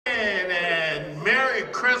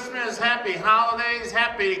Christmas, happy holidays,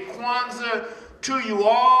 happy Kwanzaa to you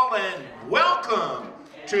all, and welcome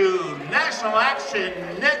to National Action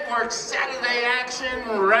Network Saturday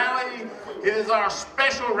Action Rally. It is our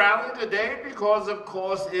special rally today because, of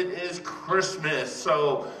course, it is Christmas.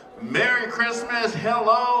 So, Merry Christmas,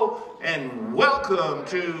 hello, and welcome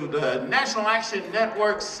to the National Action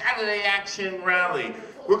Network Saturday Action Rally.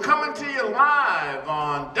 We're coming to you live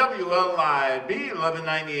on WLIB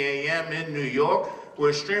 1190 AM in New York.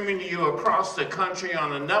 We're streaming to you across the country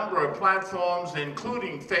on a number of platforms,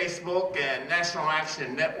 including Facebook and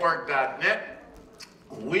nationalactionnetwork.net.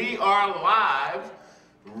 We are live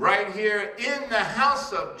right here in the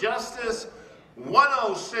House of Justice,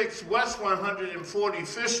 106 West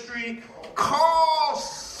 145th Street. Call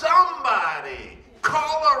somebody.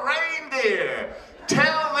 Call a reindeer.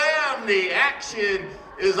 Tell them the action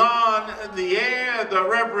is on the air. The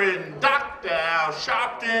Reverend Dr. Al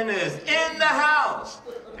Sharpton is in the house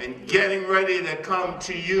and getting ready to come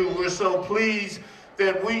to you. We're so pleased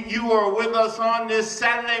that you are with us on this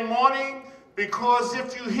Saturday morning, because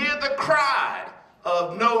if you hear the cry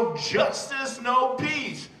of no justice, no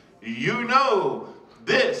peace, you know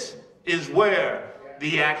this is where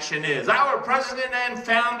the action is. Our president and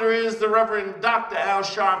founder is the Reverend Dr. Al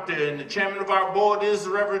Sharpton. The chairman of our board is the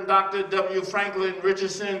Reverend Dr. W. Franklin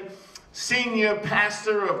Richardson, senior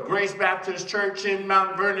pastor of Grace Baptist Church in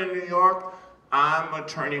Mount Vernon, New York. I'm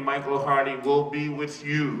attorney Michael Hardy. Will be with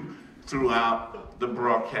you throughout the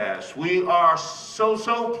broadcast. We are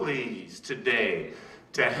so pleased today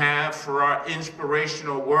to have for our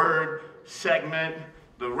inspirational word segment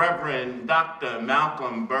the Reverend Dr.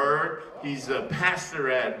 Malcolm Byrd. He's a pastor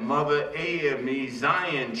at Mother AME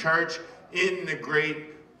Zion Church in the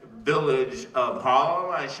great village of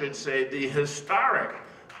Harlem. I should say the historic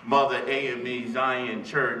Mother AME Zion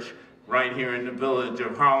Church right here in the village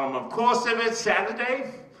of Harlem. Of course, if it's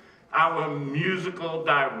Saturday, our musical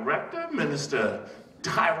director, Minister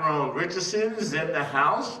Tyrone Richardson, is in the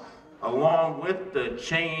house, along with the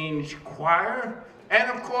Change Choir. And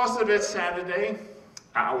of course, if it's Saturday,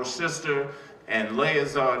 our sister and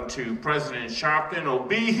liaison to President Sharpton will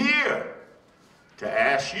be here to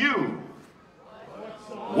ask you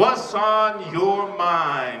what's on your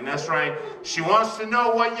mind. That's right. She wants to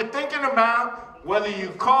know what you're thinking about, whether you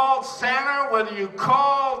called Santa, whether you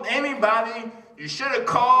called anybody. You should have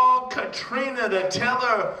called Katrina to tell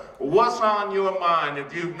her what's on your mind.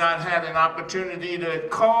 If you've not had an opportunity to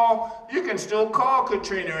call, you can still call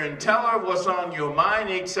Katrina and tell her what's on your mind,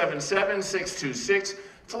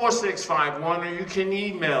 877-626-4651, or you can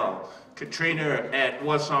email Katrina at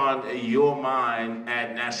what's on your mind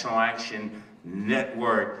at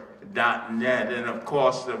nationalactionnetwork.net. And of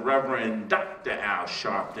course, the Reverend Dr. Al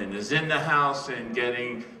Sharpton is in the house and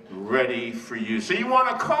getting ready for you. So you want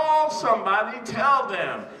to call somebody, tell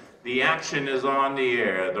them the action is on the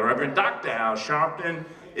air. The Reverend Dr. Al Sharpton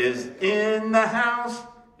is in the house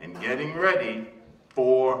and getting ready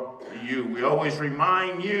for you. We always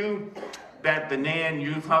remind you that the NAN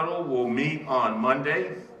Youth Huddle will meet on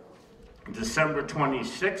Monday, December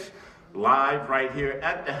 26th, live right here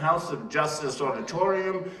at the House of Justice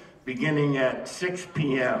Auditorium, beginning at 6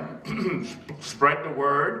 p.m. Spread the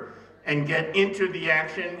word and get into the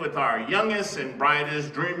action with our youngest and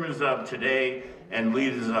brightest dreamers of today and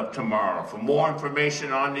leaders of tomorrow. For more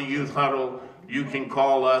information on the Youth Huddle, you can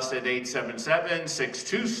call us at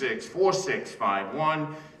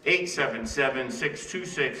 877-626-4651,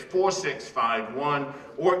 877-626-4651,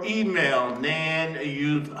 or email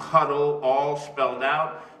nanyouthhuddle, all spelled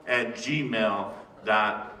out, at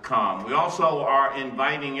gmail.com. We also are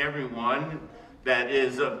inviting everyone that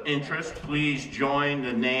is of interest. Please join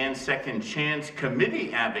the NAN Second Chance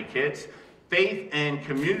Committee advocates, faith and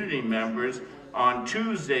community members on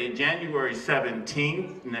Tuesday, January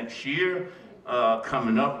 17th next year,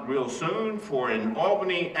 coming up real soon, for an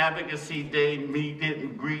Albany Advocacy Day meet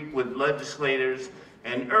and greet with legislators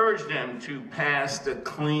and urge them to pass the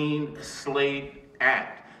Clean Slate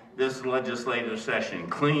Act this legislative session.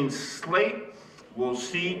 Clean Slate will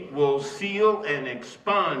seal and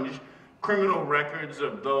expunge criminal records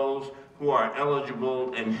of those who are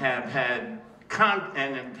eligible and have had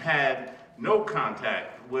no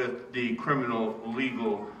contact with the criminal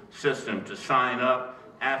legal system. To sign up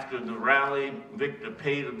after the rally, Victor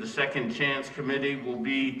Pate of the Second Chance Committee will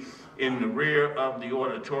be in the rear of the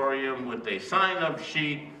auditorium with a sign-up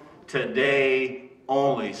sheet today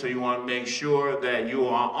only. So you want to make sure that you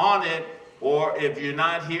are on it, or if you're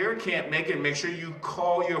not here, can't make it, make sure you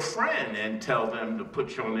call your friend and tell them to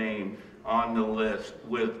put your name on the list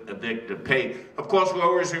with Victor Pate. Of course, we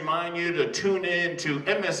always remind you to tune in to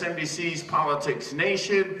MSNBC's Politics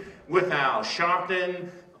Nation with Al Sharpton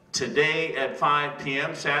today at 5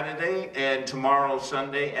 p.m. Saturday and tomorrow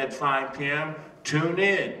Sunday at 5 p.m. Tune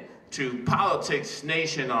in to Politics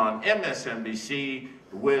Nation on MSNBC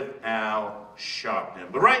with Al Sharpton.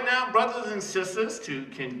 But right now, brothers and sisters, to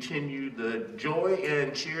continue the joy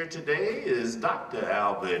and cheer today is Dr.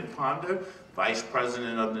 Alvin Ponder, Vice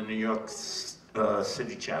President of the New York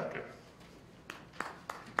City Chapter.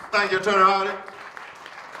 Thank you, Attorney Hardy.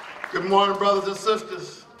 Good morning, brothers and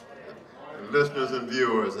sisters, and listeners and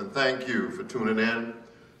viewers, and thank you for tuning in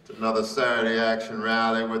to another Saturday Action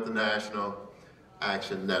Rally with the National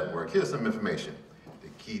Action Network. Here's some information to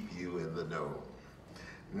keep you in the know.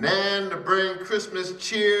 NAN to bring Christmas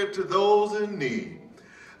cheer to those in need.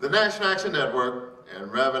 The National Action Network and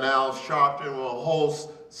Reverend Al Sharpton will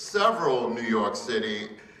host several New York City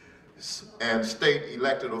and state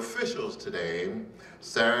elected officials today,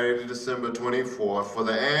 Saturday, December 24th, for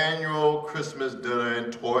the annual Christmas dinner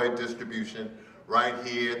and toy distribution right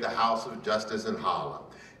here at the House of Justice in Harlem,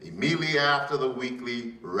 immediately after the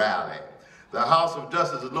weekly rally. The House of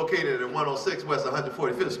Justice is located at 106 West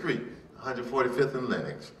 145th Street, 145th and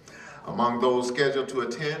Lenox. Among those scheduled to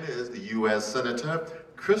attend is the U.S. Senator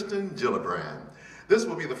Kristen Gillibrand. This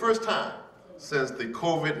will be the first time since the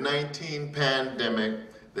COVID-19 pandemic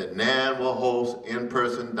that NAN will host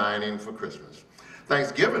in-person dining for Christmas.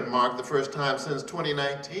 Thanksgiving marked the first time since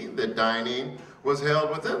 2019 that dining was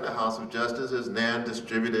held within the House of Justice as NAN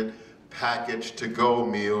distributed packaged to-go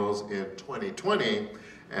meals in 2020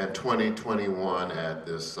 and 2021 at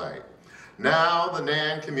this site. Now the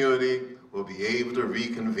NAN community will be able to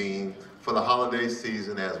reconvene for the holiday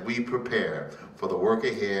season as we prepare for the work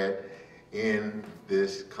ahead in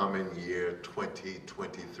this coming year,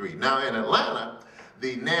 2023. Now in Atlanta,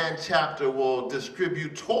 the NAN chapter will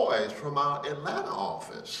distribute toys from our Atlanta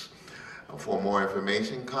office. For more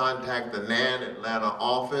information, contact the NAN Atlanta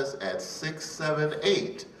office at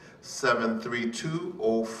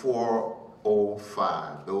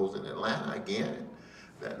 678-732-0405. Those in Atlanta, again,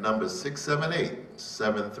 that number is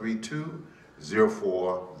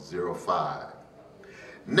 678-732-0405.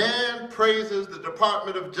 NAN praises the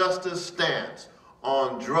Department of Justice stance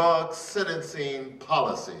on drug sentencing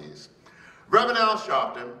policies. Reverend Al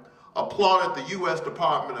Sharpton applauded the U.S.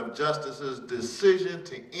 Department of Justice's decision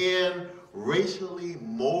to end racially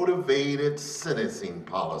motivated sentencing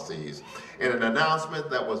policies in an announcement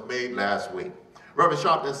that was made last week. Reverend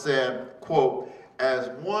Sharpton said, quote, "As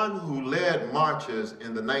one who led marches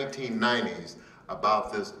in the 1990s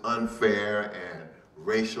about this unfair and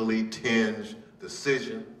racially tinged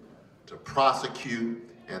decision to prosecute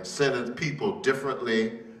and sentence people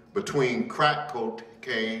differently between crack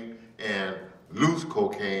cocaine and loose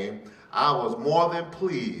cocaine, I was more than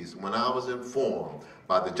pleased when I was informed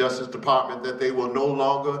by the Justice Department that they will no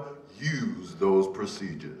longer use those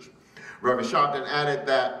procedures." Reverend Sharpton added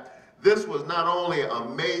that this was not only a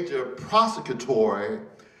major prosecutorial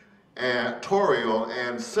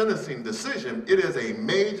and sentencing decision, it is a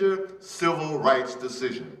major civil rights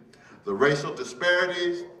decision. The racial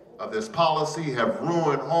disparities of this policy have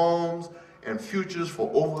ruined homes and futures for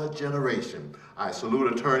over a generation. I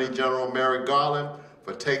salute Attorney General Merrick Garland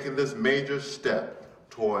for taking this major step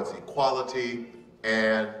towards equality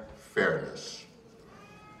and fairness.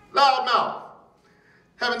 Loudmouth.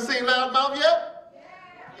 Haven't seen Loudmouth yet?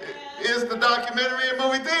 It's the documentary in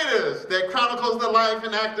movie theaters that chronicles the life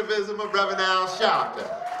and activism of Reverend Al Sharpton.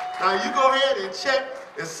 Now you go ahead and check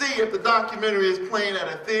and see if the documentary is playing at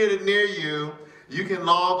a theater near you. You can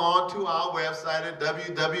log on to our website at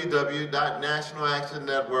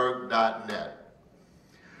www.nationalactionnetwork.net.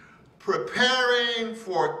 Preparing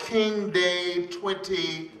for King Day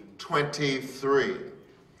 2023.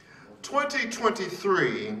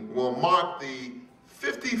 2023 will mark the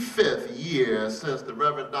 55th year since the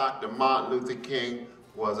Reverend Dr. Martin Luther King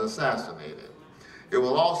was assassinated. It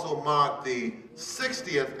will also mark the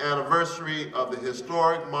 60th anniversary of the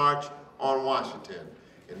historic March on Washington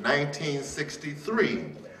in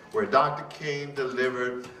 1963, where Dr. King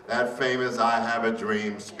delivered that famous "I Have a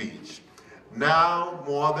Dream" speech. Now,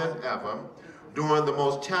 more than ever, during the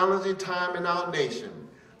most challenging time in our nation,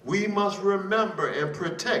 we must remember and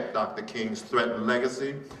protect Dr. King's threatened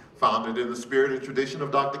legacy. Founded in the spirit and tradition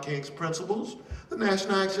of Dr. King's principles, the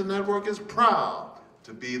National Action Network is proud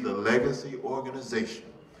to be the legacy organization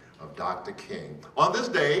of Dr. King. On this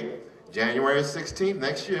day, January 16th,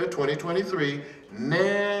 next year, 2023,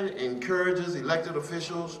 NAN encourages elected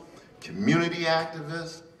officials, community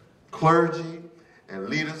activists, clergy, and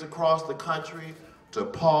leaders across the country to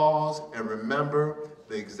pause and remember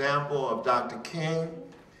the example of Dr. King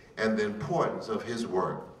and the importance of his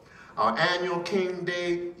work. Our annual King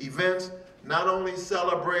Day events not only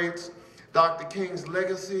celebrates Dr. King's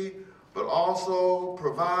legacy, but also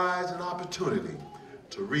provides an opportunity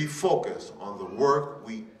to refocus on the work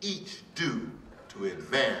we each do to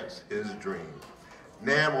advance his dream.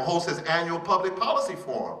 NAN will host his annual public policy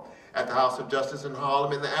forum at the House of Justice in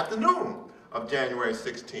Harlem in the afternoon of January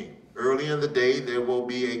 16th. Early in the day, there will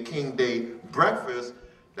be a King Day breakfast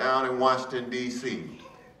down in Washington, D.C.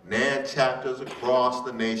 NAN chapters across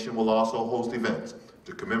the nation will also host events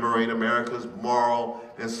to commemorate America's moral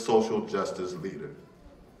and social justice leaders.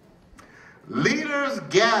 Leaders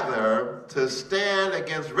gather to stand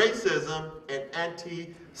against racism and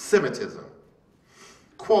anti-Semitism.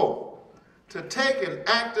 Quote, to take an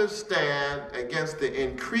active stand against the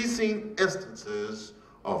increasing instances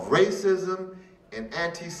of racism and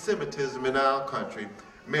anti-Semitism in our country,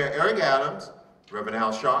 Mayor Eric Adams, Reverend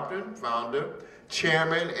Al Sharpton, founder,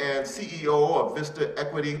 chairman and CEO of Vista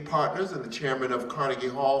Equity Partners and the chairman of Carnegie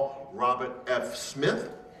Hall, Robert F.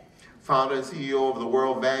 Smith, founder and CEO of the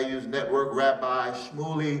World Values Network, Rabbi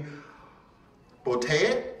Shmuley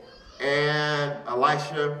Boteach, and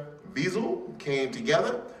Elisha Wiesel came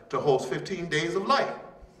together to host 15 Days of Light,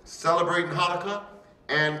 celebrating Hanukkah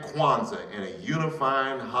and Kwanzaa in a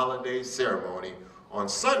unifying holiday ceremony on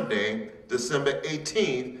Sunday, December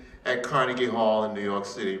 18th at Carnegie Hall in New York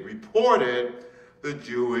City, reported the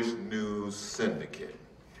Jewish News Syndicate.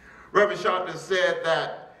 Reverend Sharpton said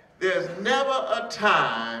that there's never a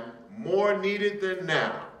time more needed than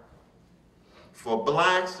now for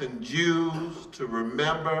blacks and Jews to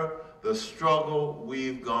remember the struggle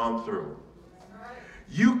we've gone through.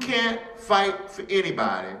 You can't fight for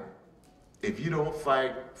anybody if you don't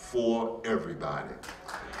fight for everybody.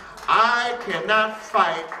 I cannot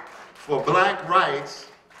fight for black rights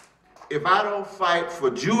if I don't fight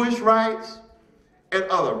for Jewish rights and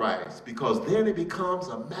other rights, because then it becomes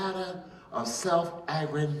a matter of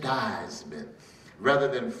self-aggrandizement rather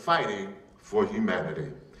than fighting for humanity.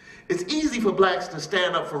 It's easy for blacks to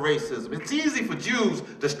stand up for racism. It's easy for Jews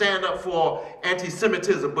to stand up for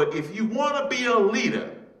anti-Semitism, but if you want to be a leader,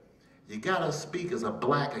 you gotta speak as a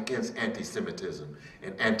black against anti-Semitism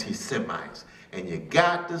and anti-Semites, and you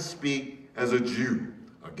got to speak as a Jew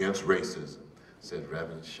against racism, said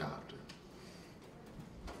Reverend Sharpton.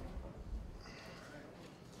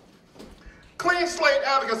 Clean Slate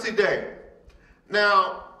Advocacy Day.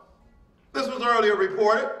 Now, this was earlier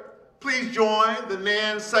reported. Please join the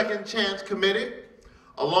NAN Second Chance Committee,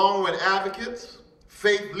 along with advocates,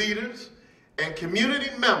 faith leaders, and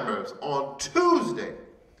community members on Tuesday,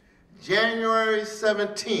 January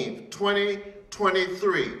 17th,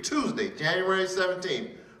 2023, Tuesday, January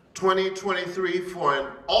 17th, 2023, for an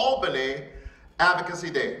Albany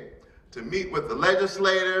Advocacy Day to meet with the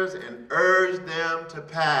legislators and urge them to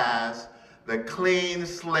pass the Clean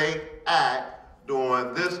Slate Act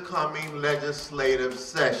during this coming legislative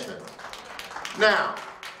session. Now,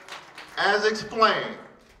 as explained,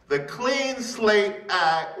 the Clean Slate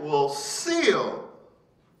Act will seal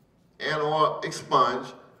and or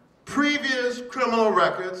expunge previous criminal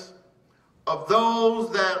records of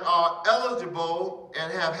those that are eligible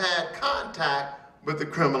and have had contact with the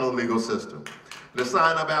criminal legal system. To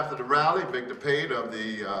sign up after the rally, Victor Pate of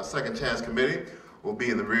the Second Chance Committee will be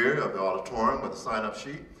in the rear of the auditorium with a sign-up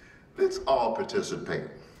sheet. Let's all participate.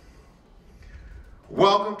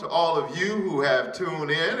 Welcome to all of you who have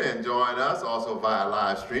tuned in and joined us also via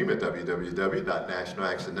live stream at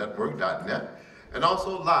www.nationalactionnetwork.net and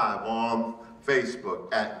also live on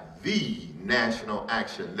Facebook at the National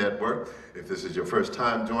Action Network. If this is your first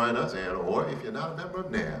time joining us, and or if you're not a member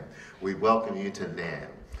of NAN, we welcome you to NAN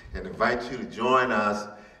and invite you to join us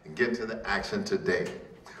and get to the action today.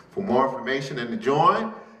 For more information and to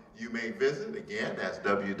join, you may visit, again, that's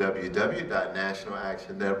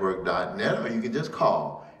www.nationalactionnetwork.net, or you can just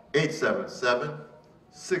call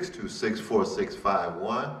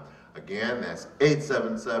 877-626-4651. Again, that's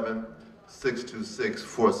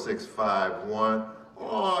 877-626-4651,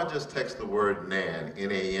 or just text the word NAN,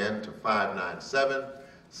 N-A-N, to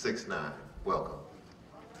 59769. Welcome.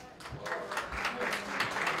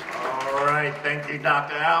 All right, thank you,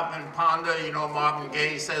 Dr. Alvin Ponder. You know, Marvin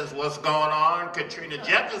Gaye says, what's going on? Katrina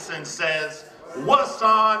Jefferson says, what's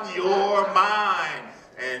on your mind?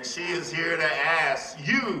 And she is here to ask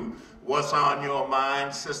you, what's on your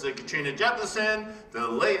mind? Sister Katrina Jefferson, the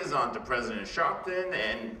liaison to President Sharpton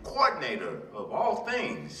and coordinator of all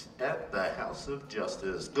things at the House of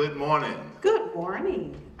Justice. Good morning. Good Good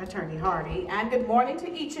morning, Attorney Hardy, and good morning to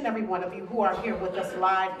each and every one of you who are here with us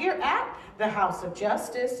live here at the House of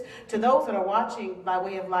Justice. To those that are watching by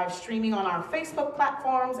way of live streaming on our Facebook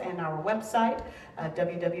platforms and our website,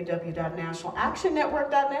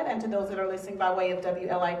 www.nationalactionnetwork.net, and to those that are listening by way of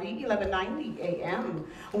WLID 1190 AM.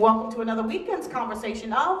 Welcome to another weekend's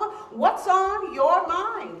conversation of What's on Your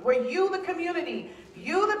Mind, where you, the community,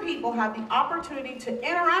 you, the people, have the opportunity to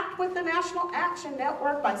interact with the National Action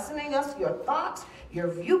Network by sending us your thoughts, your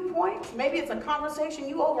viewpoints. Maybe it's a conversation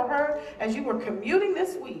you overheard as you were commuting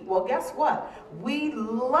this week. Well, guess what? We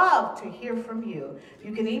love to hear from you.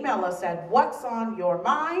 You can email us at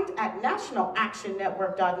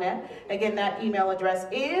whatsonyourmind@nationalactionnetwork.net. Again, that email address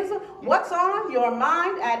is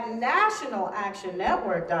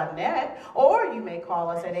whatsonyourmind@nationalactionnetwork.net. Or you may call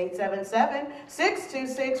us at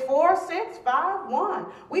 877-626-4651.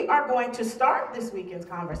 We are going to start this weekend's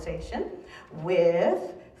conversation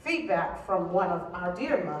with feedback from one of our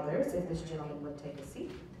dear mothers. If this gentleman would take a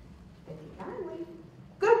seat, if he kindly.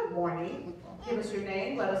 Good morning. Give us your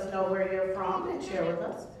name, let us know where you're from, and share with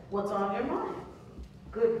us what's on your mind.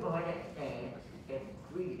 Good morning, and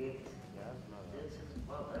greetings. This is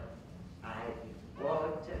Mother Ivy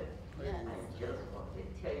Walter. I just want to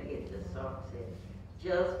tell you, the song said,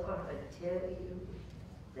 just want to tell you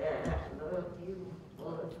that I love you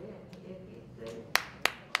more than anything.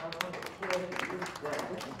 I want to tell you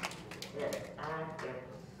guys that I am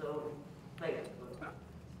so thankful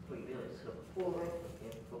for your support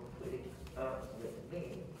and for putting up with me.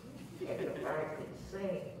 And if I could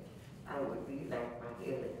sing, I would be like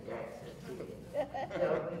Michael Jackson did.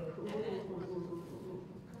 Tell me who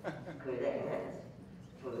could ask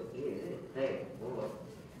for anything more.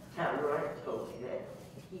 Tyler told me that.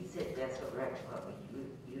 He said, that's all right, Mommy.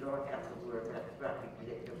 You don't have to worry about trying to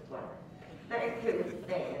get your fly. Thank you,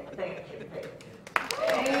 Dan. Thank you, thank you.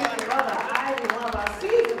 Thank you, Brother Ivy, one of our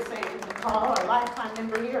seasoned saints to call, a lifetime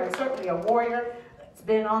member here, and certainly a warrior that's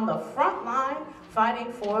been on the front line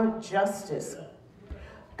fighting for justice.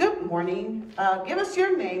 Good morning. Give us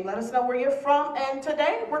your name. Let us know where you're from. And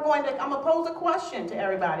today I'm going to pose a question to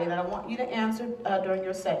everybody that I want you to answer during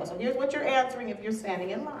your segment. So here's what you're answering if you're standing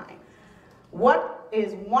in line. What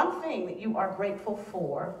is one thing that you are grateful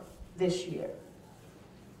for this year?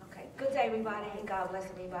 Okay. Good day, everybody, and God bless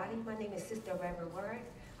everybody. My name is Sister Reverend Word.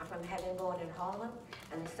 I'm from Heaven Born in Harlem,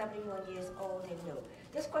 and I'm 71 years old and new.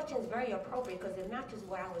 This question is very appropriate because it matches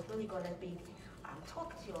what I was really going to be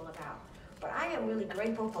talking to you all about. But I am really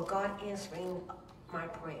grateful for God answering my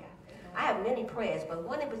prayer. I have many prayers, but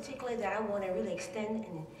one in particular that I want to really extend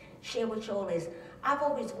and share with you all is I've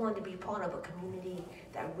always wanted to be part of a community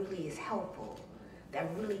that really is helpful,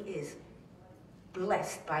 that really is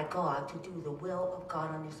blessed by God to do the will of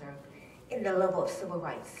God on this earth in the level of civil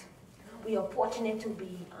rights. We are fortunate to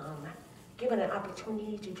be given an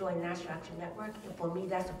opportunity to join National Action Network, and for me,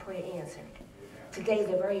 that's a prayer answered. Today is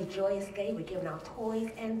a very joyous day. We're giving out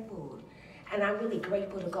toys and food. And I'm really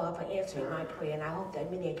grateful to God for answering my prayer, and I hope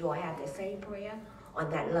that many of you all have the same prayer on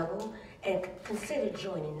that level, and consider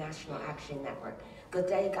joining National Action Network. Good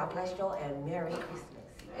day, God bless you all, and Merry Christmas.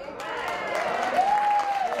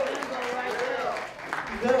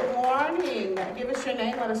 Good morning. Give us your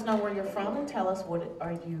name, let us know where you're from, and tell us what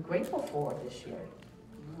are you grateful for this year.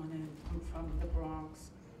 Good morning. I'm from the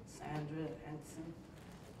Bronx, Sandra Henson.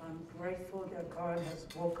 I'm grateful that God has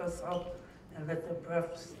woke us up and let the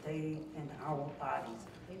breath stay in our bodies,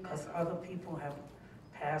 because other people have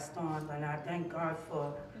passed on. And I thank God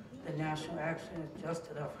for the National Action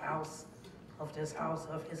Justice of this house,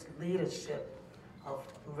 of his leadership, of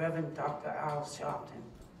Reverend Dr. Al Sharpton.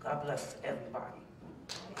 God bless everybody.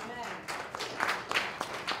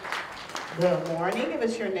 Good morning. Give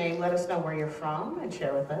us your name, let us know where you're from, and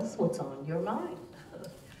share with us what's on your mind.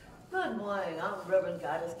 Good morning. I'm Reverend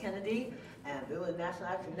Goddess Kennedy, and been with National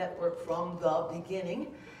Action Network from the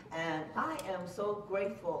beginning. And I am so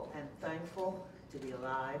grateful and thankful to be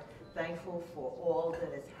alive, thankful for all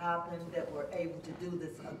that has happened, that we're able to do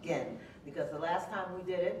this again. Because the last time we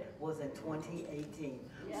did it was in 2018.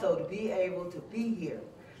 Yeah. So to be able to be here,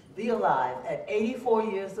 be alive at 84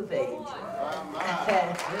 years of age.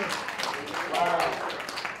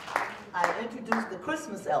 I introduced the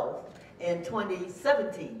Christmas elf in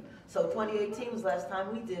 2017. So 2018 was the last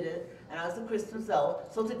time we did it, and I was the Christmas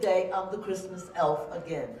elf. So today, I'm the Christmas elf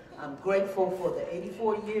again. I'm grateful for the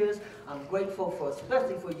 84 years. I'm grateful for,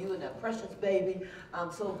 especially for you and that precious baby.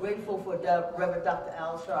 I'm so grateful for Reverend Dr.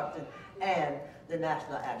 Al Sharpton and the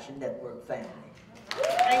National Action Network family.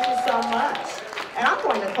 Thank you so much. And I'm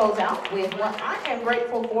going to close out with what I am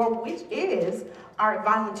grateful for, which is our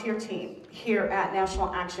volunteer team here at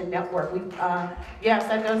National Action Network. Yes,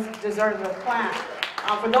 that does deserve a clap.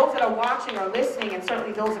 For those that are watching or listening, and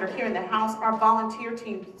certainly those that are here in the house, our volunteer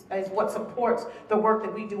team is what supports the work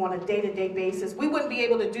that we do on a day-to-day basis. We wouldn't be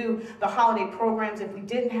able to do the holiday programs if we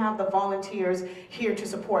didn't have the volunteers here to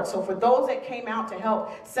support. So for those that came out to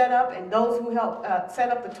help set up, and those who helped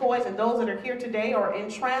set up the toys, and those that are here today or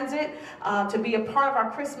in transit to be a part of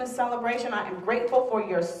our Christmas celebration, I am grateful for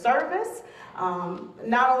your service.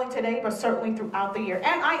 Not only today, but certainly throughout the year.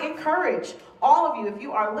 And I encourage all of you, if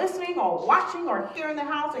you are listening or watching or here in the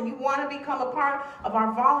house and you want to become a part of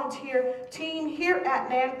our volunteer team here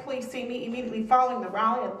at NAN, please see me immediately following the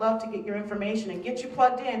rally. I'd love to get your information and get you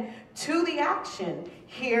plugged in to the action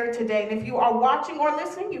here today. And if you are watching or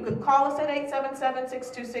listening, you can call us at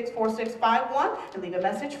 877-626-4651 and leave a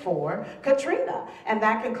message for Katrina. And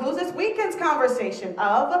that concludes this weekend's conversation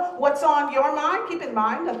of What's on Your Mind. Keep in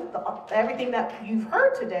mind that everything that you've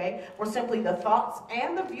heard today were simply the thoughts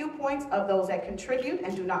and the viewpoints of those that contribute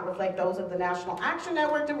and do not reflect those of the National Action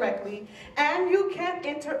Network directly. And you can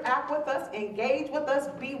interact with us, engage with us,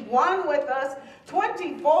 be one with us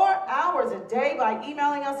 24 hours a day by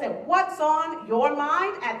emailing us at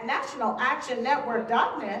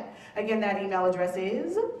whatsonyourmind@nationalactionnetwork.net. Again, that email address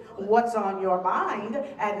is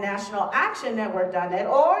whatsonyourmind@nationalactionnetwork.net,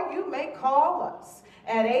 or you may call us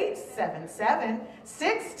at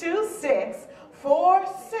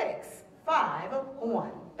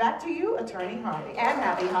 877-626-4651. Back to you, Attorney Harvey, and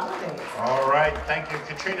happy holidays. All right, thank you,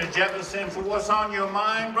 Katrina Jefferson, for What's on Your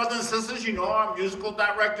Mind. Brothers and sisters, you know our musical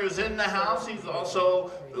director is in the house. He's also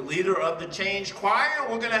the leader of the Change Choir.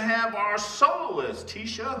 We're going to have our soloist,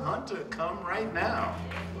 Tisha Hunter, come right now.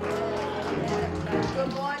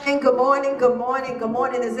 Good morning, good morning, good morning, good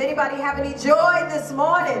morning. Does anybody have any joy this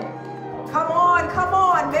morning? Come on, come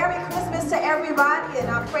on. Merry Christmas to everybody, and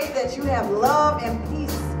I pray that you have love and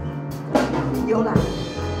peace in your life.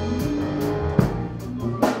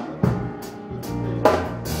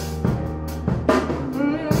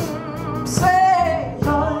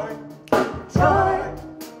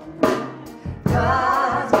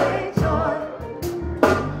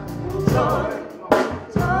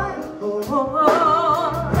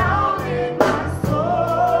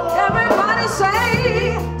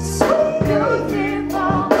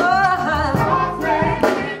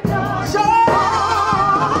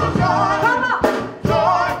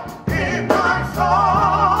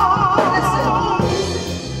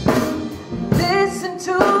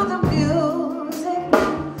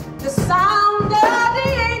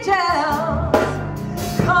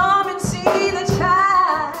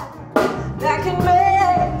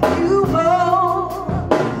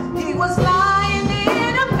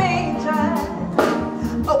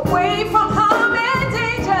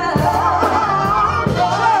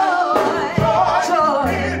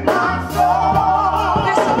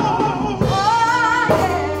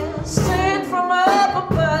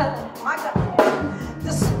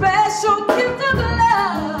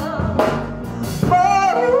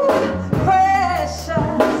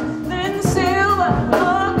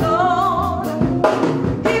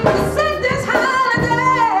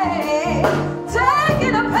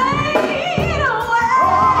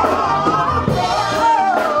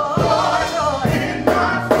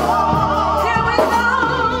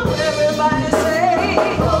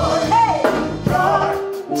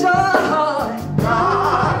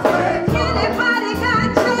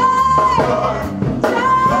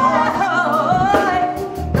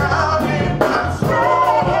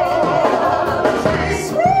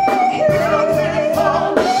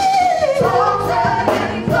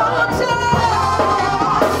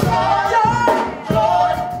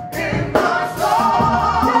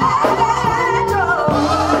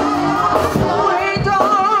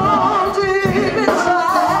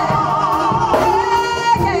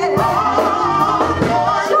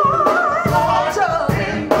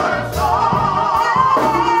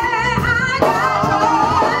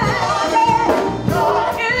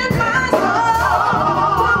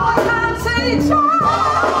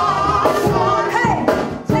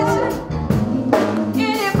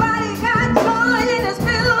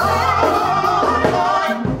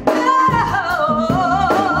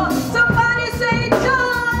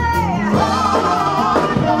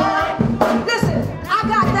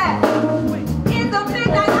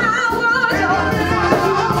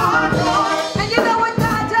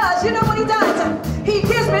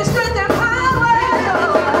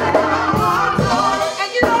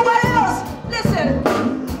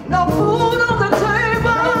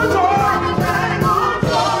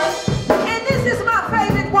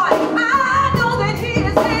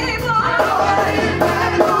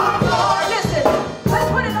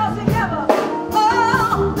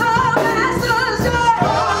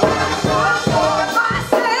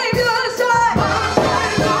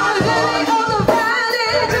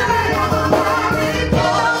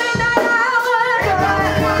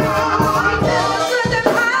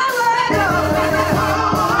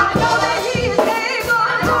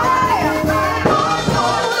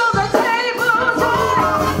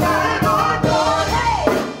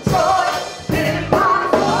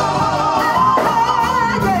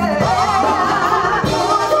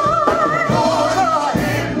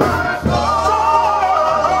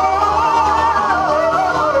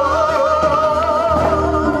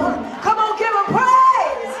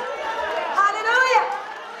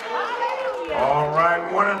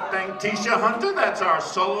 Tisha Hunter, that's our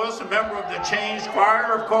soloist, a member of the Change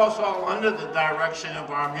Choir, of course, all under the direction of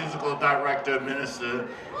our musical director, Minister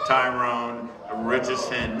Tyrone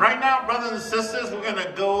Richardson. Right now, brothers and sisters, we're going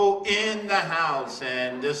to go in the house,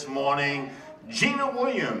 and this morning, Gina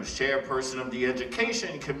Williams, chairperson of the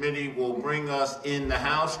Education Committee, will bring us in the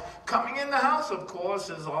house. Coming in the house, of course,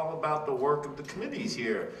 is all about the work of the committees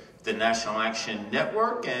here, the National Action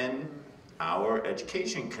Network, and our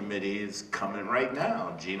Education Committee is coming right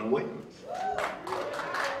now. Gina Williams.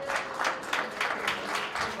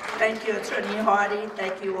 Thank you, Attorney Hardy.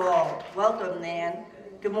 Thank you all. Welcome, Nan.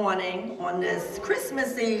 Good morning. On this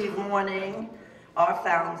Christmas Eve morning, our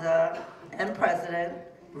founder and president,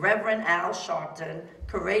 Reverend Al Sharpton,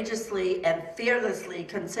 courageously and fearlessly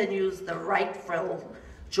continues the rightful,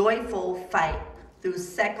 joyful fight through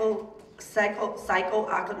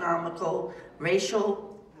psycho-economical, racial,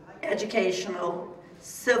 educational,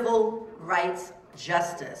 civil rights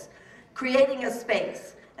justice, creating a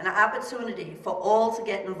space and an opportunity for all to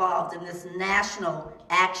get involved in this national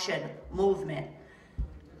action movement.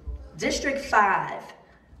 District 5,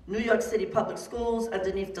 New York City Public Schools,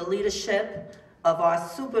 underneath the leadership of our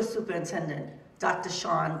superintendent, Dr.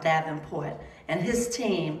 Sean Davenport, and his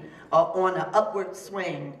team are on an upward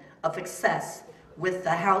swing of success with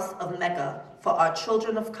the House of Mecca for our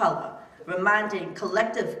children of color, reminding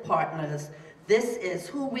collective partners, this is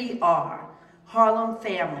who we are, Harlem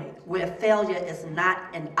family, where failure is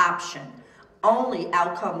not an option. Only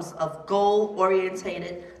outcomes of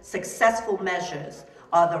goal-oriented, successful measures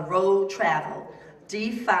are the road traveled.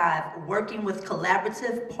 D5, working with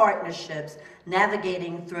collaborative partnerships,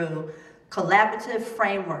 navigating through collaborative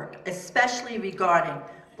framework, especially regarding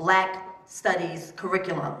Black Studies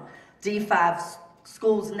curriculum. D5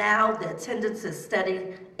 schools now, the attendance is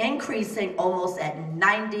steady, increasing almost at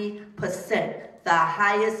 90%, the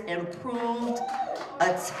highest improved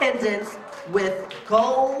attendance with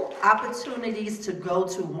goal opportunities to go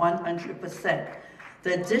to 100%.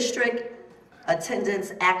 The District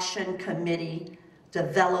Attendance Action Committee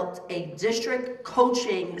developed a district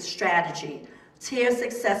coaching strategy, tier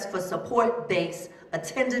success for support-based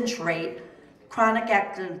attendance rate, chronic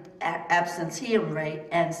absenteeism rate,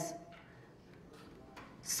 and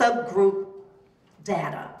subgroup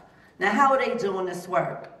data. Now, how are they doing this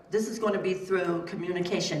work? This is going to be through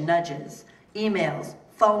communication nudges, emails,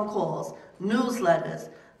 phone calls, newsletters,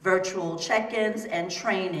 virtual check-ins and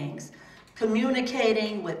trainings,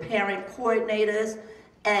 communicating with parent coordinators.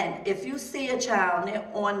 And if you see a child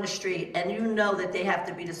on the street and you know that they have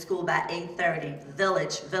to be to school by 8:30,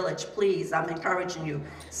 village, please, I'm encouraging you,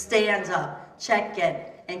 stand up, check in,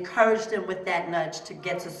 encourage them with that nudge to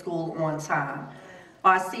get to school on time.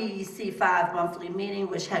 Our CEC 5 monthly meeting,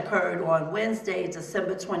 which had occurred on Wednesday,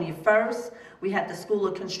 December 21st, we had the School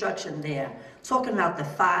of Construction there, talking about the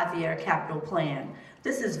 5-year capital plan.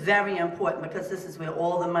 This is very important because this is where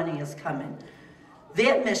all the money is coming.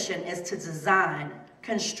 Their mission is to design,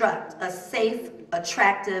 construct a safe,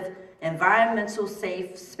 attractive, environmental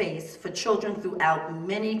safe space for children throughout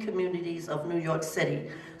many communities of New York City.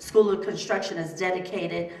 School of Construction is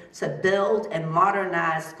dedicated to build and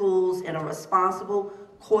modernize schools in a responsible,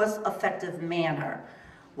 cost-effective manner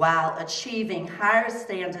while achieving higher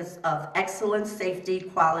standards of excellence, safety,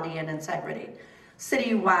 quality, and integrity.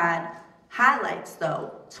 Citywide highlights,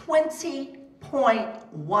 though,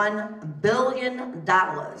 $20.1 billion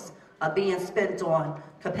are being spent on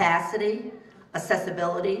capacity,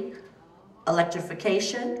 accessibility,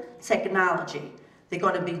 electrification, technology. They're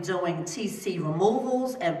going to be doing TC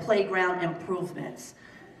removals and playground improvements.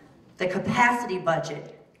 The capacity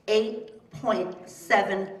budget,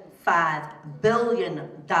 $8.75 billion.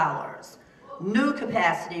 New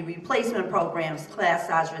capacity replacement programs, class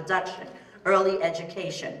size reduction, early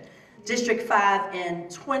education. District 5 in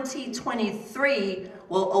 2023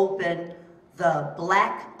 will open the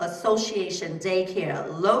Black Association Daycare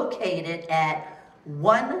located at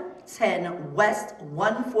 110 West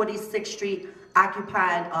 146th Street,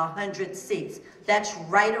 occupying 100 seats. That's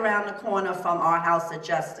right around the corner from our House of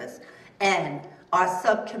Justice. And our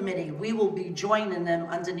subcommittee, we will be joining them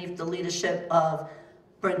underneath the leadership of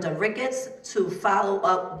Brenda Ricketts to follow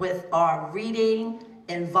up with our reading,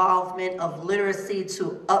 involvement of literacy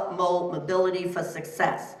to upmold mobility for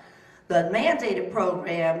success. The mandated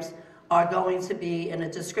programs are going to be in a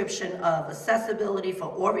description of accessibility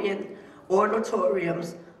for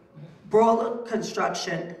auditoriums, broiler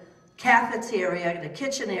construction, cafeteria, the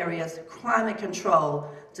kitchen areas, climate control,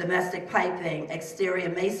 domestic piping, exterior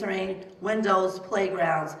masonry, windows,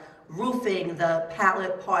 playgrounds, roofing, the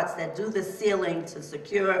pallet parts that do the ceiling to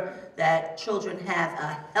secure that children have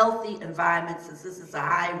a healthy environment, since this is a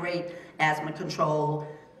high rate asthma control,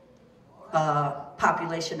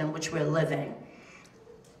 population in which we're living.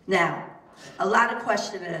 Now, a lot of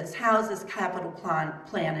question is, how is this capital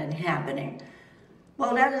planning happening?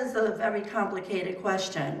 Well, that is a very complicated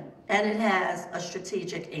question, and it has a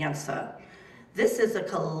strategic answer. This is a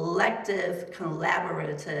collective,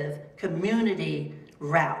 collaborative, community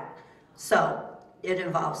route. So it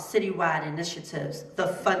involves citywide initiatives. The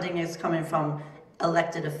funding is coming from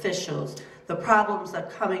elected officials. The problems are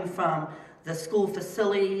coming from the school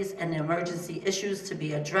facilities and the emergency issues to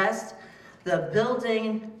be addressed. The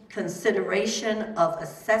building consideration of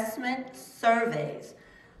assessment surveys.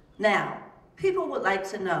 Now, people would like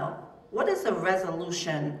to know, what is a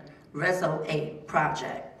resolution, Reso 8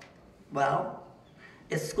 project? Well,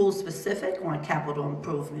 it's school specific on capital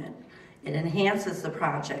improvement. It enhances the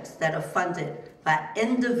projects that are funded by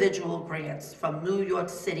individual grants from New York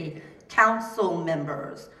City council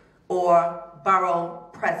members or borough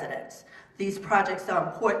presidents. These projects are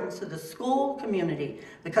important to the school community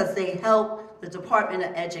because they help the Department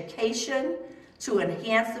of Education to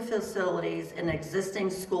enhance the facilities in existing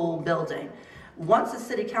school building. Once a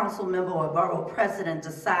city council member or borough president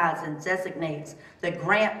decides and designates the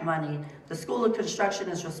grant money, the School of Construction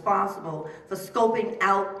is responsible for scoping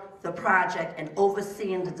out the project and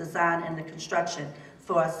overseeing the design and the construction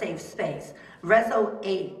for a safe space. Reso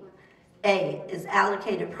 8A is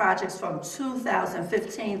allocated projects from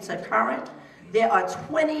 2015 to current. There are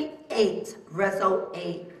 28 Reso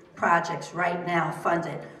 8 projects right now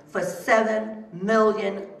funded for $7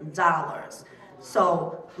 million.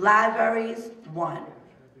 So libraries, 1.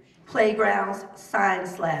 Playgrounds,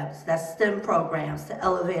 science labs, that's STEM programs to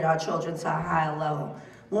elevate our children to a higher level.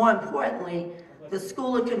 More importantly, the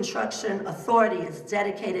School of Construction Authority is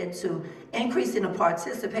dedicated to increasing the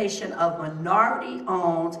participation of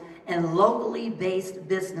minority-owned and locally based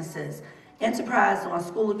businesses. Enterprise on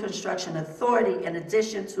School of Construction Authority, in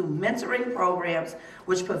addition to mentoring programs,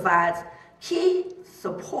 which provides key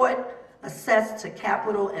support access to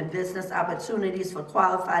capital and business opportunities for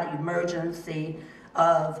qualified emergency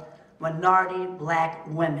of minority Black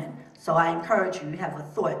women. So I encourage you, you have a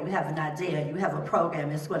thought, you have an idea, you have a program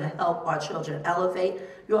that's going to help our children elevate.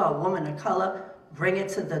 You are a woman of color, bring it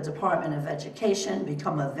to the Department of Education,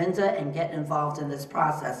 become a vendor, and get involved in this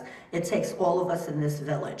process. It takes all of us in this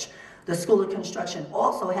village. The School of Construction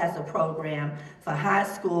also has a program for high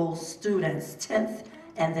school students, 10th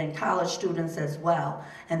and then college students as well.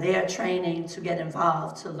 And they are training to get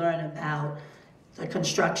involved to learn about the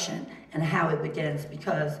construction and how it begins,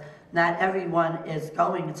 because not everyone is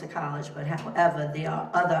going to college, but however, there are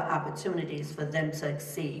other opportunities for them to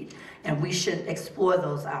exceed, and we should explore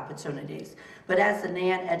those opportunities. But as the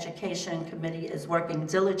NAN Education Committee is working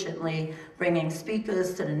diligently, bringing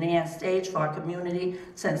speakers to the NAN stage for our community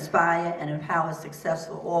to inspire and empower success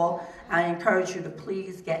for all, I encourage you to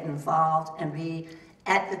please get involved and be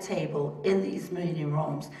at the table in these meeting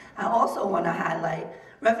rooms. I also want to highlight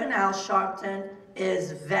Reverend Al Sharpton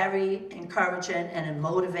is very encouraging and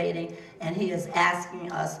motivating, and he is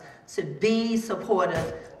asking us to be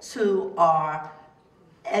supportive to our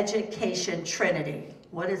education trinity.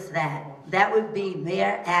 What is that? That would be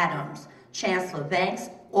Mayor Adams, Chancellor Banks,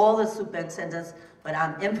 all the superintendents, but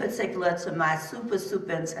I'm in particular to my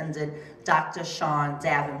superintendent, Dr. Sean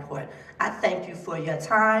Davenport. I thank you for your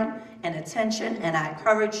time and attention, and I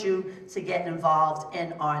encourage you to get involved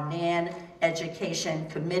in our NAN Education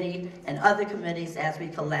Committee and other committees as we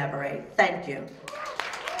collaborate. Thank you.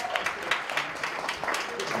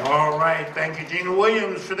 All right, thank you, Gina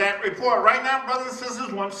Williams, for that report. Right now, brothers and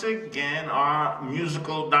sisters, once again, our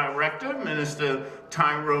musical director, Minister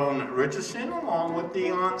Tyrone Richardson, along with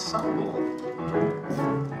the ensemble.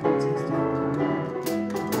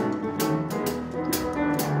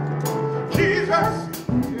 Jesus.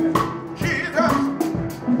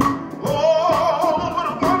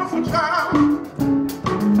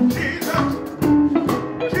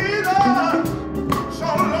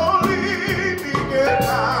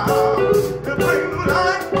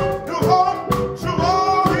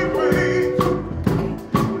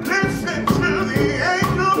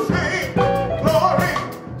 Glory,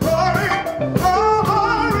 glory,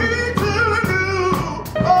 glory.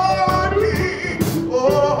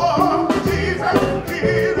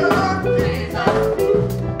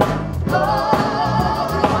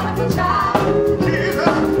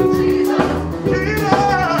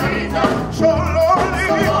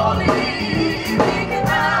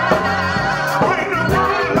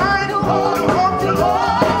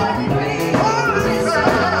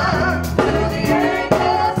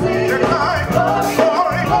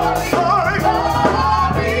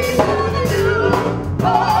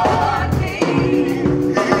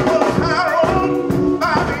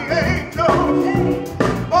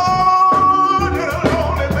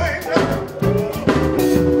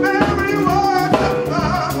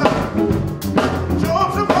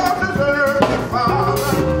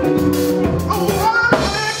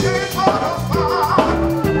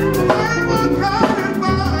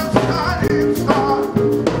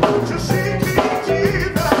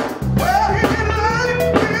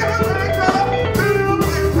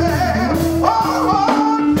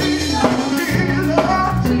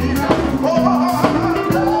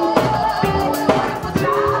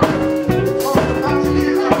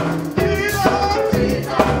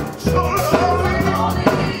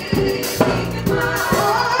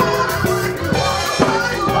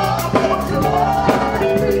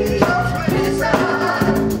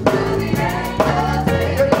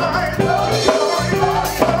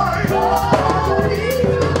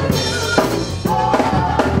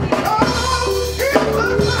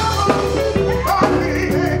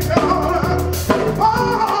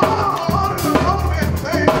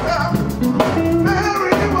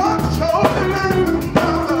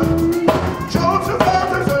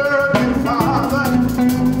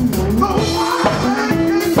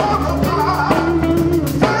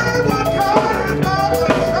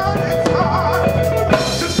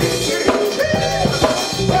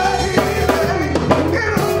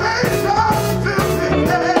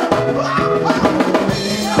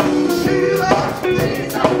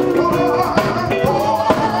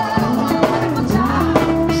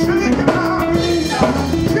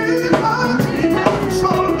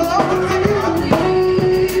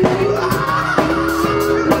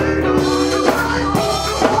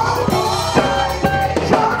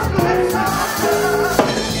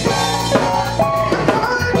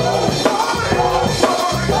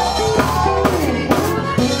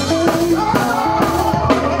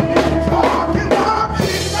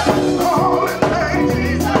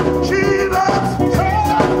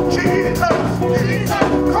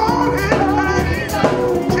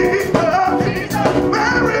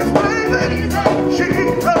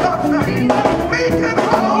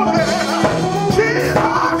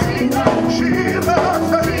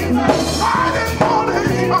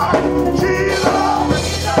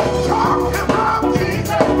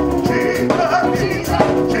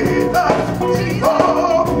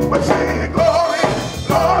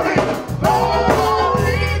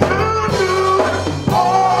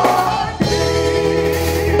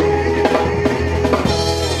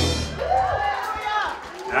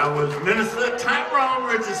 That was Minister Tyrone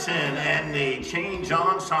Richardson and the Change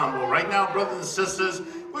Ensemble. Right now, brothers and sisters,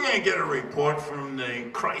 we're going to get a report from the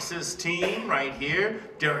crisis team right here.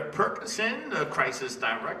 Derek Perkinson, the crisis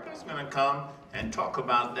director, is going to come and talk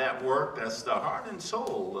about that work. That's the heart and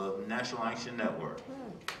soul of National Action Network.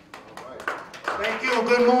 Thank you.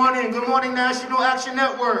 Good morning. Good morning, National Action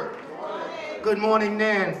Network. Good morning,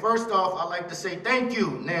 NAN. First off, I'd like to say thank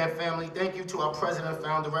you, NAN family. Thank you to our president and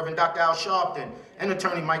founder, Reverend Dr. Al Sharpton, and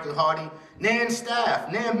attorney Michael Hardy, NAN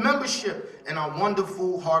staff, NAN membership, and our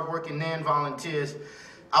wonderful, hardworking NAN volunteers.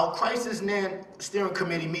 Our Crisis NAN Steering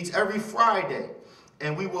Committee meets every Friday,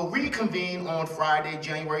 and we will reconvene on Friday,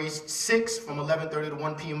 January 6th from 11:30 to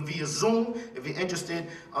 1 p.m. via Zoom. If you're interested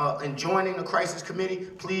in joining the Crisis Committee,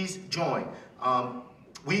 please join.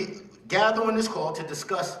 We gather on this call to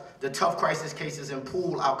discuss the tough crisis cases and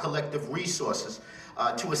pool our collective resources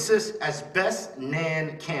to assist as best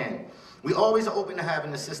NAN can. We always are open to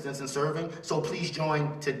having assistance and serving, so please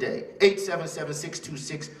join today.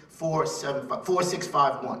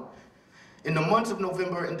 877-626-4651. In the months of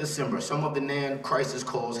November and December, some of the NAN crisis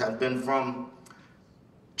calls have been from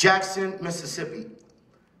Jackson, Mississippi.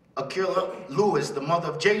 Akila Lewis, the mother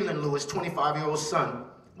of Jalen Lewis' 25-year-old son,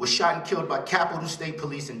 was shot and killed by Capitol State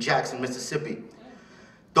Police in Jackson, Mississippi.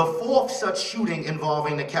 The fourth such shooting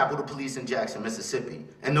involving the Capitol Police in Jackson, Mississippi,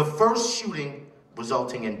 and the first shooting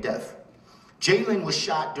resulting in death. Jalen was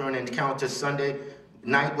shot during an encounter Sunday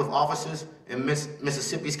night with officers in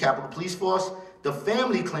Mississippi's Capitol Police Force. The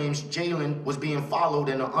family claims Jalen was being followed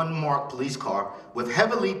in an unmarked police car with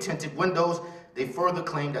heavily tinted windows. They further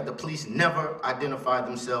claim that the police never identified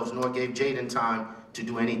themselves nor gave Jaden time to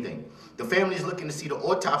do anything. The family is looking to see the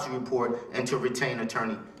autopsy report and to retain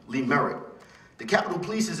attorney Lee Merritt. The Capitol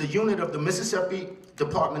Police is a unit of the Mississippi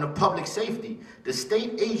Department of Public Safety, the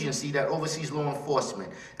state agency that oversees law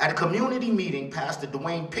enforcement. At a community meeting, Pastor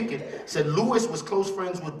Dwayne Pickett said Lewis was close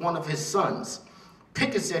friends with one of his sons.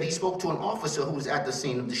 Pickett said he spoke to an officer who was at the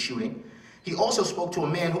scene of the shooting. He also spoke to a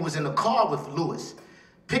man who was in the car with Lewis.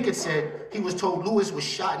 Pickett said he was told Lewis was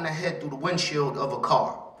shot in the head through the windshield of a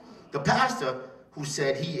car. The pastor, who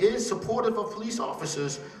said he is supportive of police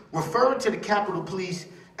officers, referred to the Capitol Police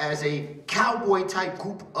as a cowboy-type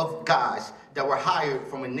group of guys that were hired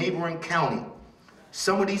from a neighboring county.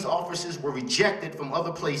 Some of these officers were rejected from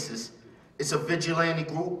other places. It's a vigilante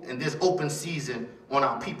group, and there's open season on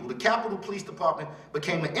our people. The Capitol Police Department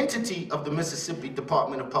became an entity of the Mississippi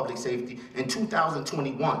Department of Public Safety in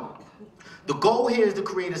 2021. The goal here is to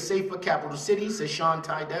create a safer capital city, says Sean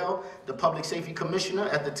Tydell, the Public Safety Commissioner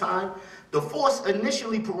at the time. The force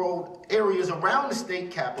initially paroled areas around the state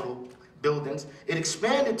capitol buildings. It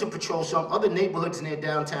expanded to patrol some other neighborhoods near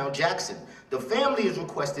downtown Jackson. The family is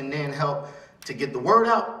requesting NAN help to get the word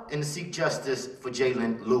out and to seek justice for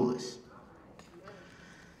Jalen Lewis.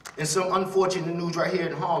 In some unfortunate news right here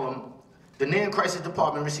in Harlem, the NAN Crisis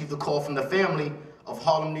Department received a call from the family of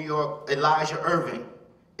Harlem, New York, Elijah Irving,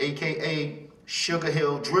 aka Sugar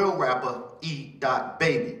Hill drill rapper E.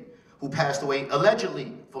 Baby, who passed away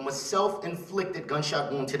allegedly from a self-inflicted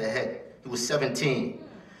gunshot wound to the head. He was 17.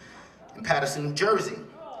 In Paterson, New Jersey.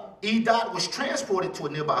 E. was transported to a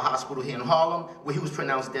nearby hospital here in Harlem, where he was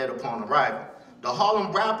pronounced dead upon arrival. The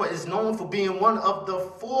Harlem rapper is known for being one of the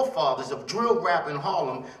forefathers of drill rap in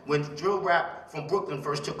Harlem when drill rap from Brooklyn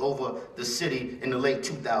first took over the city in the late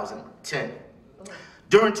 2010.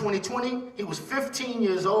 During 2020, he was 15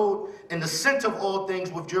 years old, in the center of all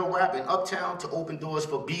things with drill rap in Uptown to open doors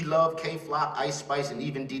for B-Love, K-Flop, Ice Spice, and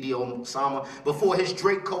even D.D.O. Sama before his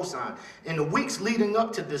Drake cosign. In the weeks leading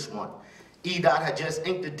up to this one, E. had just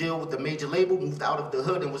inked a deal with the major label, moved out of the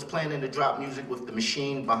hood, and was planning to drop music with the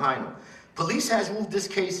machine behind him. Police has ruled this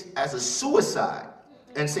case as a suicide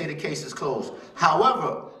and say the case is closed.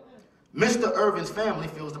 However, Mr. Irvin's family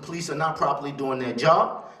feels the police are not properly doing their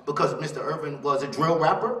job because Mr. Irvin was a drill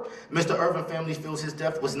rapper. Mr. Irvin family feels his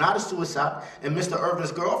death was not a suicide, and Mr.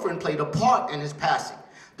 Irvin's girlfriend played a part in his passing.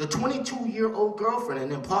 The 22-year-old girlfriend in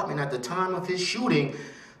the apartment at the time of his shooting,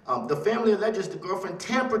 the family alleges the girlfriend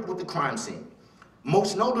tampered with the crime scene,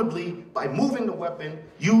 most notably by moving the weapon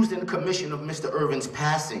used in the commission of Mr. Irvin's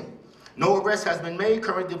passing. No arrest has been made.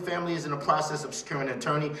 Currently, the family is in the process of securing an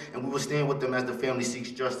attorney, and we will stand with them as the family seeks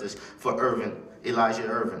justice for Elijah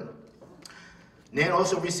Irvin. NAN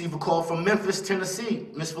also received a call from Memphis, Tennessee.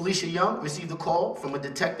 Miss Felicia Young received a call from a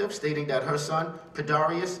detective stating that her son,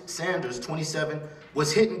 Pedarius Sanders, 27,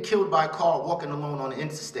 was hit and killed by a car walking alone on the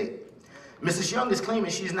interstate. Mrs. Young is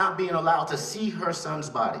claiming she's not being allowed to see her son's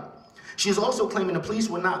body. She is also claiming the police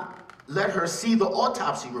will not let her see the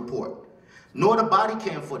autopsy report, nor the body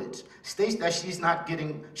cam footage. States that she's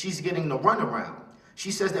getting the runaround.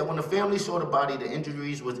 She says that when the family saw the body, the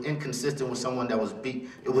injuries was inconsistent with someone that was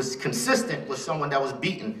it was consistent with someone that was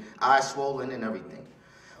beaten, eyes swollen and everything.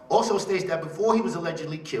 Also states that before he was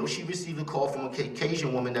allegedly killed, she received a call from a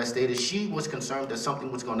Caucasian woman that stated she was concerned that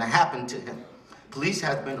something was going to happen to him. Police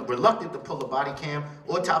have been reluctant to pull a body cam.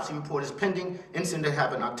 Autopsy report is pending. Incident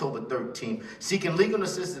happened October 13th. Seeking legal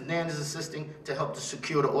assistance, NAN is assisting to help to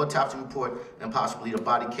secure the autopsy report and possibly the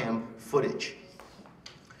body cam footage.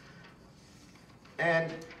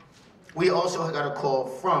 And we also got a call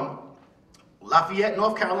from Lafayette,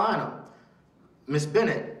 North Carolina. Miss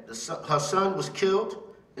Bennett, her son was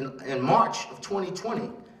killed in March of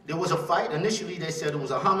 2020. There was a fight. Initially, they said it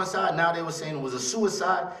was a homicide. Now they were saying it was a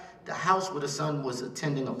suicide. The house where the son was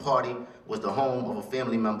attending a party was the home of a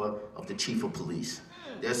family member of the chief of police.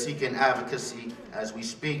 They're seeking advocacy as we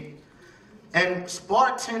speak. In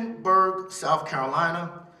Spartanburg, South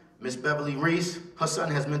Carolina, Miss Beverly Reese, her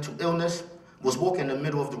son has mental illness, was walking in the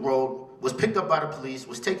middle of the road, was picked up by the police,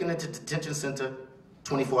 was taken into detention center.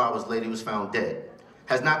 24 hours later, he was found dead.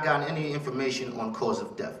 Has not gotten any information on cause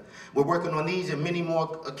of death. We're working on these and many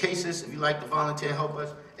more cases. If you'd like to volunteer, help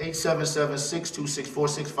us.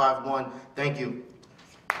 877-626-4651. Thank you.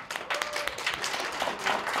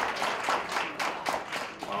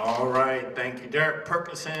 All right, thank you. Derek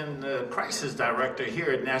Perkison, the Crisis Director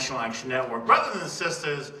here at National Action Network. Brothers and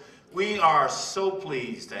sisters, we are so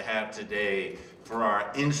pleased to have today for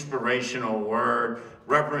our inspirational word,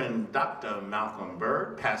 Reverend Dr. Malcolm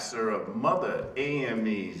Byrd, pastor of Mother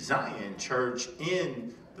AME Zion Church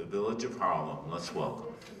in the village of Harlem. Let's welcome.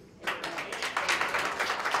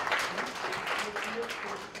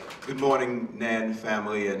 Good morning, NAN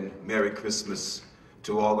family, and Merry Christmas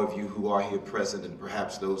to all of you who are here present and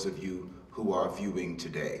perhaps those of you who are viewing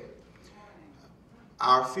today.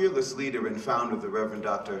 Our fearless leader and founder, the Reverend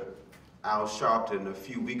Dr. Al Sharpton, a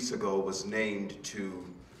few weeks ago was named to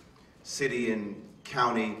City and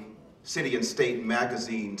State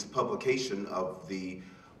magazine's publication of the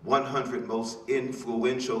 100 most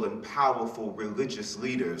influential and powerful religious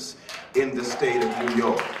leaders in the state of New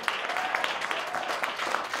York.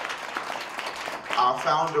 Our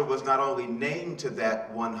founder was not only named to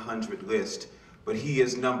that 100 list, but he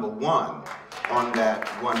is #1 on that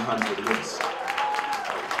 100 list.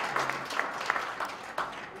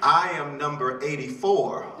 I am number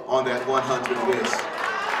 84 on that 100 list.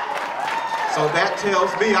 So that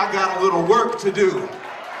tells me I got a little work to do.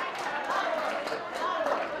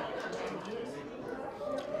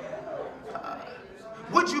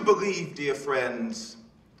 Would you believe, dear friends,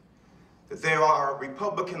 that there are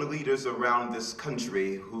Republican leaders around this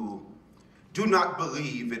country who do not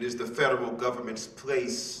believe it is the federal government's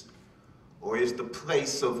place or is the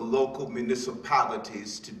place of local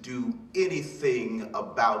municipalities to do anything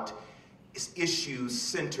about issues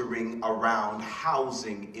centering around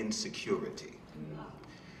housing insecurity?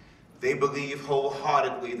 They believe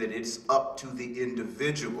wholeheartedly that it's up to the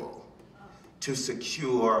individual to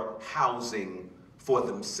secure housing for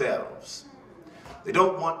themselves. They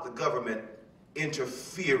don't want the government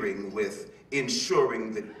interfering with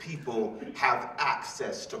ensuring that people have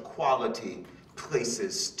access to quality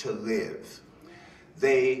places to live.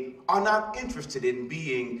 They are not interested in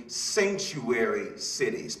being sanctuary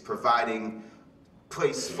cities, providing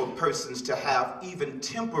place for persons to have even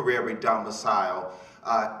temporary domicile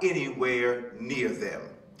anywhere near them.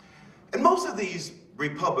 And most of these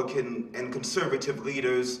Republican and conservative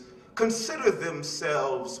leaders consider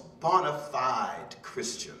themselves bona fide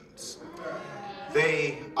Christians.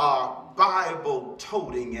 They are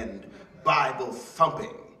Bible-toting and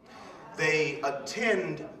Bible-thumping. They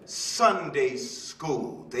attend Sunday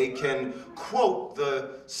school. They can quote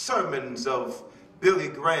the sermons of Billy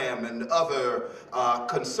Graham and other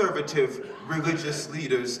conservative religious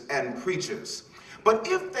leaders and preachers. But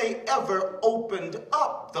if they ever opened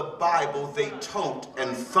up the Bible they tote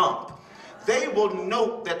and thump, they will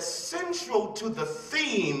note that central to the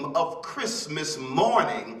theme of Christmas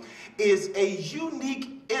morning is a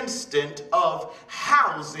unique instant of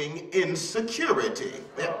housing insecurity.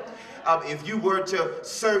 If you were to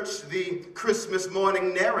search the Christmas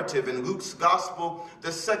morning narrative in Luke's Gospel,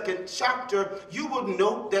 the 2nd chapter, you will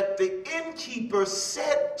note that the innkeeper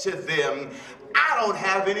said to them, "I don't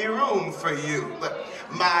have any room for you.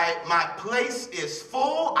 My place is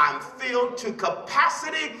full. I'm filled to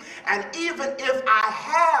capacity. And even if I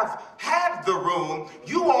have had the room,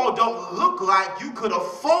 you all don't look like you could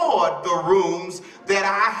afford the rooms that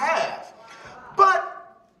I have."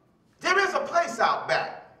 But there is a place out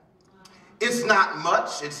back. It's is not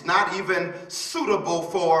much. It's not even suitable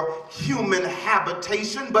for human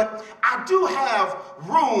habitation, but I do have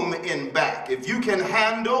room in back. If you can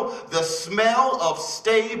handle the smell of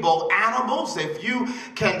stable animals, if you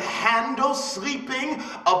can handle sleeping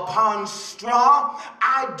upon straw,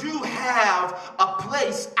 I do have a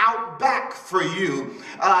place out back for you.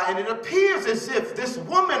 And it appears as if this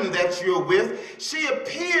woman that you're with, she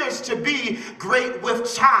appears to be great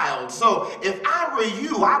with child. So if I were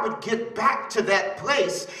you, I would get back to that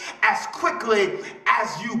place as quickly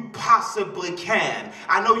as you possibly can.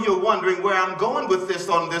 I know you're wondering where I'm going with this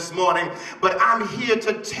on this morning, but I'm here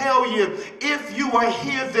to tell you, if you are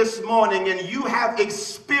here this morning and you have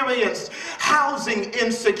experienced housing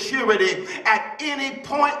insecurity at any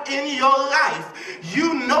point in your life,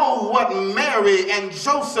 you know what Mary and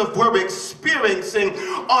Joseph were experiencing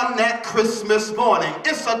on that Christmas morning.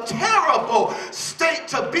 It's a terrible state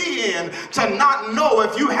to be in, to not know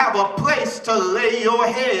if you have a place to lay your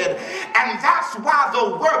head. And that's why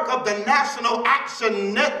the work of the National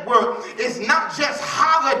Action Network is not just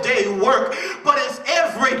holiday work, but it's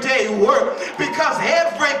everyday work, because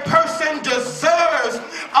every person deserves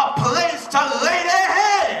a place to lay their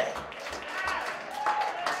head.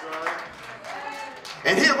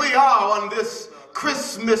 And here we are on this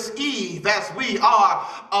Christmas Eve, as we are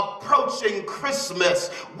approaching Christmas.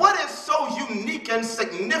 What is so unique and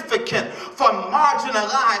significant for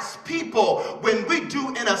marginalized people when we do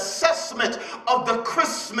an assessment of the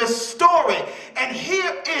Christmas story? And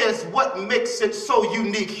here is what makes it so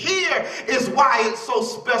unique. Here is why it's so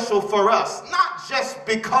special for us. Not just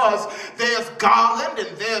because there's garland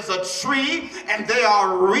and there's a tree and there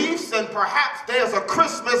are wreaths and perhaps there's a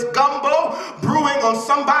Christmas gumbo brewing on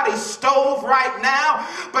somebody's stove right now,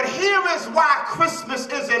 but here is why Christmas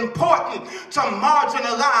is important to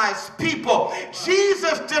marginalized people.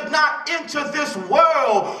 Jesus did not enter this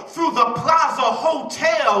world through the Plaza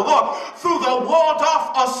Hotel or through the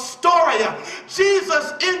Waldorf Astoria.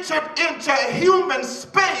 Jesus entered into human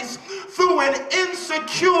space through an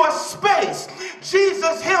insecure space.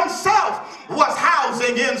 Jesus himself was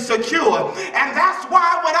housing insecure. And that's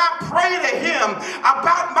why when I pray to him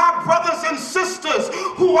about my brothers and sisters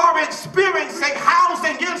who are experiencing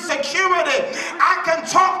housing insecurity, I can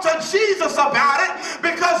talk to Jesus about it,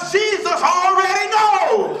 because Jesus already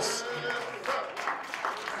knows.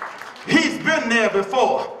 He's been there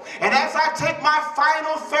before. And as I take my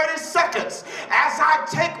final 30 seconds, as I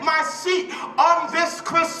take my seat on this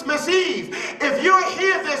Christmas Eve, if you're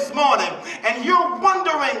here this morning and you're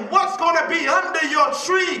wondering what's going to be under your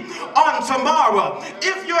tree on tomorrow,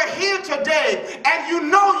 if you're here today and you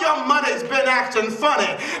know your money's been acting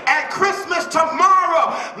funny and Christmas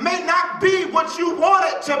tomorrow may not be what you want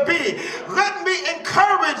it to be, let me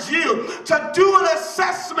encourage you to do an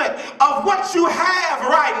assessment of what you have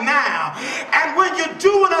right now. And when you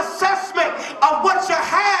do an assessment of what you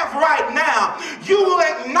have right now, you will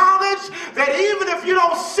acknowledge that even if you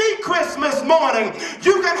don't see Christmas morning,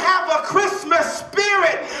 you can have a Christmas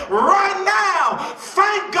spirit right now.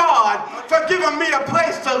 Thank God for giving me a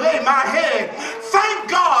place to lay my head. Thank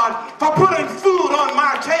God for putting food on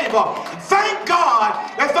my table. Thank God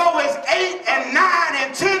that though it's 8 and 9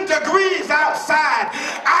 and 10 degrees outside,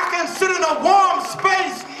 I can sit in a warm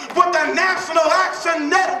space with the National Action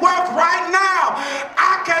Network right now.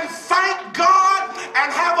 I can thank God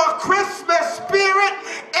and have a Christmas spirit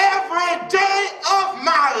every day of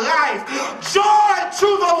my life. Joy to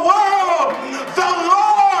the world, the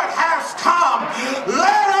Lord has come.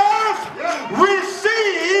 Let earth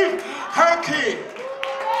receive her King.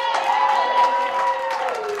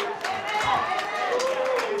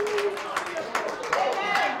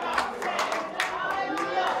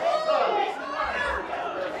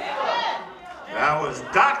 That was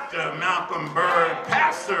Dr. Malcolm Bird,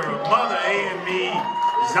 pastor of Mother AME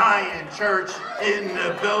Zion Church in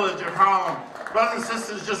the village of Harlem. Brothers and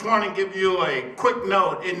sisters, just want to give you a quick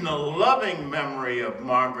note in the loving memory of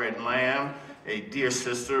Margaret Lamb, a dear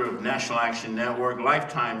sister of National Action Network,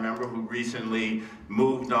 lifetime member who recently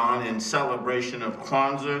moved on in celebration of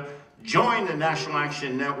Kwanzaa. Join the National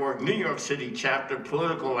Action Network New York City Chapter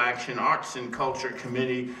Political Action Arts and Culture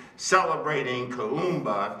Committee celebrating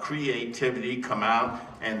Kaumba creativity. Come out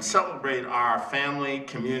and celebrate our family,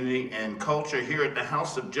 community, and culture here at the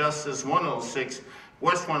House of Justice, 106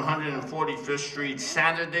 West 145th Street,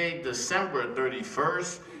 Saturday, December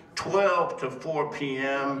 31st, 12 to 4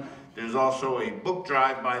 p.m. There's also a book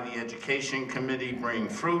drive by the Education Committee. Bring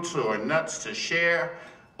fruits or nuts to share.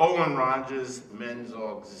 Owen Rogers Men's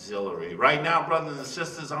Auxiliary. Right now, brothers and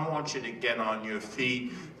sisters, I want you to get on your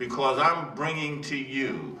feet because I'm bringing to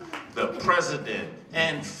you the president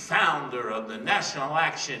and founder of the National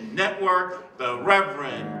Action Network, the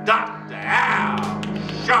Reverend Dr. Al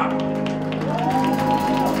Sharpton.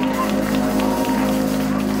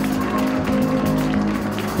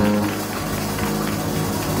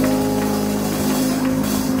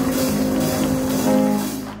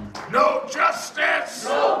 No justice.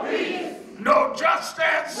 No peace. No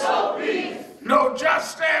justice. No peace. No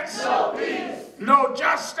justice. No peace. No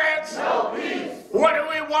justice. No peace. What do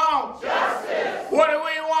we want? Justice. What do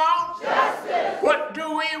we want? Justice. What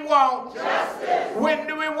do we want? Justice. When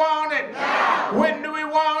do we want it? Now. When do we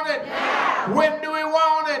want it? Now. When do we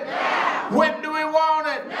want it? Now. When do we want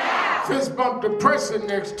it? Now. Fist bump the person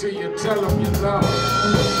next to you. Tell them you love them.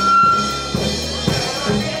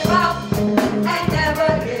 Give up and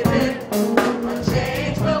never give in. A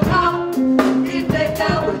change will come if they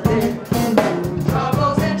fell with it.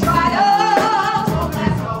 Troubles and trials won't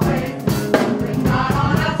last always. With God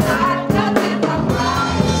on our side, nothing but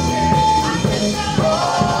right.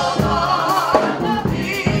 Hold on,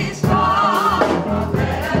 be strong. A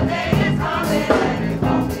better day is coming and it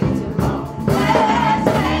won't be too long. Yes,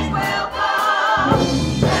 change will come.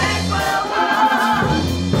 Change will come. Change will come.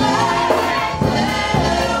 Starting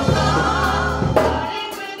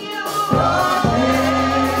with you. Your change will come. Your change will come.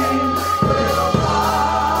 Starting with you. Your change will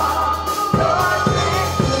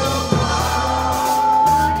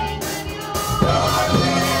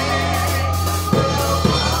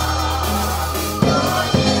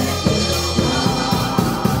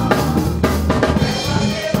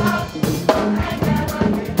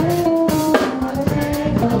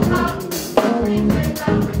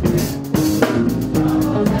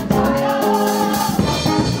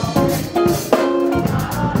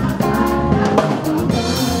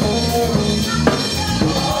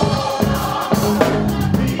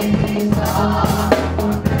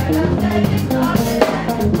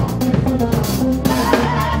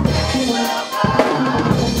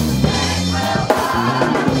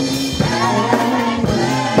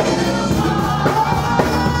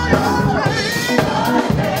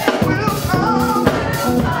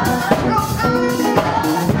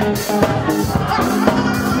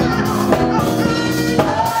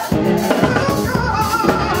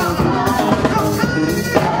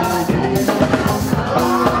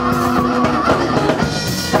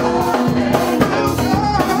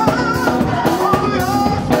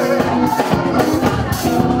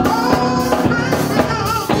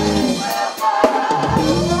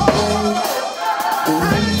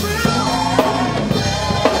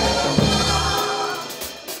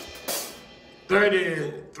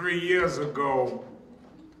Ago,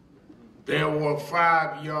 there were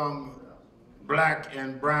 5 young black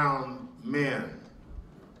and brown men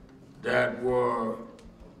that were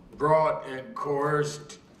brought and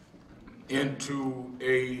coerced into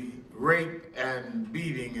a rape and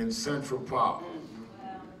beating in Central Park.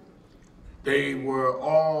 They were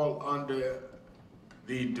all under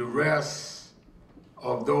the duress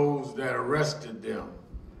of those that arrested them,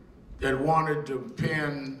 that wanted to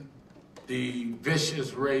pin the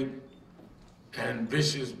vicious rape and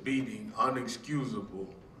vicious beating, unexcusable,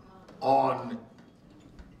 on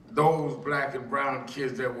those black and brown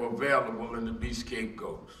kids that were available and to be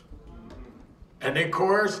scapegoats. And they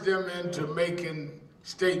coerced them into making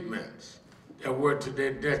statements that were to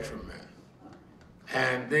their detriment.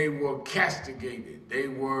 And they were castigated. They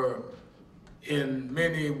were, in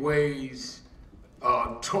many ways,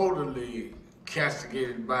 totally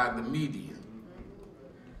castigated by the media.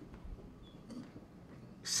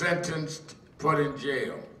 Sentenced, put in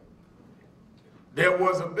jail. There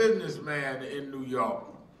was a businessman in New York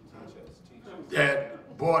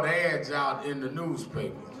that bought ads out in the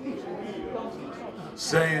newspaper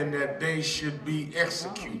saying that they should be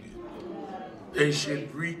executed. They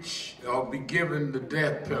should reach or be given the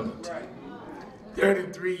death penalty.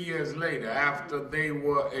 33 years later, after they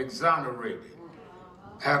were exonerated,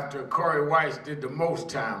 after Corey Weiss did the most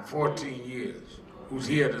time, 14 years, who's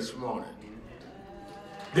here this morning.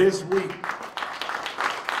 This week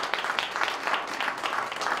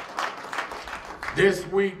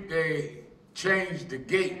they changed the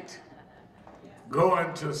gate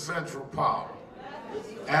going to Central Park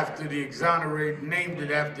after the exonerated, named it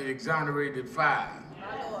after the exonerated 5.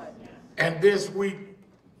 And this week,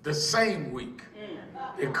 the same week,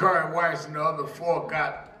 that Corey Weiss and the other 4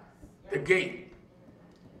 got the gate,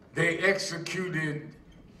 they executed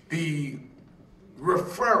the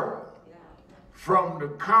referral from the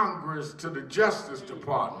Congress to the Justice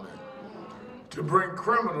Department to bring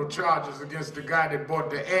criminal charges against the guy that bought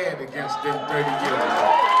the ad against them 30 years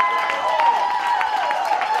ago.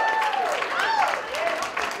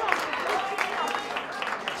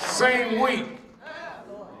 Same week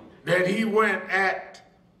that he went at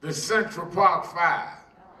the Central Park Fire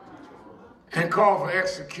and called for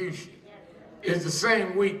execution is the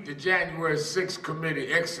same week the January 6th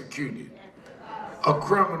committee executed a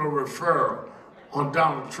criminal referral on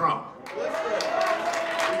Donald Trump.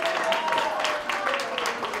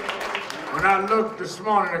 When I looked this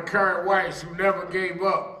morning at Kerry Weiss, who never gave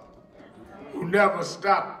up, who never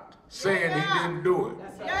stopped saying he didn't do it.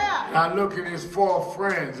 And I look at his 4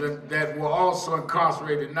 friends that were also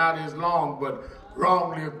incarcerated, not as long, but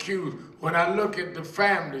wrongly accused. When I look at the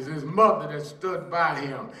families, his mother that stood by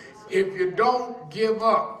him, if you don't give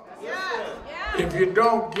up, if you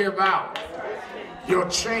don't give out, your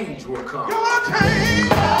change will come. Your change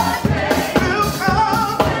will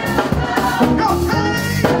come. Your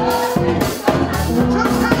change.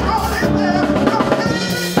 Just hang on in there.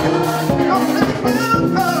 Your change will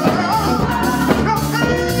come. Your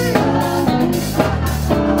change.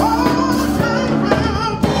 Oh, change will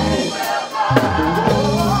come.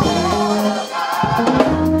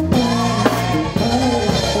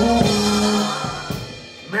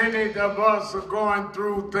 Many of us are going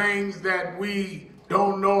through things that we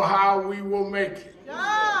don't know how we will make it.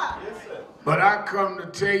 Yeah. But I come to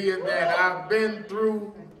tell you that I've been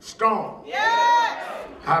through storms. Yes.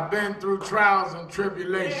 I've been through trials and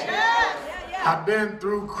tribulations. Yes. I've been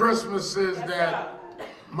through Christmases that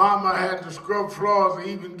Mama had to scrub floors and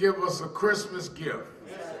even give us a Christmas gift.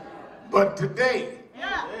 But today,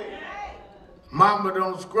 Mama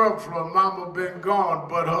don't scrub floor. Mama been gone,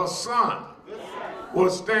 but her son will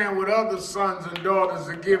stand with other sons and daughters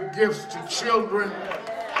to give gifts to children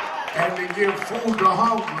and to give food to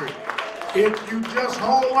hungry. If you just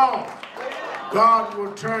hold on, God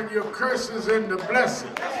will turn your curses into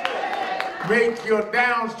blessings. Make your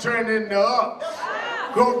downs turn into ups.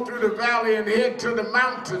 Go through the valley and head to the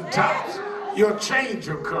mountaintops. Your change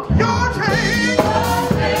will come. Your change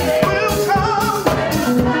will come.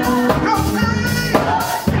 Your change.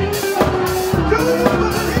 Do you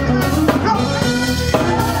believe it? Your change will come.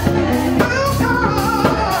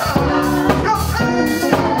 Your change.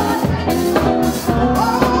 Oh,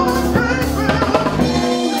 change will come.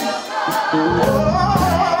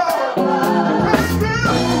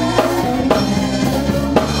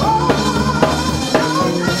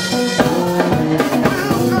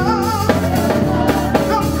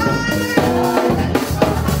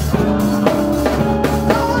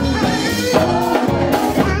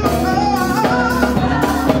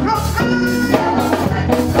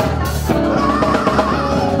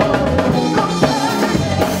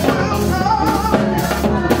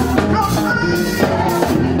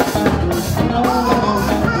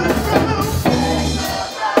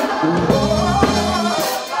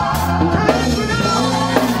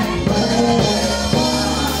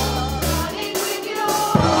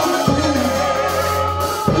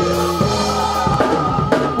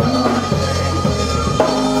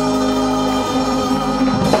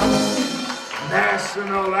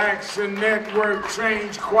 National Action Network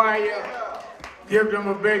Change Choir. Give them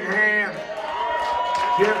a big hand.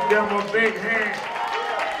 Give them a big hand.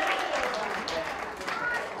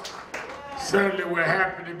 Certainly we're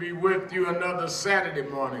happy to be with you another Saturday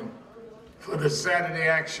morning for the Saturday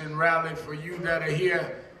Action Rally for you that are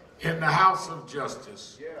here in the House of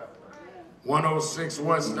Justice. 106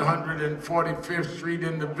 West 145th Street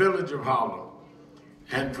in the village of Harlem.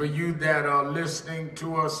 And for you that are listening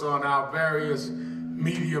to us on our various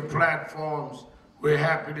media platforms, we're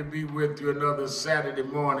happy to be with you another Saturday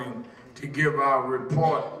morning to give our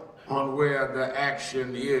report on where the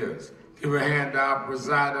action is. Give a hand to our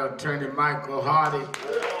presider, Attorney Michael Hardy,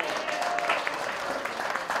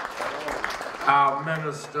 our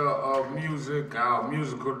Minister of Music, our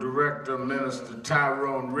musical director, Minister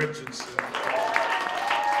Tyrone Richardson.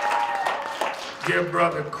 Give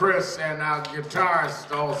Brother Chris and our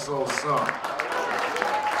guitarist also sung.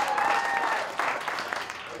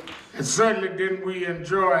 And certainly didn't we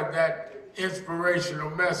enjoy that inspirational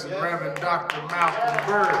message, Reverend Dr. Malcolm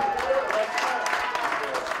Byrd.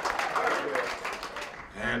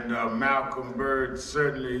 And Malcolm Byrd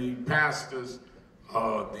certainly pastors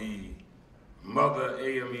the Mother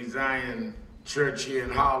AME Zion Church here in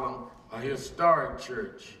Harlem, a historic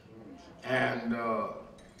church. And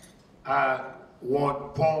I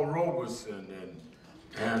want Paul Robeson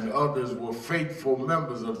and others were faithful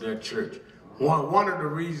members of that church. One of the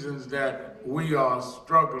reasons that we are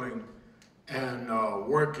struggling and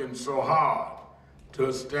working so hard to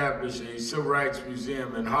establish a civil rights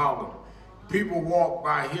museum in Harlem people walk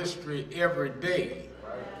by history every day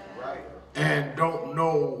and don't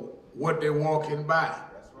know what they're walking by.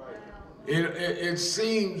 It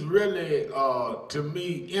seems really, to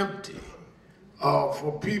me, empty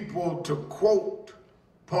for people to quote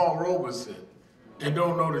Paul Robeson and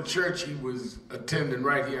don't know the church he was attending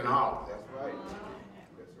right here in Harlem.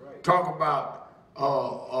 Talk about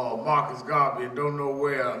Marcus Garvey and don't know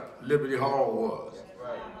where Liberty Hall was.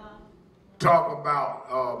 Talk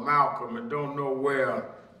about Malcolm and don't know where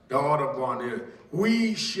the Audubon is.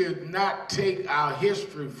 We should not take our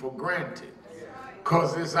history for granted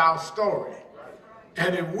because it's our story.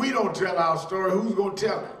 And if we don't tell our story, who's going to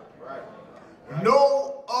tell it?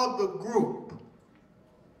 No other group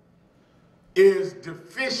is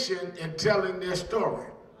deficient in telling their story.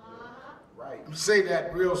 Say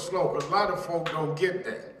that real slow because a lot of folk don't get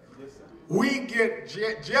that. We get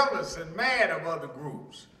jealous and mad of other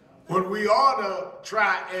groups when we ought to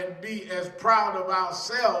try and be as proud of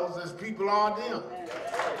ourselves as people are them.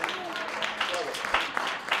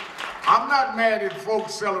 I'm not mad at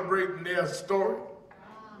folks celebrating their story.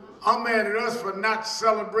 I'm mad at us for not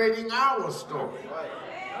celebrating our story.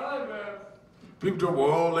 People talk,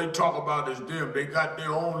 well, they talk about this them. They got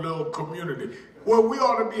their own little community. Well, we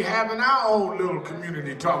ought to be having our own little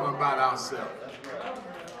community talking about ourselves.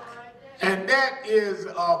 And that is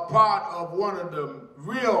a part of one of the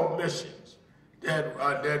real missions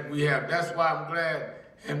that we have. That's why I'm glad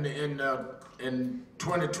in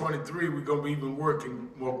 2023 we're going to be even working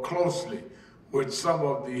more closely with some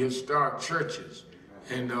of the historic churches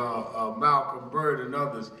and Malcolm Byrd and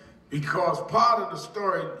others, because part of the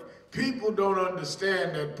story, people don't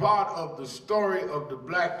understand that part of the story of the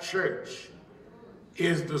black church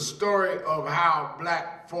is the story of how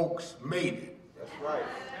black folks made it. That's right.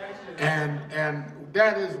 And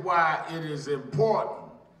that is why it is important.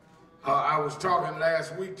 I was talking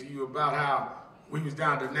last week to you about how we was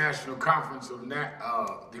down at the National Conference of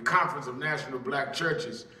the Conference of National Black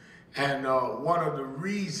Churches, and one of the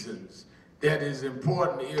reasons that is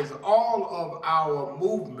important is all of our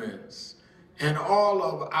movements and all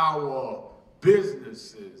of our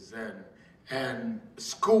businesses and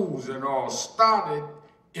schools and all started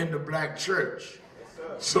in the black church.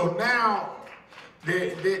 So now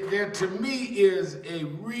there to me is a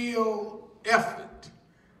real effort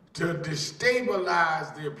to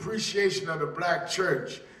destabilize the appreciation of the black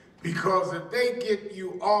church, because if they get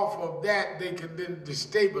you off of that, they can then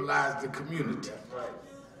destabilize the community. That's right.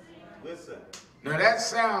 Listen. Now that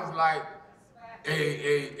sounds like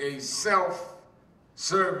a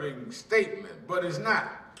self-serving statement, but it's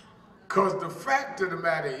not. Because the fact of the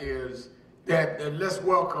matter is that let's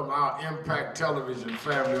welcome our Impact Television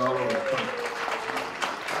family all over the country.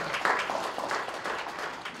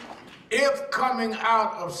 If coming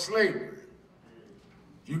out of slavery,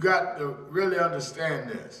 you got to really understand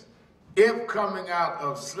this. If coming out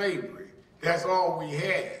of slavery, that's all we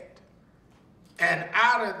had, and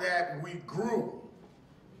out of that we grew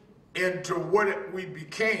into what we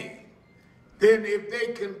became, then if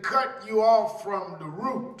they can cut you off from the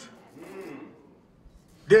root,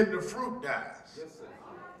 then the fruit dies.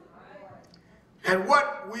 And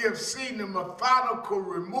what we have seen, the methodical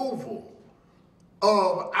removal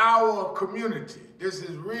of our community. This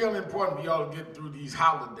is real important for y'all to get through these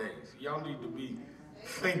holidays. Y'all need to be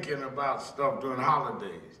thinking about stuff during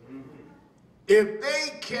holidays. If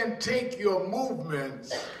they can take your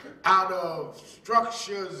movements out of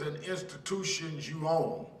structures and institutions you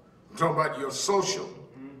own, I'm talking about your social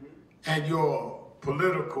and your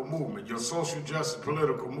political movement, your social justice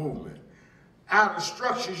political movement, out of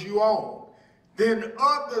structures you own, then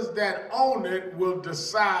others that own it will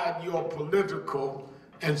decide your political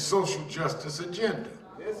and social justice agenda.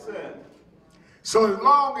 Listen. So as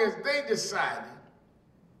long as they decide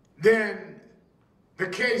it, then the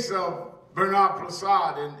case of Bernard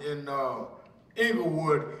Prasad in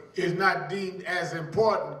Inglewood is not deemed as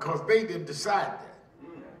important because they didn't decide that.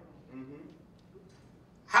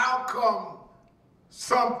 How come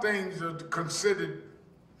some things are considered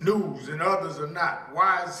news and others are not?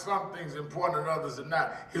 Why is some things important and others are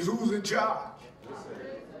not? Is who's in charge?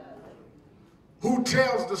 Who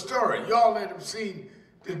tells the story? Y'all that have seen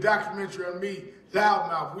the documentary on me,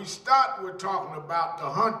 Loudmouth, we start with talking about the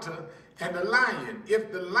hunter and the lion.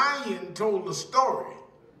 If the lion told the story,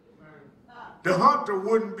 the hunter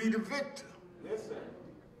wouldn't be the victim.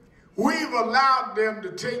 We've allowed them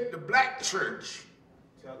to take the black church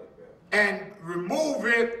and remove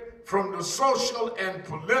it from the social and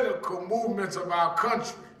political movements of our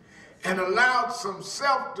country and allowed some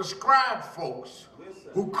self-described folks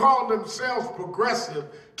who call themselves progressive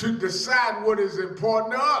to decide what is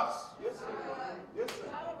important to us.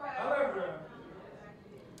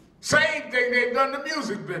 same thing they've done in the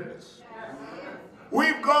music business.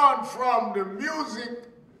 We've gone from the music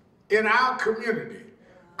in our community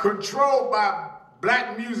controlled by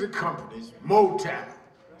black music companies, Motown,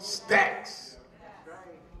 Stax,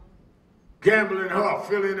 Gamble and Huff,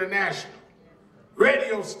 Philly International,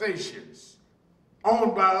 radio stations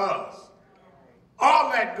owned by us,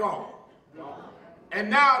 all that gone. And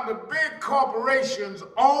now the big corporations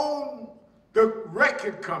own the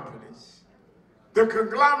record companies. The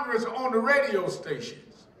conglomerates own the radio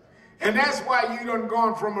stations. And that's why you done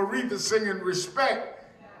gone from Aretha singing Respect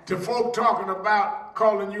to folk talking about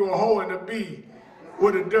calling you a hoe and a bee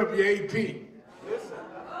with a WAP. Listen.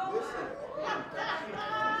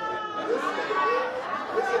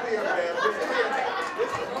 Listen here, man. Listen here.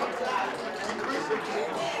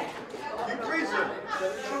 You preaching.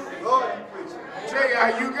 Lord, you preaching. Tell you how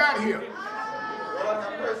you got here. Lord,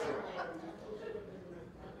 have mercy.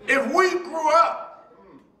 If we grew up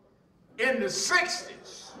in the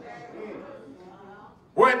 60s,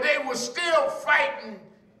 where they were still fighting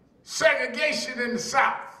segregation in the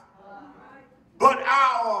South, but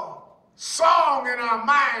our song in our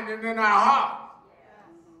mind and in our heart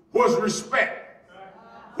was respect,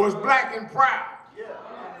 was black and proud,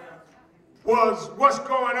 was what's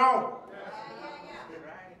going on,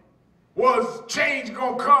 was change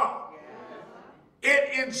gonna come.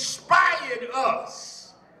 It inspired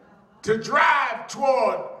us to drive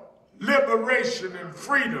toward liberation and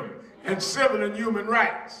freedom and civil and human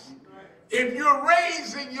rights. If you're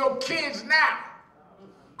raising your kids now,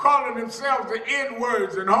 calling themselves the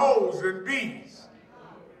N-words and hoes and B's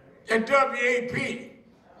and WAP,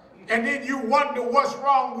 and then you wonder what's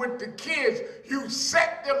wrong with the kids, you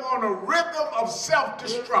set them on a rhythm of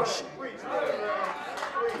self-destruction.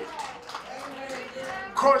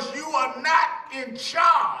 Because you are not in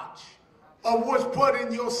charge of what's put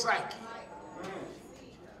in your psyche.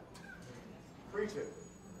 Preach it.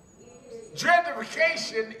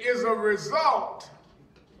 Gentrification is a result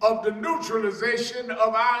of the neutralization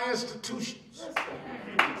of our institutions.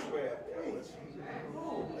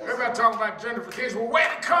 Everybody talking about gentrification. Well,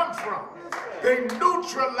 where'd it come from? They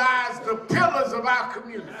neutralized the pillars of our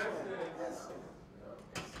community.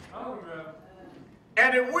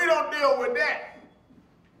 And if we don't deal with that,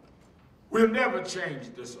 we'll never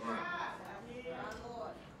change this earth.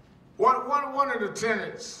 One of the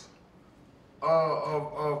tenets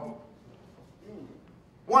of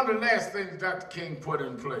one of the last things Dr. King put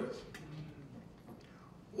in place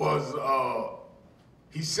was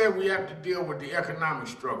he said we have to deal with the economic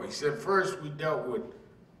struggle. He said first we dealt with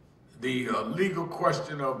the legal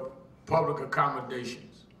question of public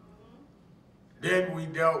accommodations. Then we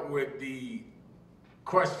dealt with the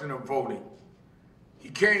question of voting. He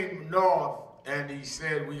came north and he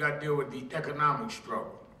said we got to deal with the economic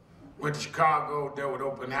struggle. Went to Chicago, dealt with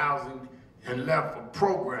open housing, and left a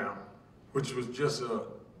program which was just a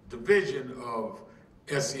division of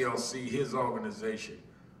SCLC, his organization,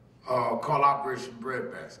 called Operation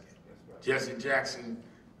Breadbasket. Jesse Jackson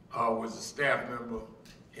was a staff member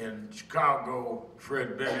in Chicago.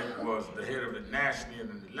 Fred Bennett was the head of it nationally in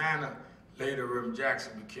Atlanta. Later, Reverend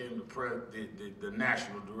Jackson became the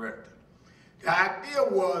national director. The idea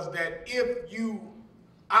was that if you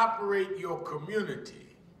operate your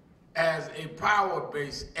community as a power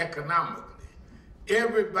base economically,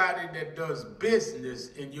 everybody that does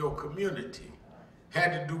business in your community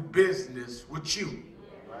had to do business with you.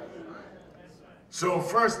 So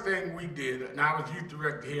first thing we did, and I was youth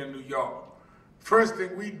director here in New York, first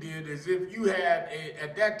thing we did is if you had,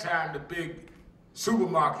 at that time the big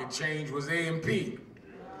supermarket chain was A&P.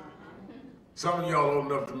 Some of y'all old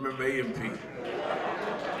enough to remember A&P.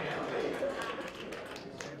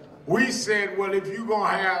 We said, well, if you're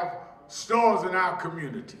gonna have stores in our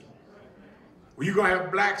community, you're gonna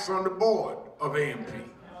have blacks on the board of A&P.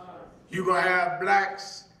 You're gonna have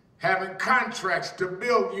blacks having contracts to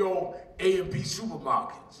build your A&P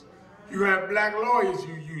supermarkets. You're gonna have black lawyers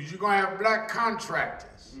you use. You're gonna have black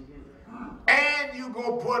contractors. And you're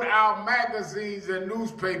gonna put our magazines and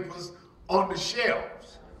newspapers on the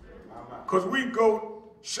shelves. Because we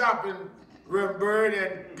go shopping, Reverend Bird,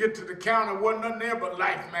 and get to the counter, wasn't nothing there but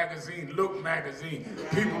Life magazine, Look magazine,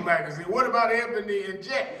 People magazine. What about Ebony and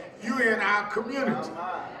Jet? You in our community.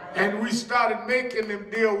 And we started making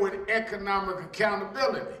them deal with economic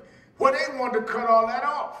accountability. Well, they wanted to cut all that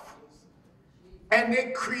off. And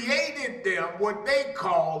they created them what they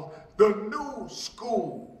called the new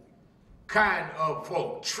school kind of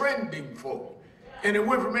folk, trending folk. And it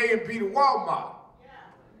went from A&P to Walmart.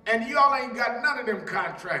 And y'all ain't got none of them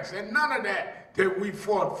contracts and none of that we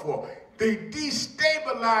fought for. They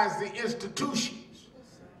destabilized the institutions,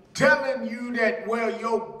 telling you that, well,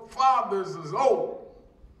 your fathers is old.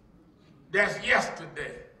 That's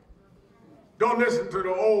yesterday. Don't listen to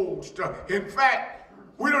the old stuff. In fact,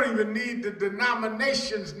 we don't even need the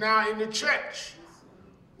denominations now in the church.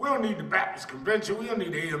 We don't need the Baptist Convention. We don't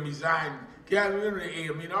need the AME Zion gathering. We don't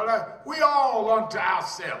need AME and all that. We all unto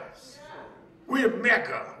ourselves. We are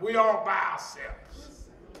mega. We all by ourselves.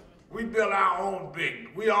 We build our own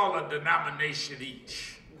big. We all a denomination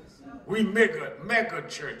each. We mega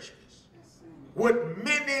churches with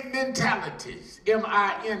many mentalities,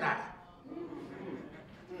 M-I-N-I.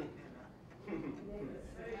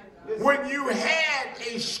 When you had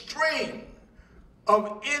a string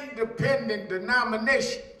of independent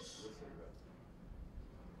denominations,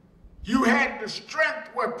 you had the strength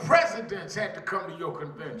where presidents had to come to your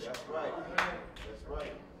convention. That's right. That's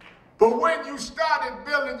right. But when you started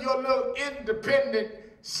building your little independent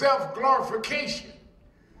self-glorification,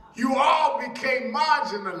 you all became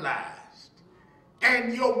marginalized.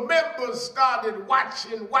 And your members started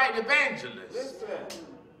watching white evangelists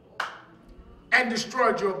and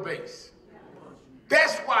destroyed your base.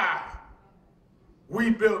 That's why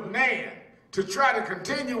we built NAN, to try to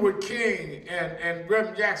continue what King and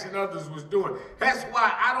Reverend Jackson and others was doing. That's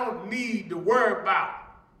why I don't need to worry about,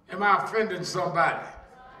 am I offending somebody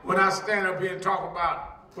when I stand up here and talk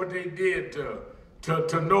about what they did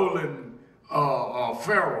to Nolan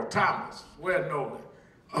Farrell Thomas. Where Nolan?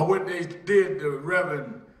 What they did to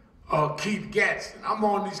Reverend Keith Gatson. I'm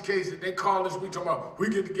on these cases. They call us, we talk about, we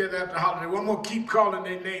get together after the holiday. Well, I'm going to keep calling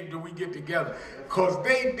their name till we get together. Because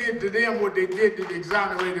they did to them what they did to the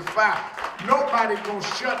exonerated five. Nobody going to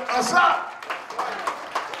shut us up.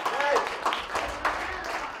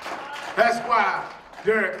 That's why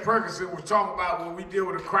Derek Ferguson was talking about when we deal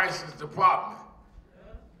with a crisis department.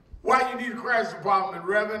 Why you need a crisis department,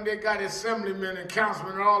 Reverend? They got assemblymen and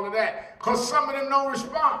councilmen and all of that. Because some of them don't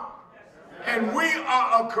respond. And we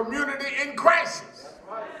are a community in crisis. That's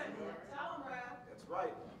right. That's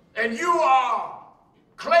right. And you are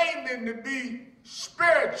claiming to be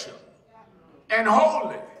spiritual and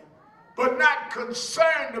holy, but not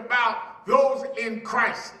concerned about those in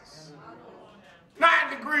crisis. 9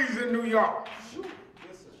 degrees in New York.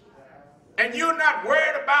 And you're not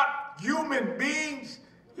worried about human beings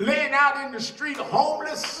laying out in the street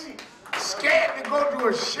homeless, scared to go to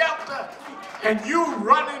a shelter, and you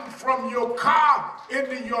running from your car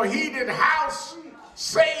into your heated house,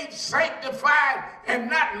 saved, sanctified, and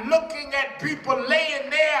not looking at people laying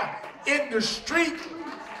there in the street,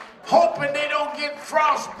 hoping they don't get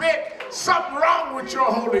frostbite. Something wrong with your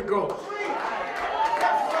Holy Ghost.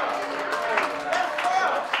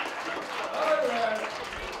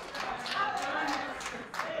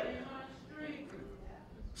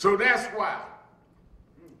 So that's why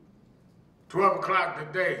 12 o'clock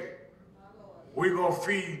today, we're going to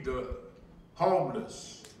feed the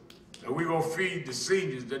homeless, and we're going to feed the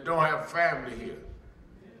seniors that don't have family here.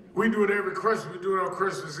 We do it every Christmas. We do it on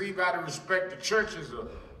Christmas Eve out of respect. The churches are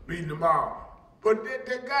meeting tomorrow. But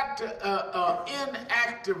they got to,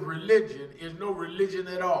 inactive religion is no religion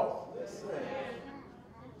at all.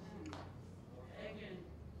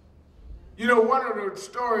 You know, one of the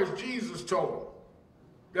stories Jesus told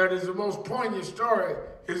that is the most poignant story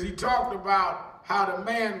is he talked about how the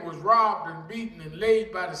man was robbed and beaten and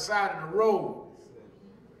laid by the side of the road.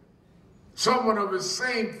 Someone of his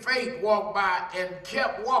same faith walked by and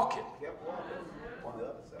kept walking.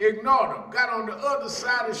 Ignored him, got on the other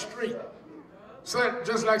side of the street. So,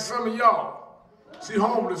 just like some of y'all see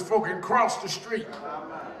homeless folk and cross the street.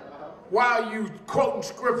 While you quoting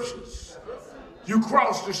scriptures, you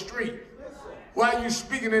cross the street. While you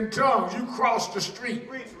speaking in tongues, you cross the street.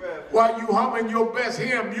 While you humming your best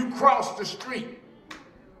hymn, you cross the street.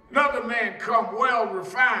 Another man come well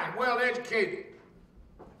refined, well educated,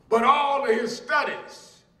 but all of his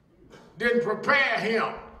studies didn't prepare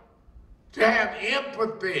him to have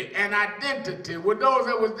empathy and identity with those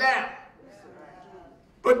that was down.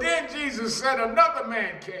 But then Jesus said another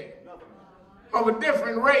man came of a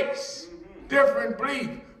different race, different belief,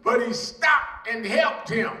 but he stopped and helped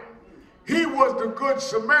him. He was the Good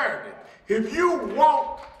Samaritan. If you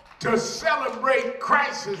want to celebrate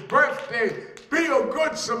Christ's birthday, be a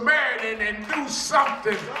Good Samaritan and do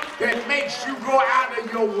something that makes you go out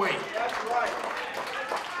of your way. That's right.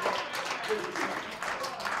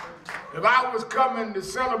 If I was coming to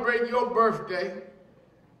celebrate your birthday,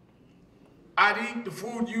 I'd eat the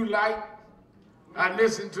food you like. I'd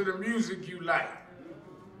listen to the music you like.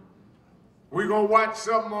 We're going to watch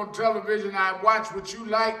something on television. I'd watch what you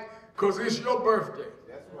like because it's your birthday.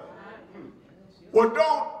 That's right. Well,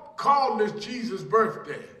 don't call this Jesus'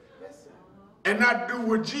 birthday and not do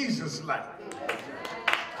what Jesus liked.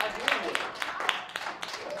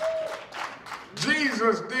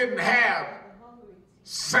 Jesus didn't have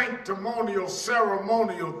sanctimonial,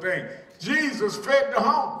 ceremonial thing. Jesus fed the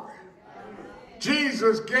hungry.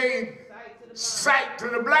 Jesus gave sight to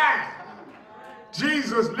the blind.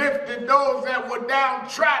 Jesus lifted those that were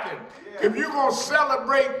downtrodden. If you're going to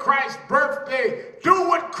celebrate Christ's birthday, do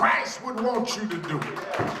what Christ would want you to do.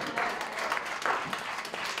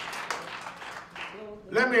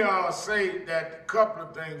 Let me say that a couple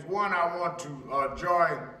of things. One, I want to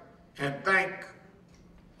join and thank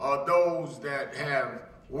those that have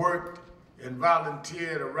worked and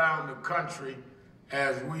volunteered around the country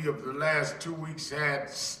as we, of the last 2 weeks,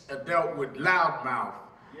 had dealt with Loudmouth,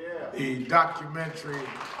 the documentary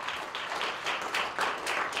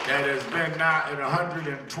that has been now in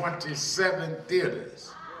 127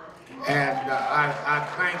 theaters. And I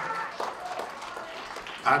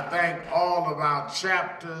thank all of our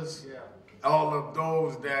chapters, all of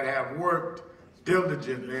those that have worked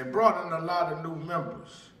diligently and brought in a lot of new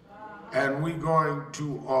members. And we're going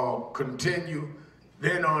to continue.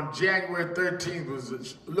 Then on January 13th, was a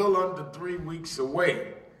little under 3 weeks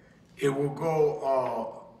away, it will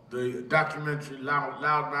go, the documentary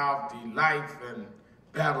Loudmouth, The Life and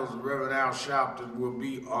Battles of Reverend Al Sharpton will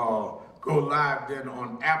be go live then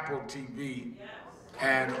on Apple TV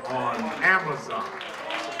and on Amazon.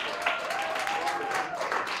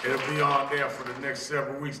 It'll be on there for the next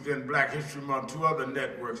several weeks. Then Black History Month, 2 other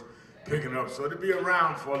networks picking up. So it'll be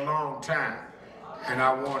around for a long time. And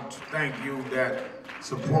I want to thank you that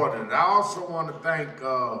supported it. I also want to thank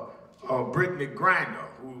Brittany Griner,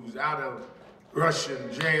 who's out of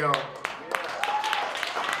Russian jail.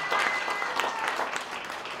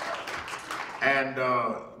 And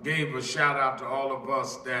gave a shout out to all of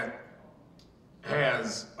us that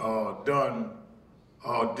has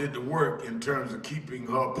did the work in terms of keeping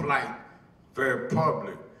her plight very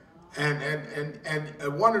public. And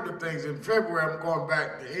one of the things, in February, I'm going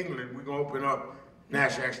back to England. We're going to open up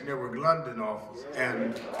National Action Network London office.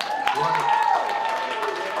 And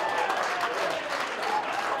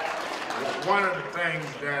one of the things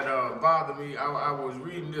that bothered me, I was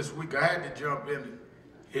reading this week, I had to jump in,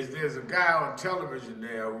 is there's a guy on television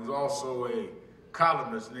there who's also a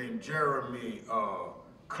columnist named Jeremy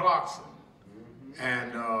Clarkson,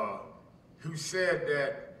 and who said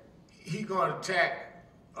that he's going to attack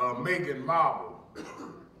Meghan Markle,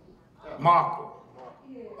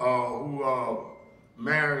 who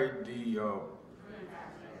married the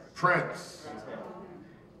prince,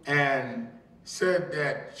 and said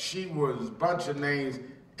that she was a bunch of names,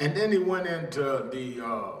 and then he went into the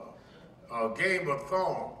Game of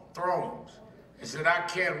Thrones and said, I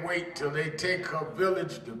can't wait till they take her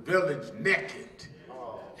village to village naked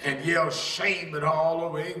and yell shame at her all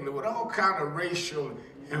over England with all kind of racial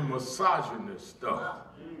and misogynist stuff.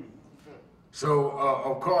 So,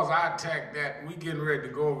 of course, I attack that. We getting ready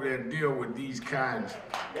to go over there and deal with these kinds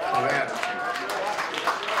of attitudes.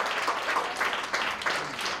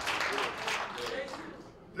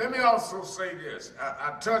 Let me also say this.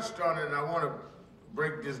 I touched on it, and I want to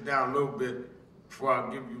break this down a little bit before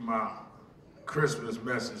I give you my Christmas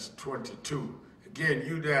message 22. Again,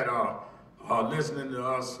 you that are listening to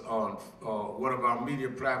us on one of our media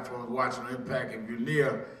platforms, watching Impact, if you're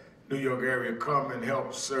near New York area, come and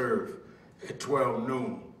help serve at 12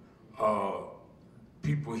 noon.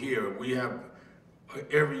 People here, we have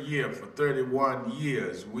every year for 31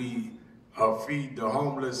 years, we feed the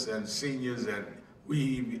homeless and seniors, and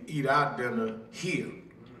we eat our dinner here.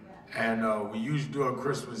 And we usually do it on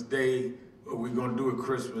Christmas Day, but we're going to do it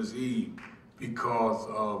Christmas Eve because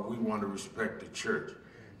we want to respect the church.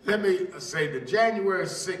 Let me say the January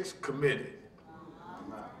 6th committee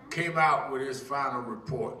came out with its final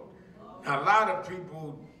report. Now, a lot of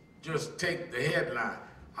people just take the headline.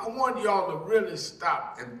 I want y'all to really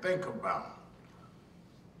stop and think about it.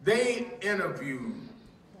 They interviewed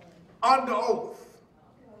under oath,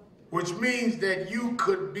 which means that you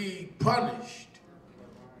could be punished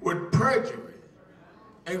with perjury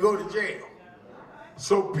and go to jail.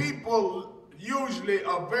 So people usually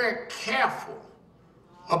are very careful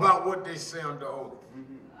about what they say under oath.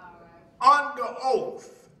 Under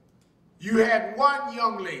oath, you had one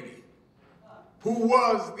young lady who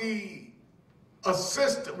was the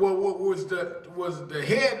assistant, was the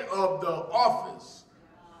head of the office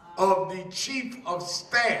of the chief of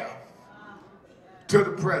staff to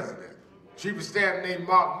the president. Chief of staff named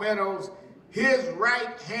Mark Meadows. His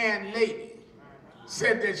right-hand lady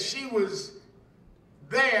said that she was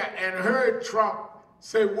there and heard Trump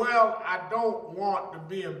say, well, I don't want to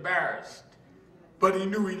be embarrassed, but he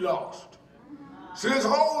knew he lost. So this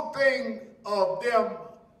whole thing of them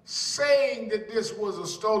saying that this was a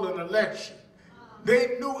stolen election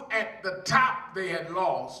they knew at the top they had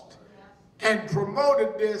lost and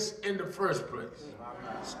promoted this in the first place.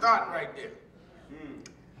 Start right there.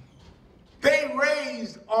 They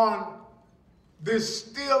raised on this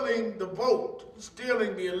stealing the vote,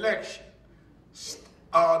 stealing the election.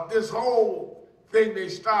 This whole thing they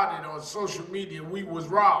started on social media, we was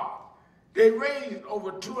robbed. They raised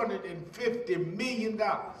over $250 million,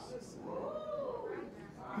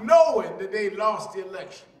 knowing that they lost the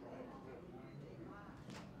election.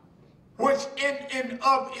 Which in and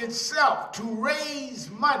of itself, to raise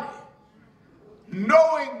money,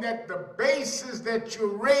 knowing that the basis that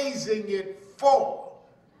you're raising it for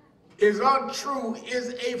is untrue,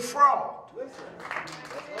 is a fraud.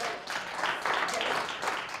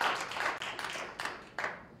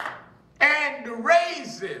 And to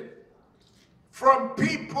raise it from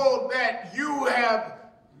people that you have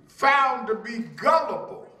found to be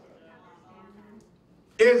gullible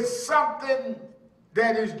is something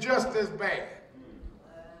that is just as bad.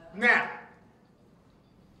 Now,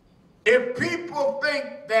 if people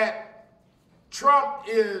think that Trump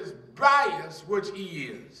is biased, which he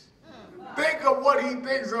is, think of what he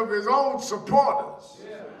thinks of his own supporters.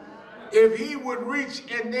 If he would reach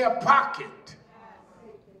in their pocket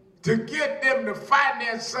to get them to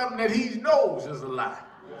finance something that he knows is a lie.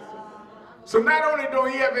 So not only don't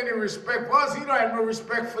he have any respect for us, he don't have no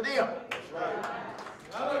respect for them.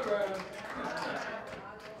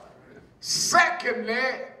 Secondly,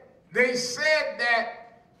 they said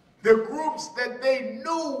that the groups that they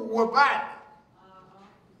knew were violent,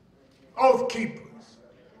 Oath Keepers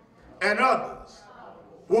and others,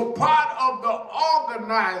 were part of the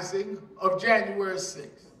organizing of January 6th.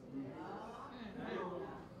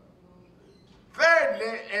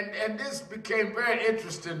 Thirdly, and this became very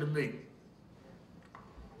interesting to me,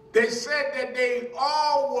 they said that they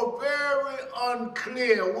all were very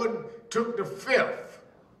unclear when took the fifth.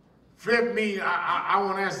 Fifth means, I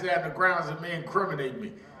won't answer that on the grounds it may incriminate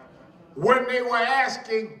me. When they were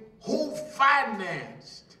asking who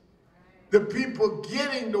financed the people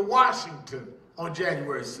getting to Washington on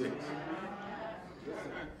January 6th.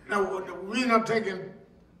 Now, the reason I'm taking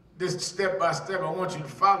this step by step, I want you to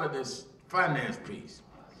follow this finance piece.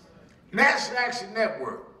 National Action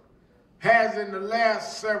Network has in the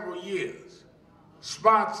last several years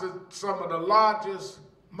sponsored some of the largest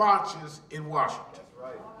marches in Washington.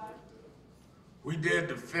 We did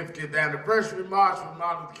the 50th anniversary march with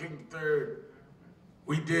Martin Luther King III.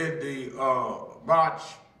 We did the march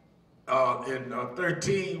in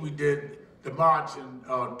 13. We did the march in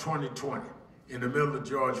 2020 in the middle of the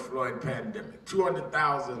George Floyd pandemic.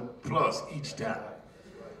 200,000 plus each time.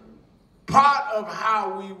 Part of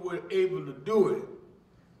how we were able to do it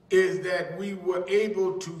is that we were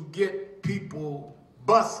able to get people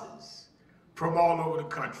buses from all over the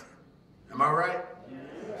country. Am I right?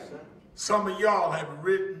 Yes. Some of y'all have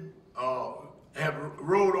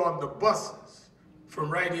rode on the buses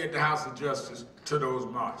from right here at the House of Justice to those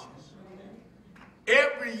marches.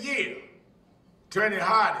 Every year, Attorney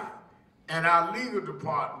Hardy and our legal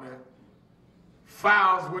department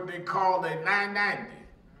files what they call a 990,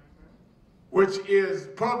 which is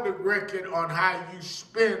public record on how you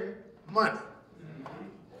spend money.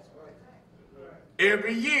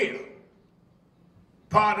 Every year,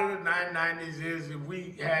 part of the 990s is if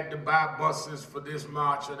we had to buy buses for this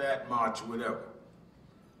march or that march or whatever.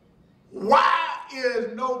 Why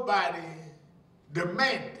is nobody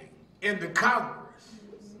demanding in the Congress,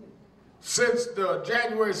 since the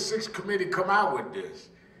January 6th committee come out with this,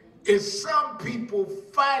 is some people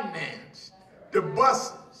financed the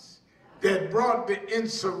buses that brought the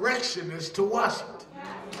insurrectionists to Washington?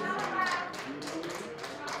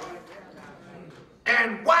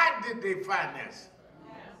 And why did they finance it?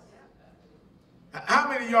 How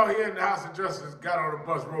many of y'all here in the House of Justice got on a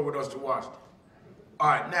bus, rode with us to Washington? All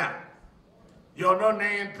right, now, y'all know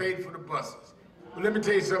NAN paid for the buses. But let me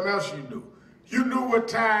tell you something else you knew. You knew what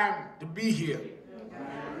time to be here.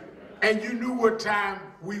 And you knew what time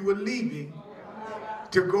we were leaving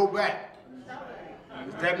to go back.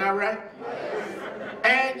 Is that not right?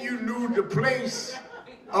 And you knew the place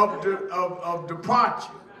of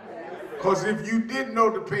departure. Because if you didn't know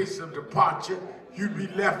the place of departure, you'd be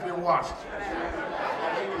left in Washington.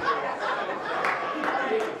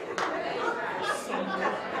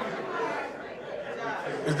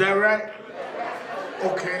 Is that right?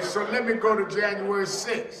 Okay, so let me go to January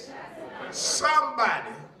 6th.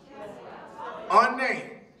 Somebody,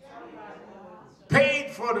 unnamed,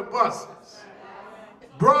 paid for the buses,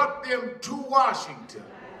 brought them to Washington,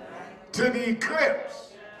 to the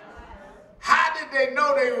eclipse. How did they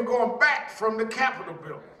know they were going back from the Capitol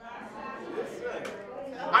building?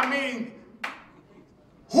 I mean,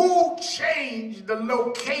 changed the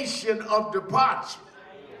location of departure.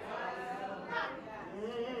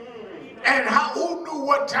 And who knew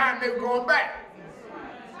what time they were going back?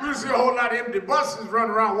 You see a whole lot of empty buses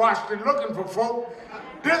running around Washington looking for folk.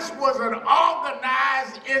 This was an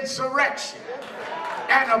organized insurrection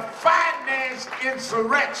and a financed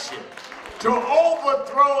insurrection to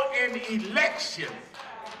overthrow an election.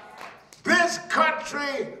 This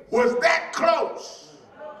country was that close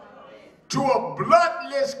to a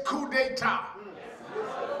bloodless coup d'etat.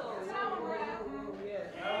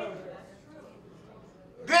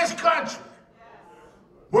 This country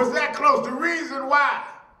was that close. The reason why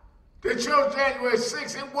they chose January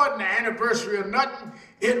 6th, it wasn't the anniversary or nothing.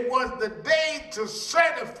 It was the day to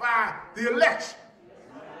certify the election.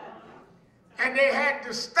 And they had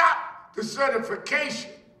to stop the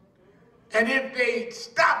certification. And if they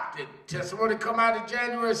stopped it, just when it come out of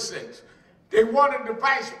January 6th, they wanted the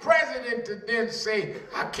vice president to then say,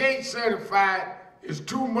 I can't certify it, it's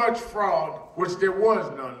too much fraud, which there was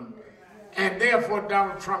none. And therefore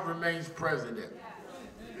Donald Trump remains president.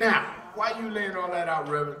 Now, why you laying all that out,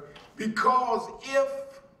 Reverend? Because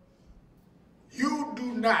if you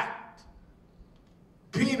do not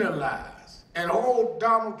penalize and hold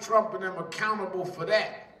Donald Trump and them accountable for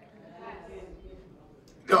that,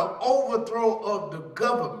 the overthrow of the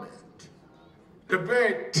government, the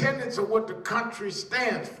very tenets of what the country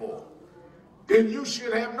stands for, then you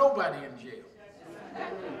should have nobody in jail.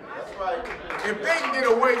 That's right. If they can get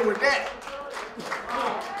away with that,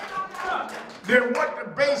 then what the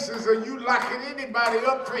basis of you locking anybody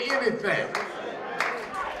up for anything?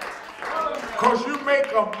 Because you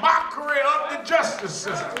make a mockery of the justice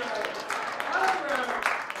system.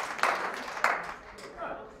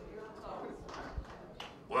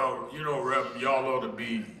 Well, you know, Reverend, y'all ought to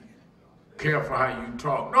be careful how you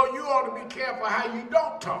talk. No, you ought to be careful how you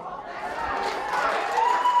don't talk.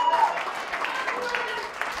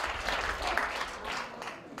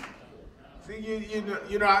 See,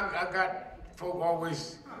 you know, I got folk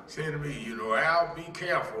always saying to me, you know, Al, be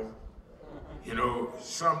careful. You know,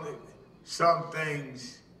 some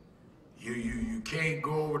things you can't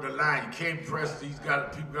go over the line. You can't press these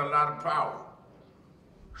guys. People got a lot of power.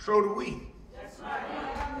 So do we.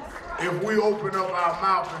 If we open up our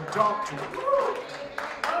mouth and talk to them.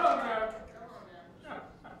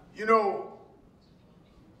 You know,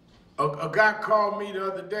 a guy called me the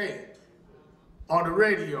other day on the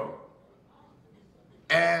radio,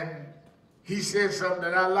 and he said something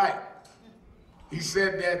that I liked. He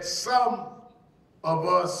said that some of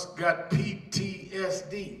us got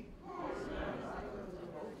PTSD.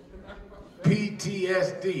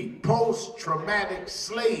 PTSD, post-traumatic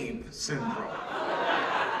slave syndrome.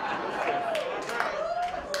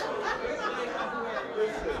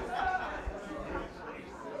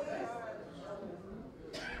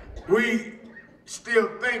 We still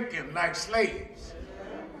thinking like slaves.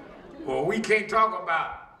 Well, we can't talk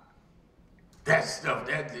about that stuff.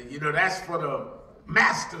 That, you know, that's for the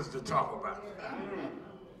masters to talk about.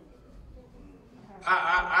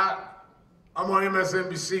 I'm on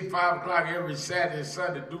MSNBC 5 o'clock every Saturday and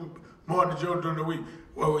Sunday, do morning Joe during the week.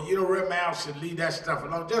 Well, you know, Reverend Al should leave that stuff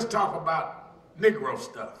alone. Just talk about Negro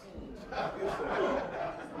stuff.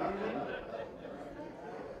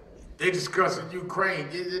 They discussing Ukraine.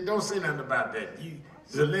 Don't say nothing about that.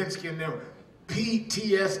 Zelensky and them,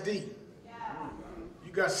 PTSD.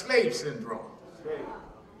 You got slave syndrome.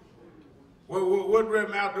 What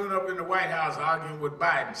Reverend Al doing up in the White House arguing with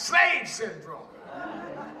Biden? Slave syndrome.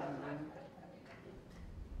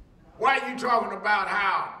 Why are you talking about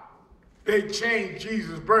how they changed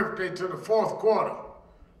Jesus' birthday to the 4th quarter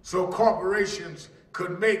so corporations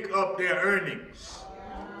could make up their earnings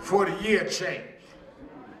for the year change?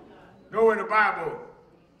 Nowhere in the Bible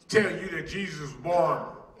tell you that Jesus was born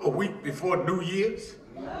a week before New Year's.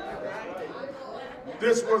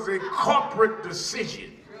 This was a corporate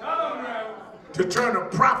decision to turn a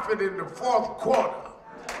profit in the 4th quarter,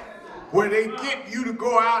 where they get you to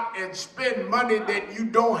go out and spend money that you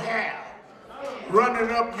don't have, running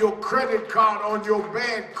up your credit card on your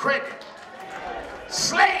bad credit.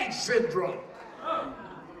 Slave syndrome.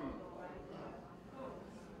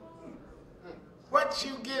 What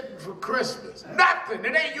you getting for Christmas? Nothing.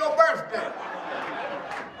 It ain't your birthday.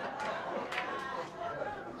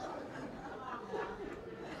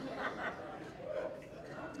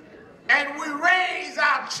 And we raise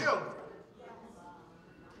our children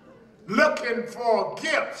looking for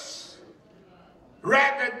gifts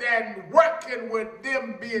rather than working with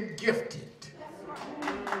them being gifted.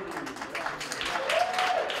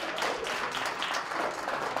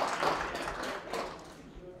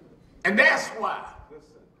 And that's why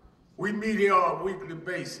We meet here on a weekly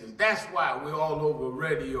basis. That's why we're all over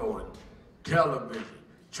radio and television,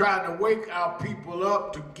 trying to wake our people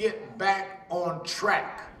up to get back on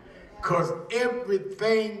track. Because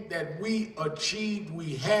everything that we achieved,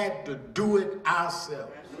 we had to do it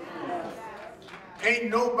ourselves. Ain't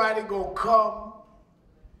nobody gonna come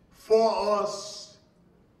for us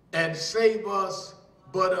and save us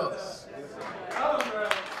but us.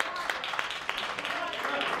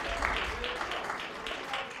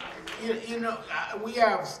 You know, we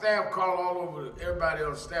have staff call all over, everybody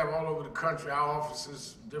on staff all over the country, our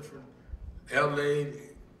offices, different, LA,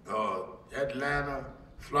 Atlanta,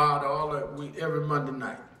 Florida, all that, every Monday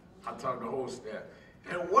night. I talk to the whole staff.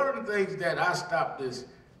 And one of the things that I stopped is,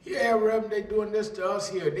 yeah, Reverend, they doing this to us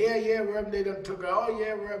here. There, yeah, Reverend, they done took out. Oh,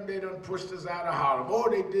 yeah, Reverend, they done pushed us out of Harlem. Oh,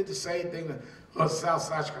 they did the same thing to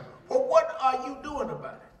Southside Chicago. Well, what are you doing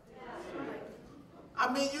about it?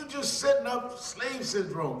 I mean, you just setting up slave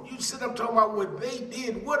syndrome. You sit up talking about what they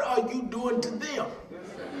did. What are you doing to them?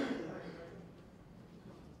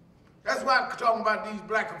 That's why I'm talking about these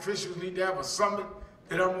black officials need to have a summit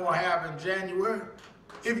that I'm going to have in January.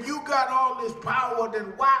 If you got all this power,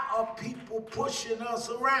 then why are people pushing us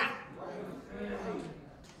around?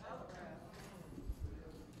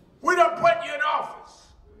 We done put you in office.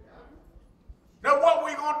 Now what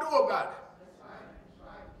we going to do about it?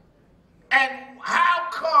 And how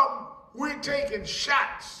come we're taking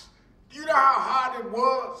shots? Do you know how hard it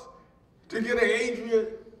was to get an Adrian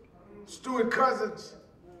Stewart-Cousins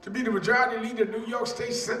to be the majority leader of New York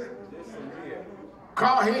State Senate?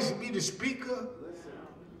 Carl Hayes should be the speaker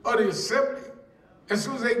of the assembly. As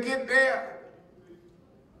soon as they get there,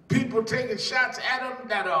 people taking shots at them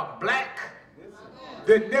that are black.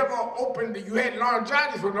 They never opened, you had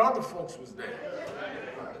laryngitis when the other folks was there.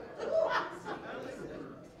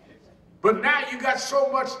 But now you got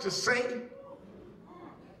so much to say.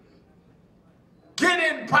 Get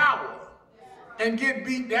in power and get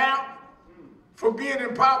beat down for being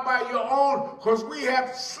empowered by your own, because we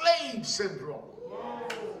have slave syndrome.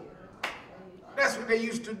 That's what they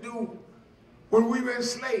used to do when we were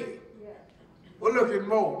enslaved. Well, look at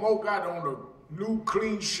Mo. Mo got on a new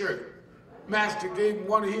clean shirt. Master gave him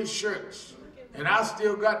one of his shirts, and I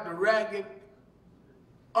still got the ragged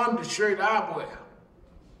undershirt I wear.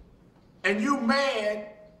 And you mad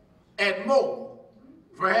at Mo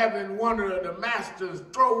for having one of the master's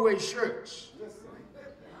throwaway shirts,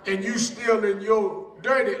 and you still in your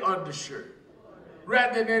dirty undershirt,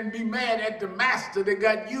 rather than be mad at the master that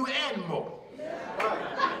got you and Mo.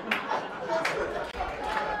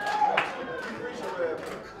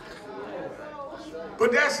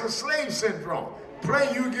 But that's a slave syndrome.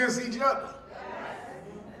 Play you against each other.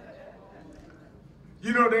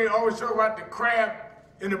 You know, they always talk about the crab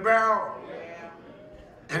in the barrel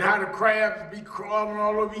and how the crabs be crawling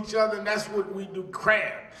all over each other, and that's what we do,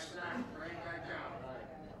 crabs.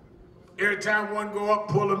 Every time one go up,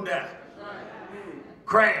 pull them down.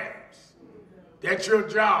 Crabs. That's your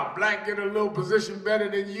job. Black get a little position better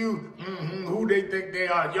than you. Who they think they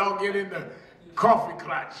are? Y'all get in the coffee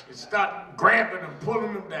clutch and start grabbing them,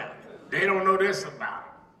 pulling them down. They don't know this about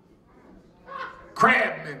it.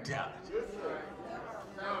 Crab mentality.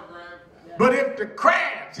 But if the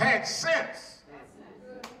crabs had sense,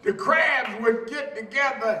 the crabs would get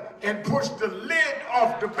together and push the lid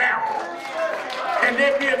off the barrel, and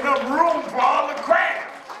there'd be enough room for all the crabs.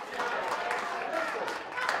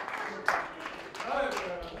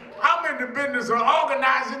 I'm in the business of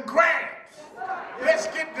organizing crabs. Let's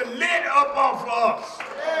get the lid up off of us.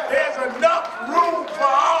 There's enough room for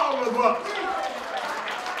all of us.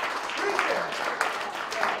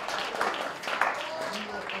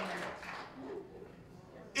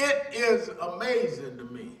 It is amazing to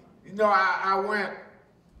me. You know, I went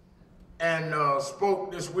and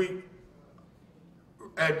spoke this week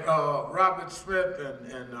at Robert Smith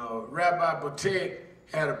and Rabbi Botek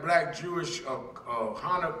had a black Jewish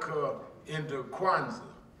Hanukkah into Kwanzaa,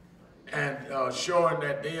 and showing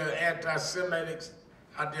that they are anti-Semitics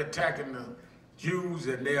out there attacking the Jews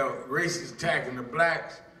and they are racist attacking the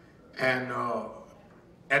blacks, and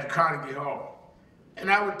at Carnegie Hall. And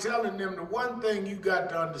I was telling them the one thing you got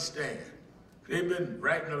to understand, they've been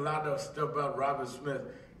writing a lot of stuff about Robert Smith,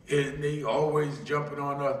 and they always jumping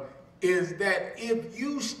on us, is that if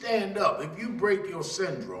you stand up, if you break your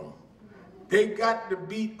syndrome, they got to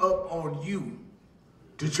beat up on you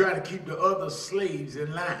to try to keep the other slaves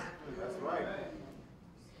in line. That's right.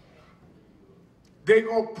 They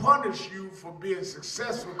gonna punish you for being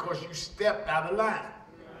successful because you stepped out of line.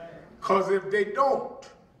 Because if they don't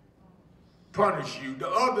punish you, the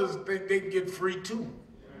others think they can get free too.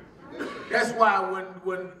 That's why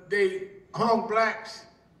when they hung blacks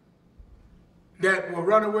that were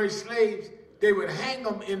runaway slaves, they would hang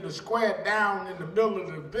them in the square down in the middle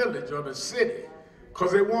of the village or the city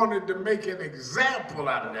because they wanted to make an example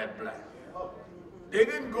out of that black. They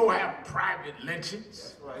didn't go have private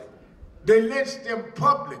lynchings. They lynched them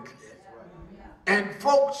publicly. And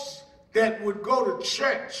folks that would go to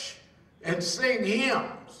church and sing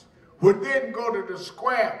hymns would then go to the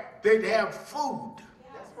square. They'd have food.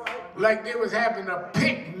 Like they was having a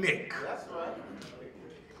picnic.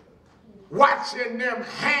 Watching them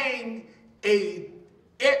hang a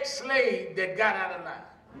ex-slave that got out of line.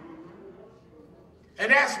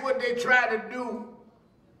 And that's what they try to do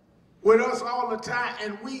with us all the time,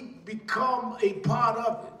 and we become a part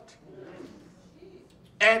of it.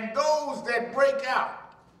 And those that break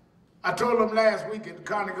out, I told them last week at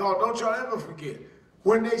Carnegie Hall, don't y'all ever forget,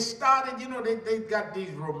 when they started, you know, they got these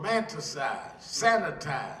romanticized,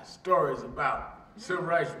 sanitized stories about civil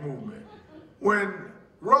rights movement. When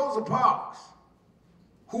Rosa Parks,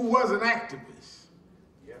 who was an activist,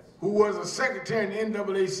 who was a secretary in the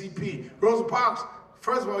NAACP, Rosa Parks,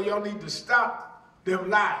 first of all, y'all need to stop them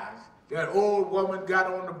lies. That old woman got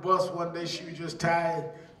on the bus one day, she was just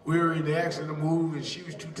tired, weary, they asked her to move, and she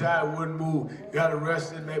was too tired, wouldn't move, got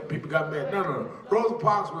arrested, and people got mad. No. Rosa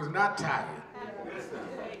Parks was not tired.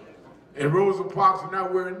 And Rosa Parks was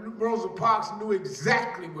not weary. Rosa Parks knew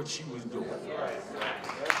exactly what she was doing.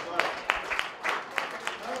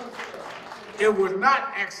 It was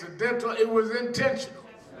not accidental, it was intentional.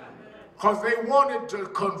 Because they wanted to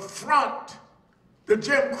confront the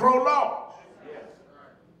Jim Crow laws.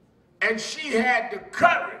 And she had the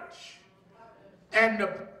courage and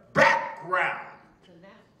the background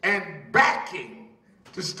and backing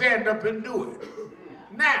to stand up and do it.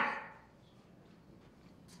 Now,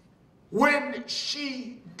 when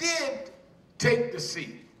she did take the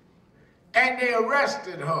seat and they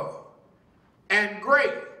arrested her, and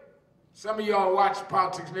Gray, some of y'all watched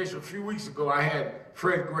Politics Nation a few weeks ago, I had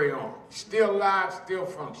Fred Gray on. Still alive, still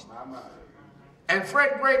functioning. And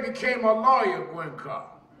Fred Gray became a lawyer at Gwen Carr.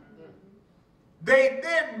 They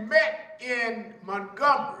then met in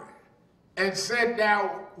Montgomery and said,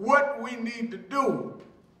 now, what we need to do,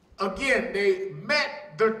 again, they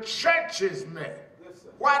met, the churches met.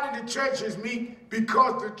 Why did the churches meet?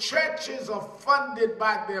 Because the churches are funded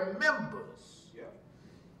by their members.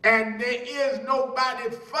 And there is nobody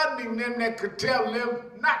funding them that could tell them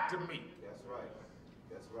not to meet.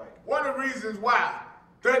 That's right. One of the reasons why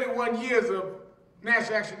 31 years of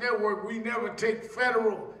National Action Network, we never take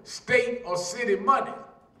federal, state, or city money,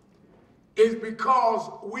 is because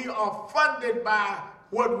we are funded by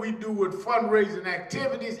what we do with fundraising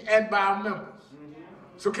activities and by our members.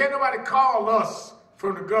 So can't nobody call us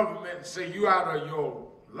from the government and say you out of your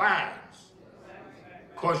lines,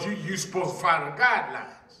 because you're supposed to follow the guidelines.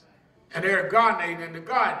 And Eric Garner ain't in the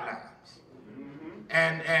guidelines.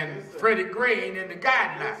 And Freddie Gray ain't in the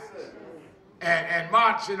guidelines. And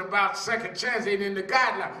marching about second chance ain't in the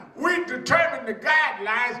guidelines. We determine the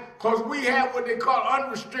guidelines because we have what they call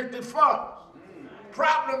unrestricted funds.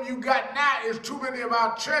 Problem you got now is too many of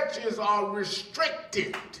our churches are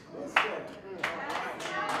restricted.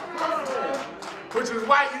 Which is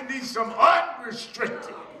why you need some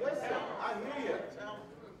unrestricted.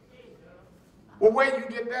 Well, where you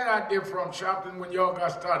get that idea from, Shopton, when y'all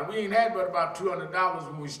got started? We ain't had but about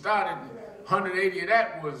 $200 when we started. 180 of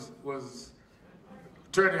that was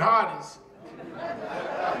Attorney Hardy's.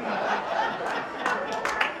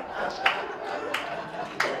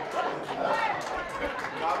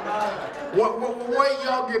 Where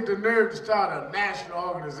y'all get the nerve to start a national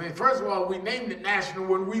organization? First of all, we named it national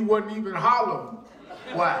when we wasn't even Harlem.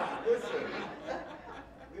 Why?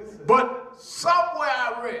 But somewhere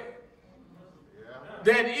I read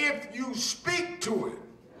that if you speak to it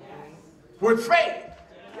with faith,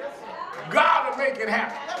 God will make it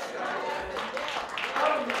happen.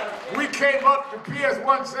 We came up to PS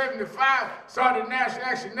 175, started National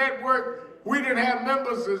Action Network. We didn't have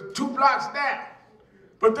members 2 blocks down.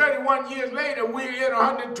 But 31 years later, we're in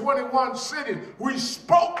 121 cities. We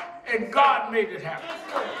spoke and God made it happen.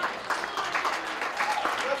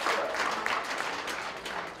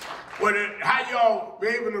 Well, how y'all be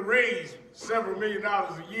able to raise several $1 million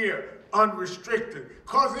a year unrestricted?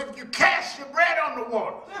 Because if you cast your bread on the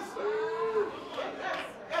water,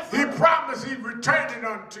 he promised he'd return it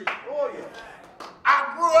unto you.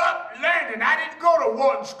 I grew up learning. I didn't go to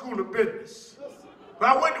Wharton School of Business.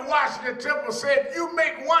 But I went to Washington Temple, said, if you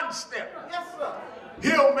make one step,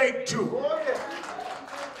 he'll make 2.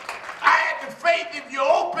 I had the faith if you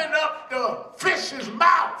open up the fish's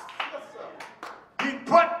mouth, he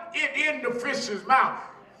put it in the fish's mouth.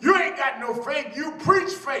 You ain't got no faith, you preach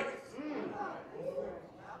faith.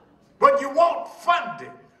 but you want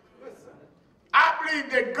funding. I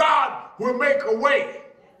believe that God will make a way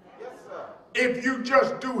if you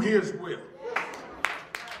just do his will.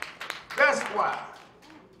 That's why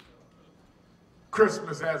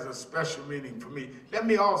Christmas has a special meaning for me. Let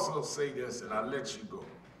me also say this, and I'll let you go.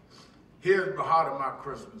 Here's the heart of my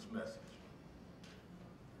Christmas message.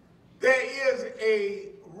 There is a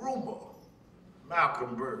rumor,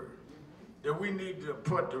 Malcolm Bird, that we need to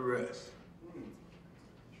put to rest.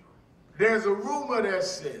 There's a rumor that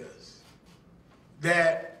says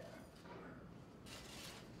that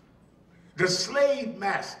the slave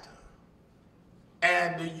master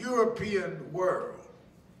and the European world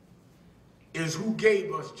is who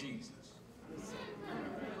gave us Jesus.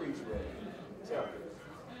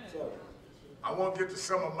 I want to get to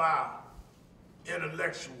some of my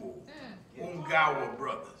intellectual Ungawa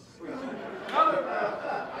brothers.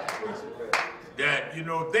 That, you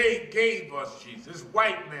know, they gave us Jesus. It's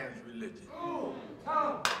white man's religion.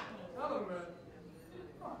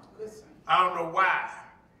 I don't know why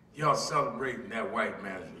y'all celebrating that white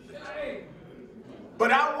man's religion.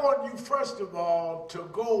 But I want you, first of all, to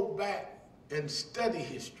go back and study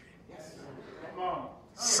history.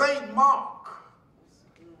 St. Mark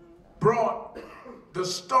brought the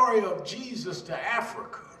story of Jesus to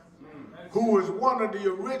Africa, who was one of the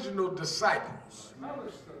original disciples.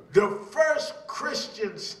 The first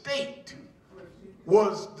Christian state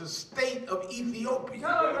was the state of Ethiopia.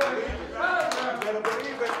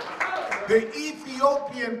 The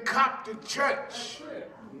Ethiopian Coptic Church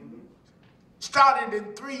started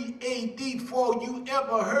in 3 AD before you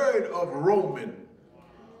ever heard of Roman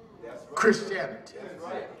Christianity.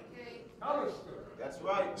 That's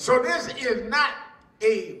right. So this is not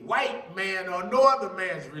a white man or no other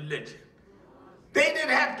man's religion. They didn't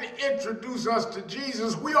have to introduce us to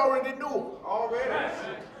Jesus. We already knew him. Already.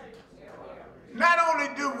 Not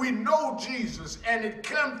only do we know Jesus and it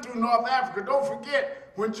came through North Africa, don't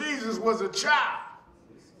forget when Jesus was a child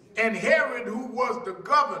and Herod, who was the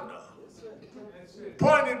governor,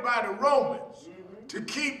 appointed by the Romans to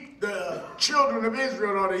keep the children of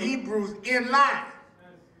Israel or the Hebrews in line,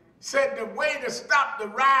 said the way to stop the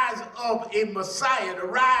rise of a Messiah, the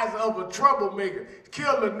rise of a troublemaker,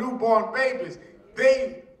 kill the newborn babies.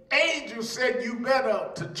 The angel said, you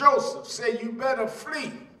better, to Joseph, said you better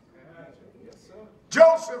flee.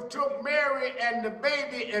 Joseph took Mary and the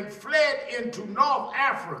baby and fled into North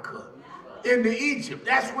Africa, into Egypt.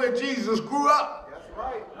 That's where Jesus grew up. That's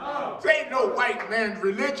right. There ain't no white man's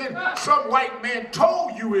religion. Some white man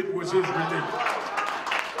told you it was his religion.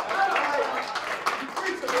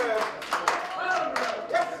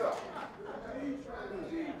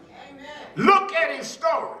 Look at his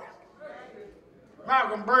story.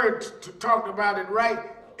 Malcolm Bird talked about it,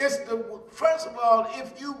 right? It's the, first of all,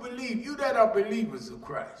 if you believe, you that are believers of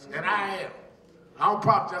Christ, and I am. I don't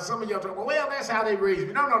apologize. Some of y'all talk, well, that's how they raised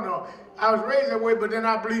me. No, no, no. I was raised that way, but then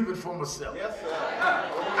I believe it for myself. Yes, sir.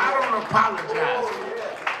 I don't apologize. Oh,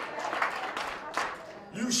 yes.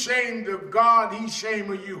 You shamed of God, he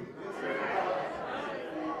shame of you.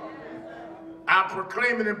 I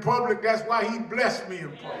proclaim it in public, that's why he blessed me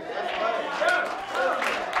in public.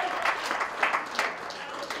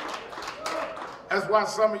 That's why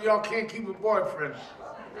some of y'all can't keep a boyfriend.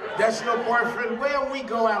 That's your boyfriend. Well, we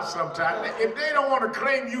go out sometime. If they don't want to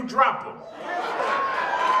claim you, drop them.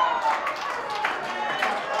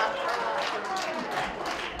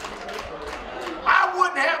 I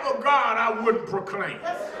wouldn't have a God I wouldn't proclaim.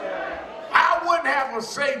 I wouldn't have a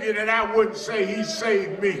Savior that I wouldn't say he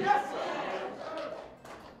saved me.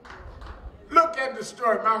 Look at the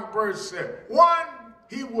story Malcolm Bird said. One,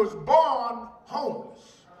 he was born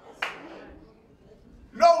homeless.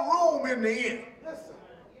 No room in the inn.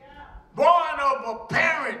 Born of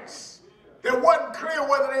parents that wasn't clear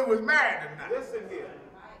whether they was married or not. Listen here.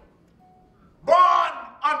 Born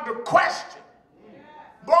under question.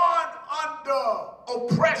 Born under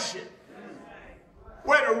oppression.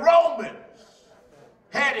 Where the Romans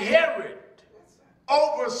had Herod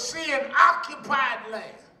overseeing occupied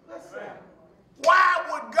land. Why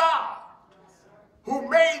would God, who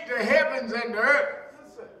made the heavens and the earth,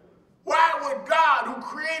 why would God, who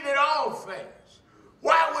created all things,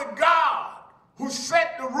 why would God, who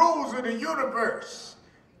set the rules of the universe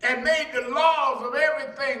and made the laws of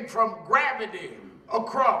everything from gravity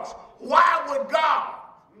across, why would God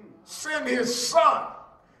send his son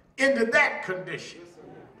into that condition?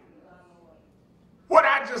 What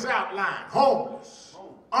I just outlined, homeless,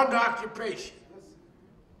 under occupation,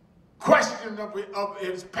 question of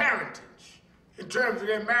his parentage in terms of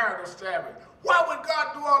their marital status. Why would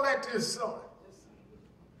God do all that to his son?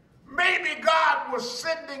 Maybe God was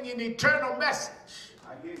sending an eternal message.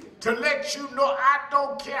 I hear you. to let you know I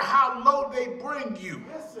don't care how low they bring you.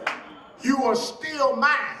 You are still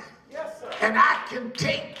mine. And I can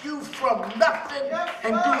take you from nothing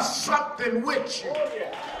and do something with you.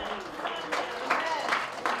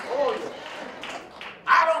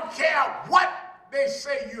 I don't care what they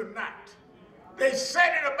say you're not. They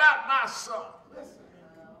said it about my son.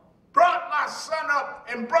 Brought my son up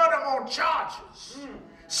and brought him on charges.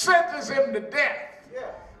 Sentenced him to death.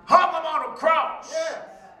 Hung him on a cross.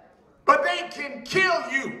 But they can kill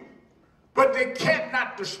you, but they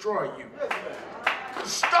cannot destroy you. The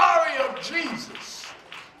story of Jesus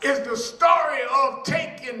is the story of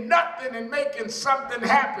taking nothing and making something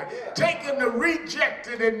happen. Taking the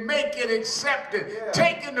rejected and make it accepted.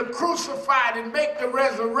 Taking the crucified and make the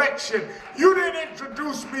resurrection. You didn't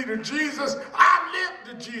introduce me to Jesus. I lived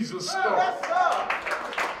the Jesus story.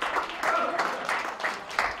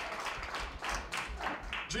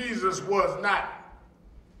 Jesus was not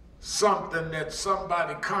something that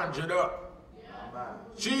somebody conjured up.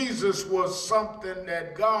 Jesus was something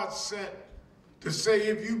that God sent to say,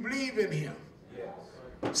 if you believe in him,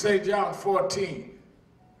 say John 14,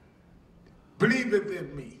 believeth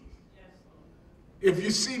in me. If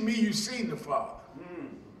you see me, you've seen the Father.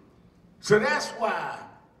 So that's why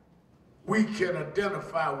we can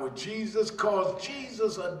identify with Jesus, because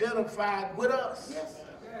Jesus identified with us.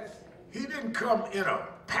 He didn't come in a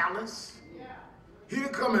palace. He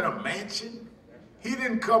didn't come in a mansion. He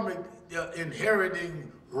didn't come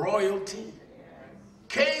inheriting royalty.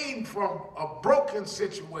 Came from a broken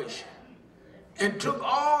situation and took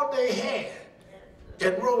all they had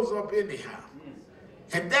and rose up anyhow.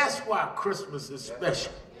 And that's why Christmas is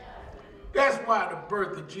special. That's why the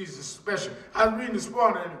birth of Jesus is special. I was reading this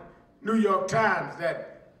morning in the New York Times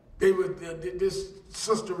that this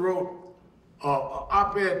sister wrote an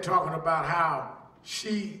op-ed talking about how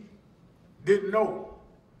she didn't know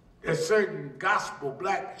that certain gospel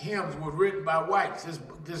black hymns were written by whites.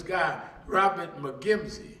 This guy, Robert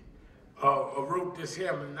McGimsey, wrote this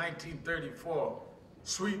hymn in 1934,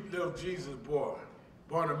 Sweet Little Jesus Boy,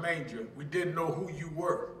 born a manger, we didn't know who you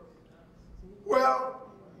were.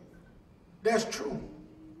 Well, that's true.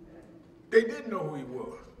 They didn't know who he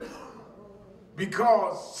was,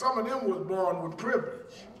 because some of them was born with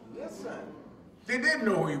privilege. They didn't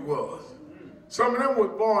know who he was. Some of them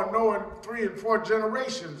was born knowing 3 and 4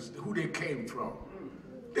 generations who they came from.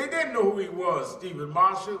 They didn't know who he was, Stephen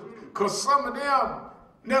Marshall, because some of them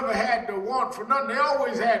never had to want for nothing. They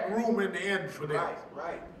always had room in the end for them.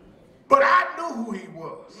 But I knew who he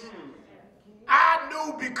was. I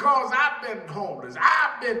knew because I've been homeless.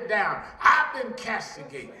 I've been down. I've been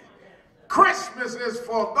castigated. Christmas is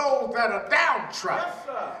for those that are downtrodden.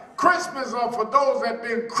 Christmas is for those that have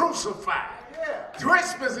been crucified.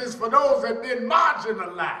 Christmas is for those that have been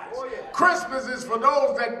marginalized. Christmas is for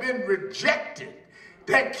those that have been rejected,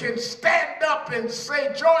 that can stand up and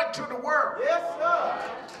say joy to the world.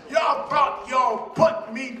 Y'all thought y'all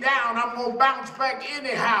put me down. I'm going to bounce back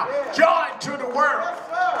anyhow. Joy to the world.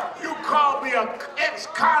 You call me an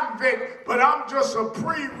ex-convict, but I'm just a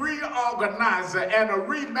pre-reorganizer and a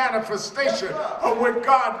remanifestation of what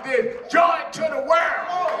God did. Joy to the world.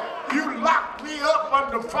 You locked me up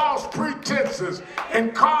under false pretenses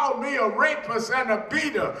and called me a rapist and a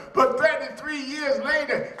beater. But 33 years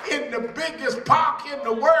later, in the biggest park in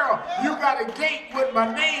the world, you got a gate with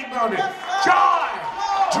my name on it. Joy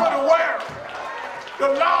to the world. The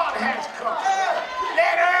Lord has come.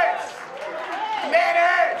 Let earth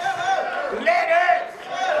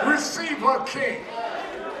receive her king.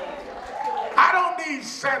 I don't need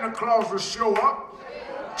Santa Claus to show up.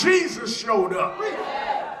 Jesus showed up.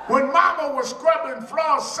 When Mama was scrubbing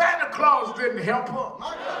floors, Santa Claus didn't help her.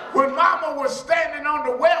 When Mama was standing on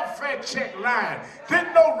the welfare check line,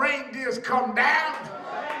 didn't no reindeers come down.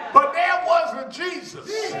 But there was a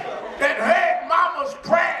Jesus that heard Mama's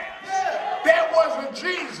prayers. There was a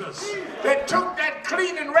Jesus that took that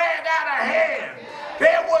cleaning rag out of her hand.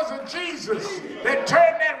 There was a Jesus that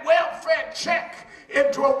turned that welfare check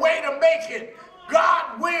into a way to make it.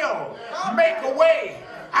 God will make a way.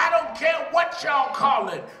 I don't care what y'all call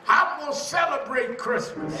it. I'm going to celebrate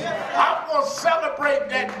Christmas. I'm going to celebrate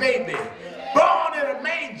that baby born in a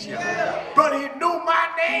manger. But he knew my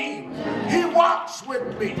name. He walks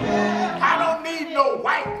with me. I don't need no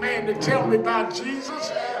white man to tell me about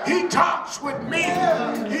Jesus. He talks with me.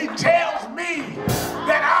 He tells me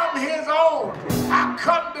that I'm his own. I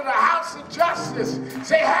come to the house of justice.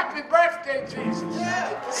 Say happy birthday, Jesus.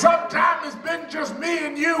 Sometimes it's been just me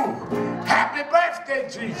and you. Happy birthday,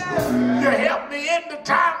 Jesus. You helped me in the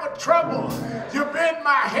time of trouble. You've been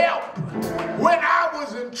my help when I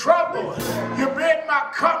was in trouble. You've been my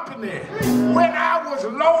company when I was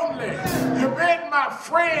lonely. You've been my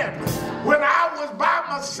friend when I was by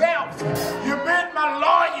myself. You've been my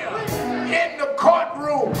lawyer in the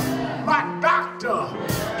courtroom, my doctor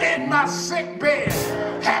in my sick bed.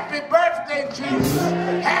 Happy birthday, Jesus.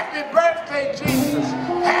 Happy birthday, Jesus.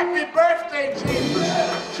 Happy birthday,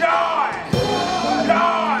 Jesus. Joy,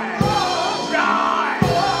 joy, joy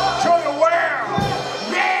to the world.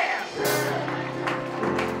 Yeah.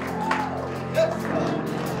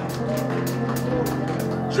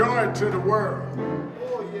 Joy to the world.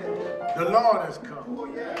 The Lord has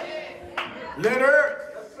come. Let earth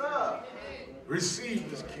receive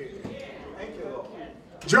his king.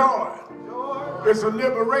 Joy. It's a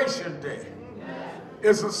liberation day.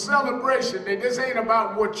 It's a celebration day. This ain't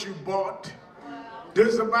about what you bought. This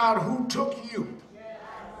is about who took you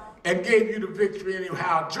and gave you the victory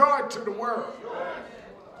anyhow. Joy to the world.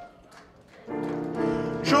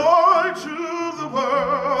 Joy to the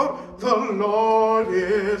world, the Lord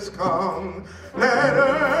is come. Let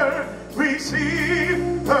earth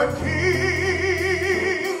receive the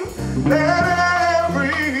King. Let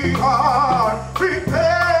every heart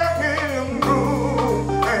prepare him room.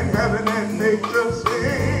 And heaven and nature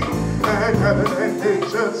sing. And heaven and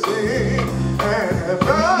nature sing. And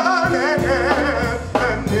heaven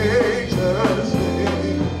and nature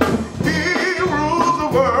sing. He rules the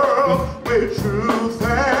world with truth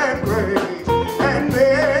and grace, and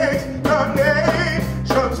makes the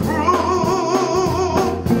nations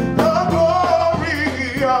rule. The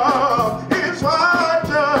glory of his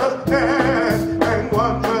righteousness, and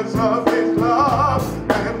wonders of his love,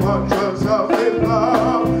 and wonders of his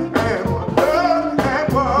love, and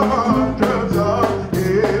wonders of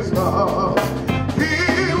his love.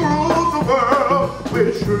 He rules the world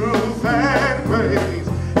with truth and grace,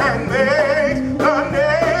 and makes the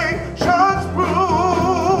nations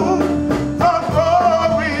rule. The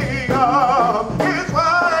glory of his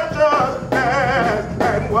righteousness,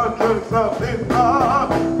 and wonders of his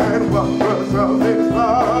love, and wonders of his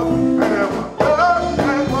love, and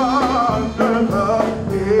wonders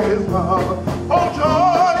of his love. Oh,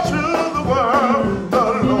 joy to the world, the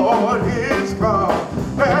Lord is come.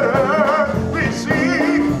 Let earth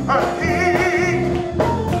receive a King.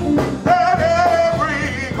 Let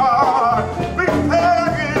every heart prepare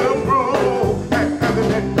him room. And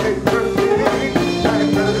heaven and nature sing.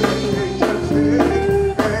 And heaven and nature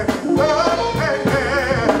sing. And love and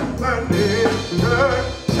nature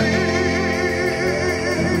sing.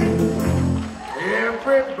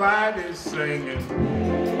 Everybody's singing.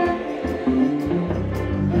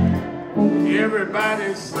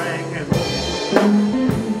 Everybody's singing.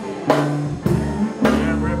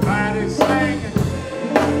 Everybody's singing.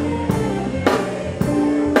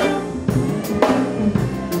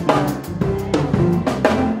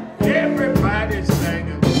 Everybody's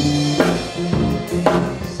singing.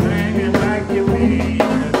 Singing like you mean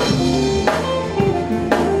it.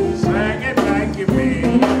 Singing like you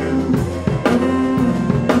mean it.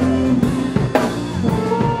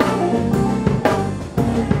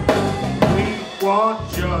 We want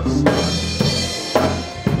justice.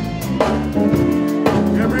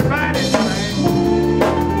 Everybody sing.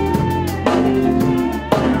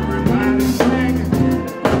 Everybody singing.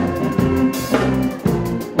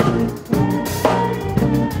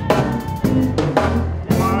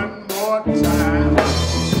 One more time.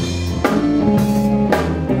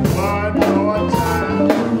 One more time.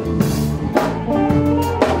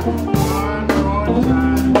 One more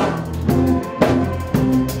time.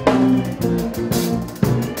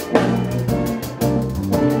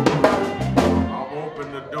 I'll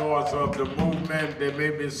open the doors of the movement. There may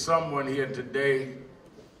be someone here today.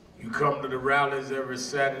 You come to the rallies every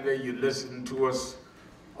Saturday. You listen to us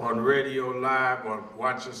on radio live or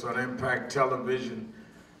watch us on Impact Television,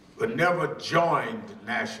 but never joined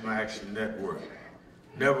National Action Network.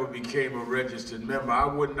 Never became a registered member. I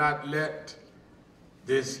would not let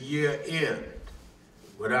this year end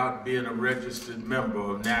without being a registered member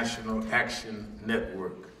of National Action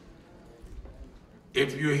Network.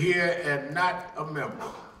 If you're here and not a member,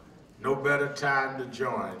 no better time to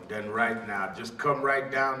join than right now. Just come right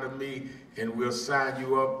down to me and we'll sign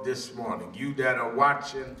you up this morning. You that are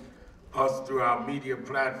watching us through our media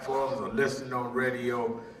platforms or listening on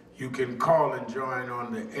radio, you can call and join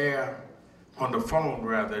on the air, on the phone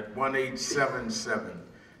rather, at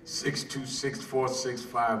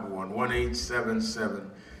 1-877-626-4651,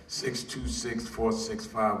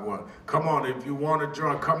 626-4651. Come on, if you want to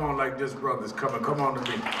join, come on like this, brothers. Come on to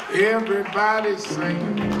me. Everybody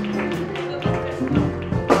sing.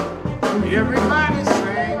 Everybody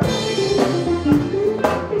sing.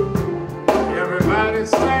 Everybody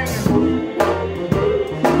singing.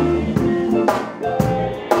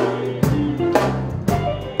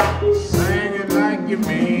 Sing it like you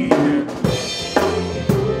mean it.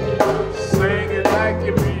 Sing it like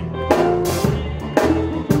you mean it.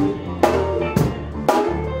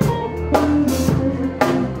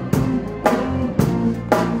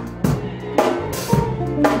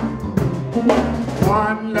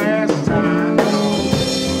 One last time.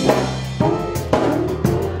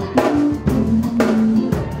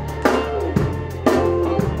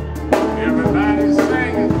 Everybody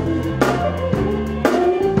singing.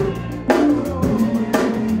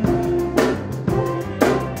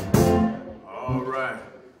 All right.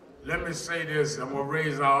 Let me say this. I'm going to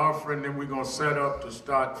raise our offering, then we're going to set up to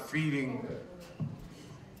start feeding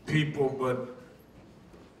people. But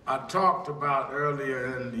I talked about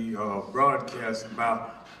earlier in the broadcast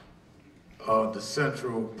about the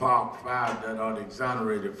Central Park 5 that are the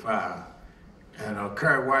exonerated 5. And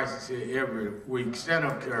Kerry Weiss is here every week. Stand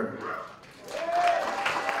up, Kerry.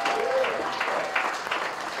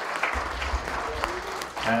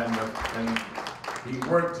 And he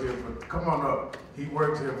worked here for, come on up, he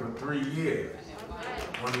worked here for 3 years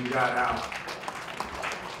when he got out.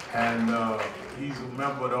 And he's a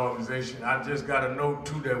member of the organization. I just got a note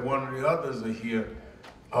too that one of the others are here.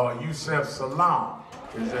 Yusef Salam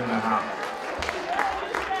is in the house.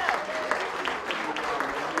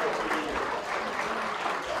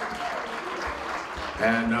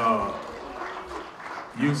 And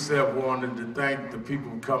Yusef wanted to thank the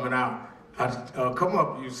people coming out. Come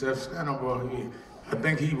up, Yusef, stand up over here. I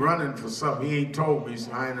think he running for something. He ain't told me,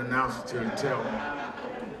 so I ain't announced it till he tell me.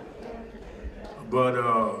 But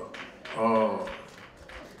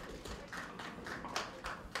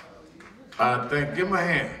I think, give him a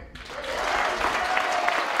hand.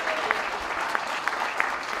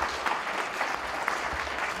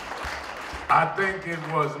 I think it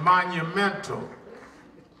was monumental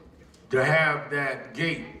to have that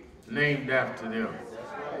gate named after them.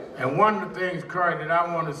 And one of the things, Curry, that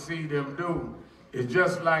I want to see them do is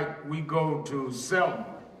just like we go to Selma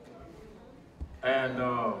and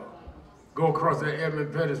go across the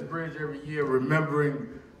Edmund Pettus Bridge every year,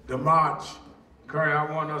 remembering the march. Curry, I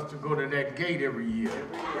want us to go to that gate every year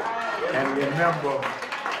and remember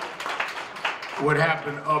what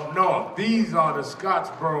happened up north. These are the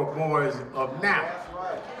Scottsboro boys of now.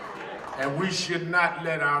 And we should not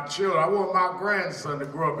let our children, I want my grandson to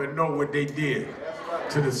grow up and know what they did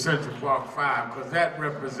to the Central Park 5, because that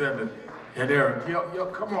represented an era. Yo,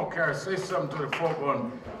 come on, Kara, say something to the folk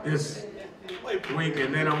on this week,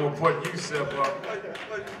 and then I'm going to put Yusef up.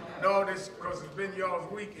 No, this because it's been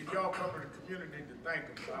y'all's week, and y'all come to the community to thank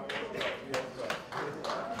them. So I want to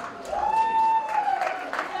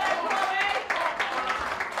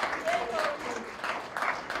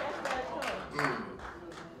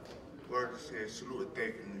Word said, salute a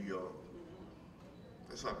day from New York.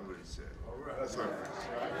 That's all I can really say. All right. That's all I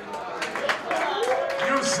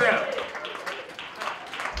can say. Yusef.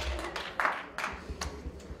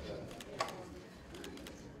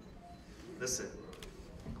 Listen,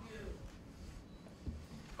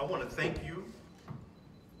 I want to thank you,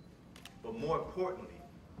 but more importantly,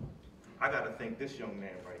 I got to thank this young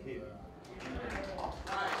man right here.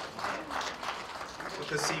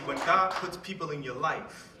 Because see, when God puts people in your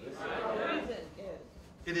life,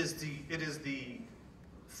 it is the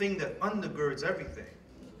thing that undergirds everything.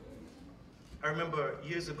 I remember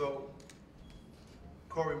years ago,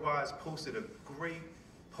 Corey Wise posted a great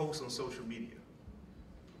post on social media.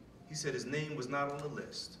 He said his name was not on the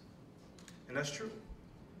list. And that's true.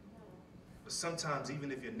 But sometimes,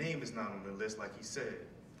 even if your name is not on the list, like he said,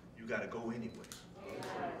 you got to go anyway.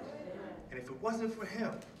 And if it wasn't for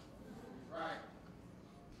him,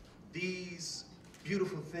 these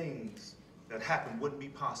beautiful things that happened wouldn't be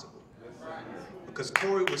possible. Because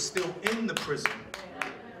Corey was still in the prison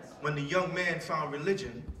when the young man found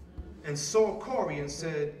religion and saw Corey and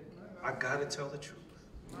said, I gotta tell the truth.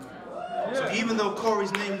 So even though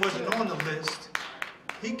Corey's name wasn't on the list,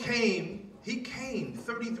 he came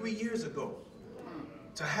 33 years ago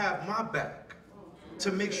to have my back, to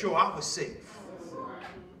make sure I was safe.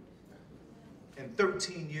 And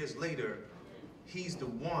 13 years later, he's the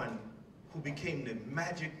one who became the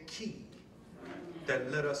magic key that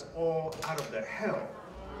led us all out of the hell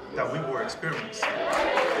that we were experiencing. So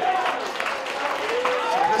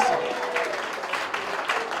listen,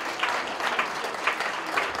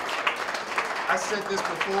 I said this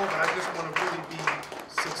before, but I just want to really be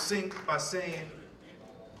succinct by saying,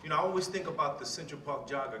 you know, I always think about the Central Park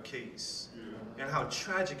jogger case and how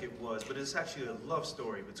tragic it was, but it's actually a love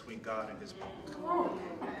story between God and his punk.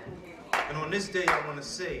 And on this day, I want to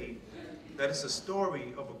say that it's a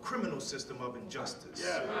story of a criminal system of injustice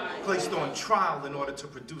placed on trial in order to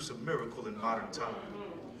produce a miracle in modern time.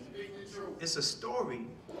 It's a story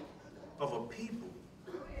of a people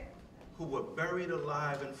who were buried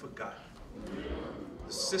alive and forgotten.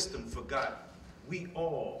 The system forgot we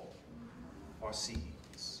all are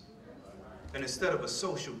seeds. And instead of a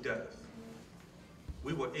social death,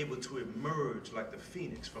 we were able to emerge like the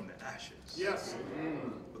phoenix from the ashes. Yes.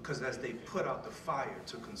 Because as they put out the fire,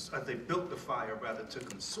 as they built the fire rather to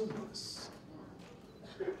consume us,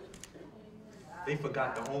 they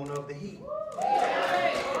forgot the owner of the heat.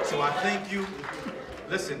 So I thank you.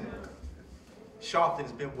 Listen,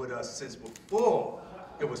 Sharpton's been with us since before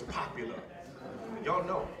it was popular. Y'all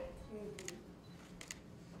know.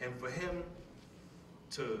 And for him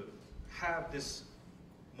to have this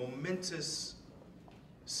momentous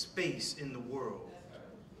space in the world,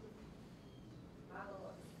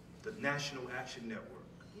 the National Action Network,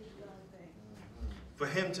 for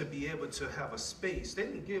him to be able to have a space. They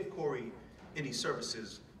didn't give Corey any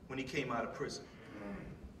services when he came out of prison.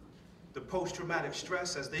 The post-traumatic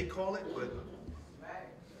stress, as they call it, but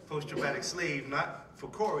post-traumatic slave, not for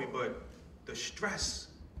Corey, but the stress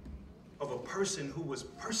of a person who was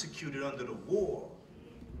persecuted under the war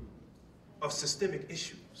of systemic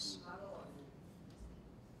issues.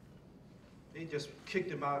 They just kicked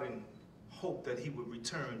him out in hope that he would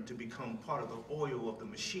return to become part of the oil of the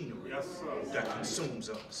machinery that consumes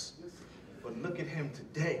us. But look at him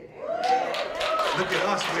today. Look at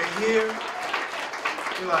us, we're here.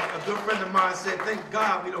 You know, a good friend of mine said, thank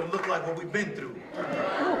God we don't look like what we've been through.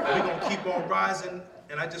 We're gonna keep on rising,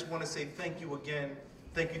 and I just wanna say thank you again.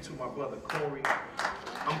 Thank you to my brother Corey.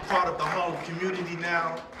 I'm part of the Harlem community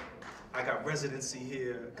now. I got residency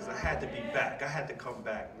here because I had to be back. I had to come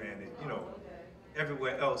back, man. And, you know,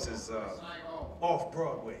 everywhere else is off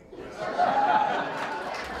Broadway.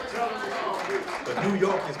 But New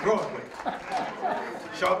York is Broadway.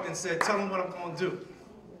 Sharpton said, tell him what I'm gonna do.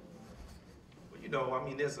 Well, you know, I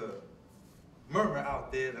mean, there's a murmur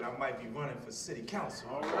out there that I might be running for city council.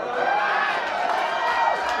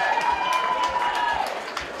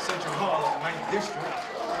 Central Harlem, 9th District.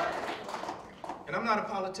 And I'm not a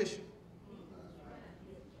politician.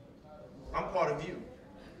 I'm part of you.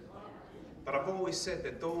 But I've always said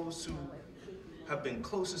that those who have been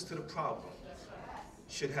closest to the problem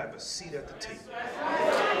should have a seat at the table.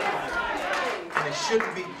 And it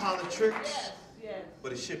shouldn't be politics,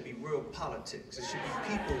 but it should be real politics. It should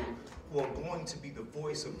be people who are going to be the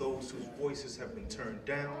voice of those whose voices have been turned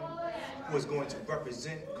down, who is going to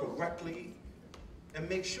represent correctly and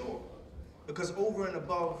make sure. Because over and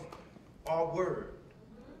above our word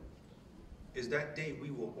is that day we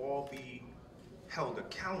will all be held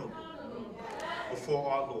accountable before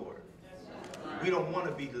our Lord. We don't want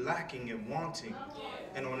to be lacking and wanting.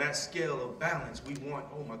 And on that scale of balance, we want,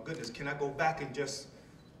 oh my goodness, can I go back and just,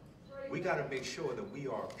 we got to make sure that we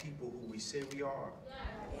are people who we say we are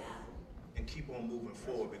and keep on moving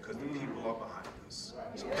forward because the people are behind us.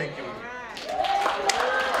 So thank you again.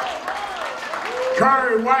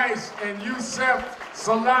 Curry Weiss and Yusef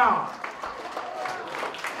Salam.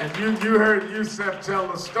 And you heard Yusef tell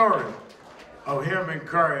the story of him and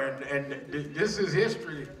Curry, and this is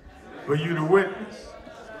history for you to witness.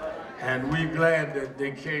 And we're glad that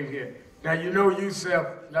they came here. Now, you know, Yusef,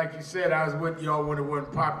 like you said, I was with y'all when it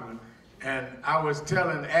wasn't popular, and I was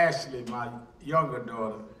telling Ashley, my younger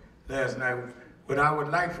daughter, last night, what I would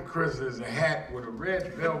like for Christmas is a hat with a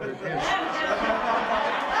red velvet insert.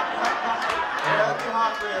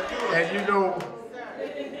 And you know,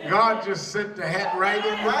 God just sent the hat right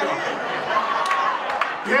in the door.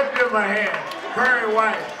 Give them a hand. Curry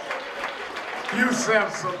White,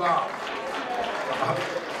 Yusef Salam.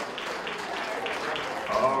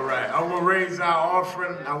 All right, I will raise our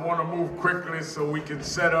offering. I want to move quickly so we can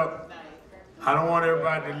set up. I don't want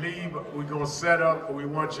everybody to leave. We're going to set up. We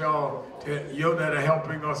want y'all, you that are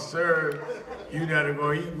helping us serve, you that are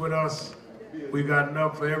going to eat with us. We got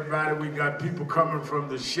enough for everybody. We got people coming from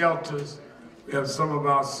the shelters. We have some of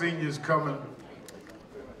our seniors coming.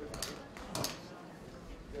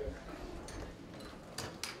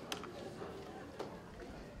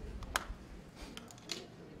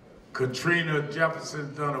 Katrina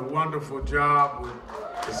Jefferson's done a wonderful job with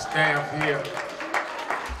the staff here.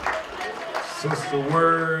 Sister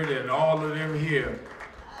Word and all of them here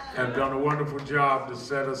have done a wonderful job to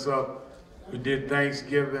set us up. We did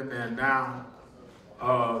Thanksgiving and now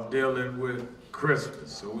dealing with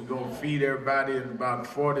Christmas. So we're gonna feed everybody in about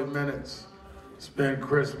 40 minutes, spend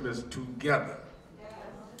Christmas together.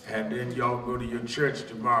 And then y'all go to your church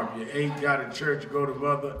tomorrow. If you ain't got a church, go to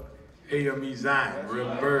Mother AME Zion.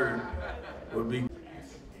 Rev. Bird will be.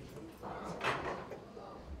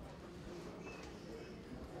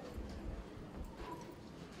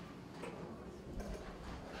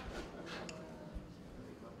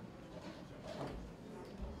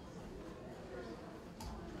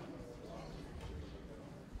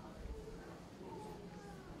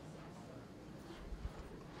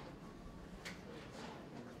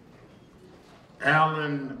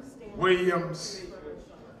 Alan Williams,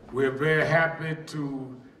 we're very happy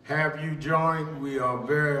to have you join. We are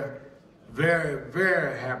very, very,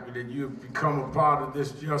 very happy that you've become a part of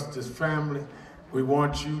this Justice family. We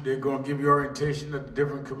want you, they're going to give you orientation of the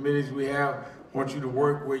different committees we have. Want you to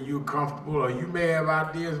work where you're comfortable, or you may have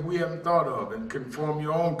ideas we haven't thought of and can form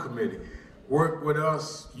your own committee. Work with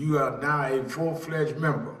us. You are now a full-fledged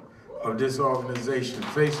member of this organization.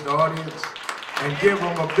 Face the audience and give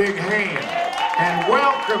them a big hand. And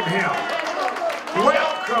welcome him,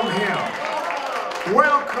 welcome him,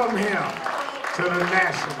 welcome him to the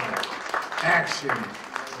National Action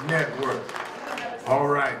Network. All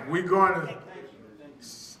right, we're going to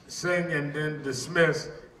sing and then dismiss.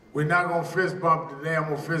 We're not going to fist bump today. I'm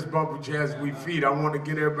going to fist bump with you as we feed. I want to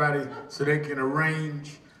get everybody so they can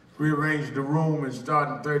rearrange the room and start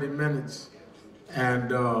in 30 minutes.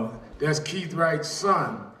 And that's Keith Wright's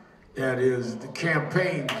son. That is the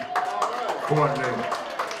campaign coordinator.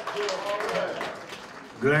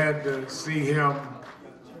 Glad to see him.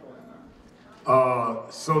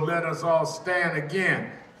 So let us all stand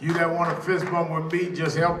again. You that want to fist bump with me,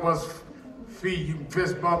 just help us feed. You can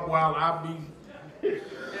fist bump while I be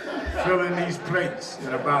filling these plates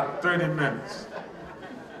in about 30 minutes.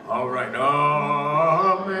 All right.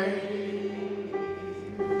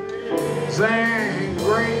 Amazing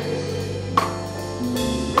grace,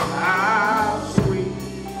 how sweet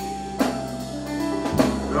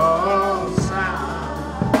the sound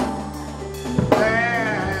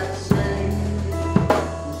that sings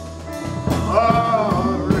a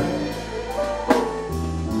wretch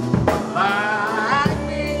like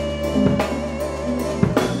me.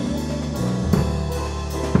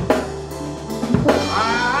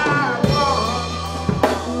 I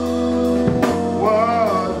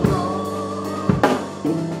was lost,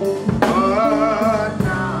 but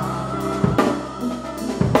now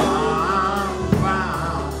I'm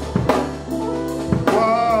found.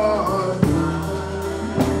 Was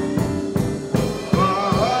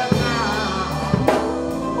but now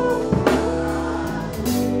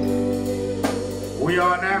we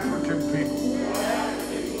are an African people,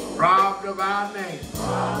 robbed of our name,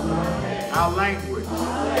 our language,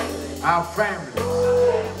 our families,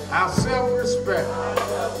 our self-respect,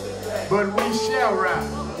 but we shall rise,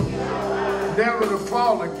 never to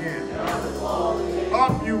fall again.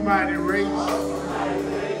 Up, you mighty race,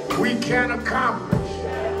 we can accomplish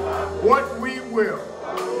what we will.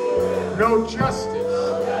 No justice,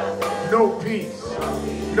 no peace.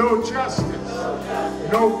 No justice,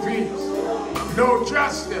 no peace. No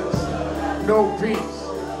justice, no peace.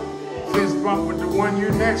 Fist bump with the one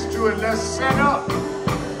you're next to, and let's set up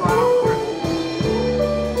for our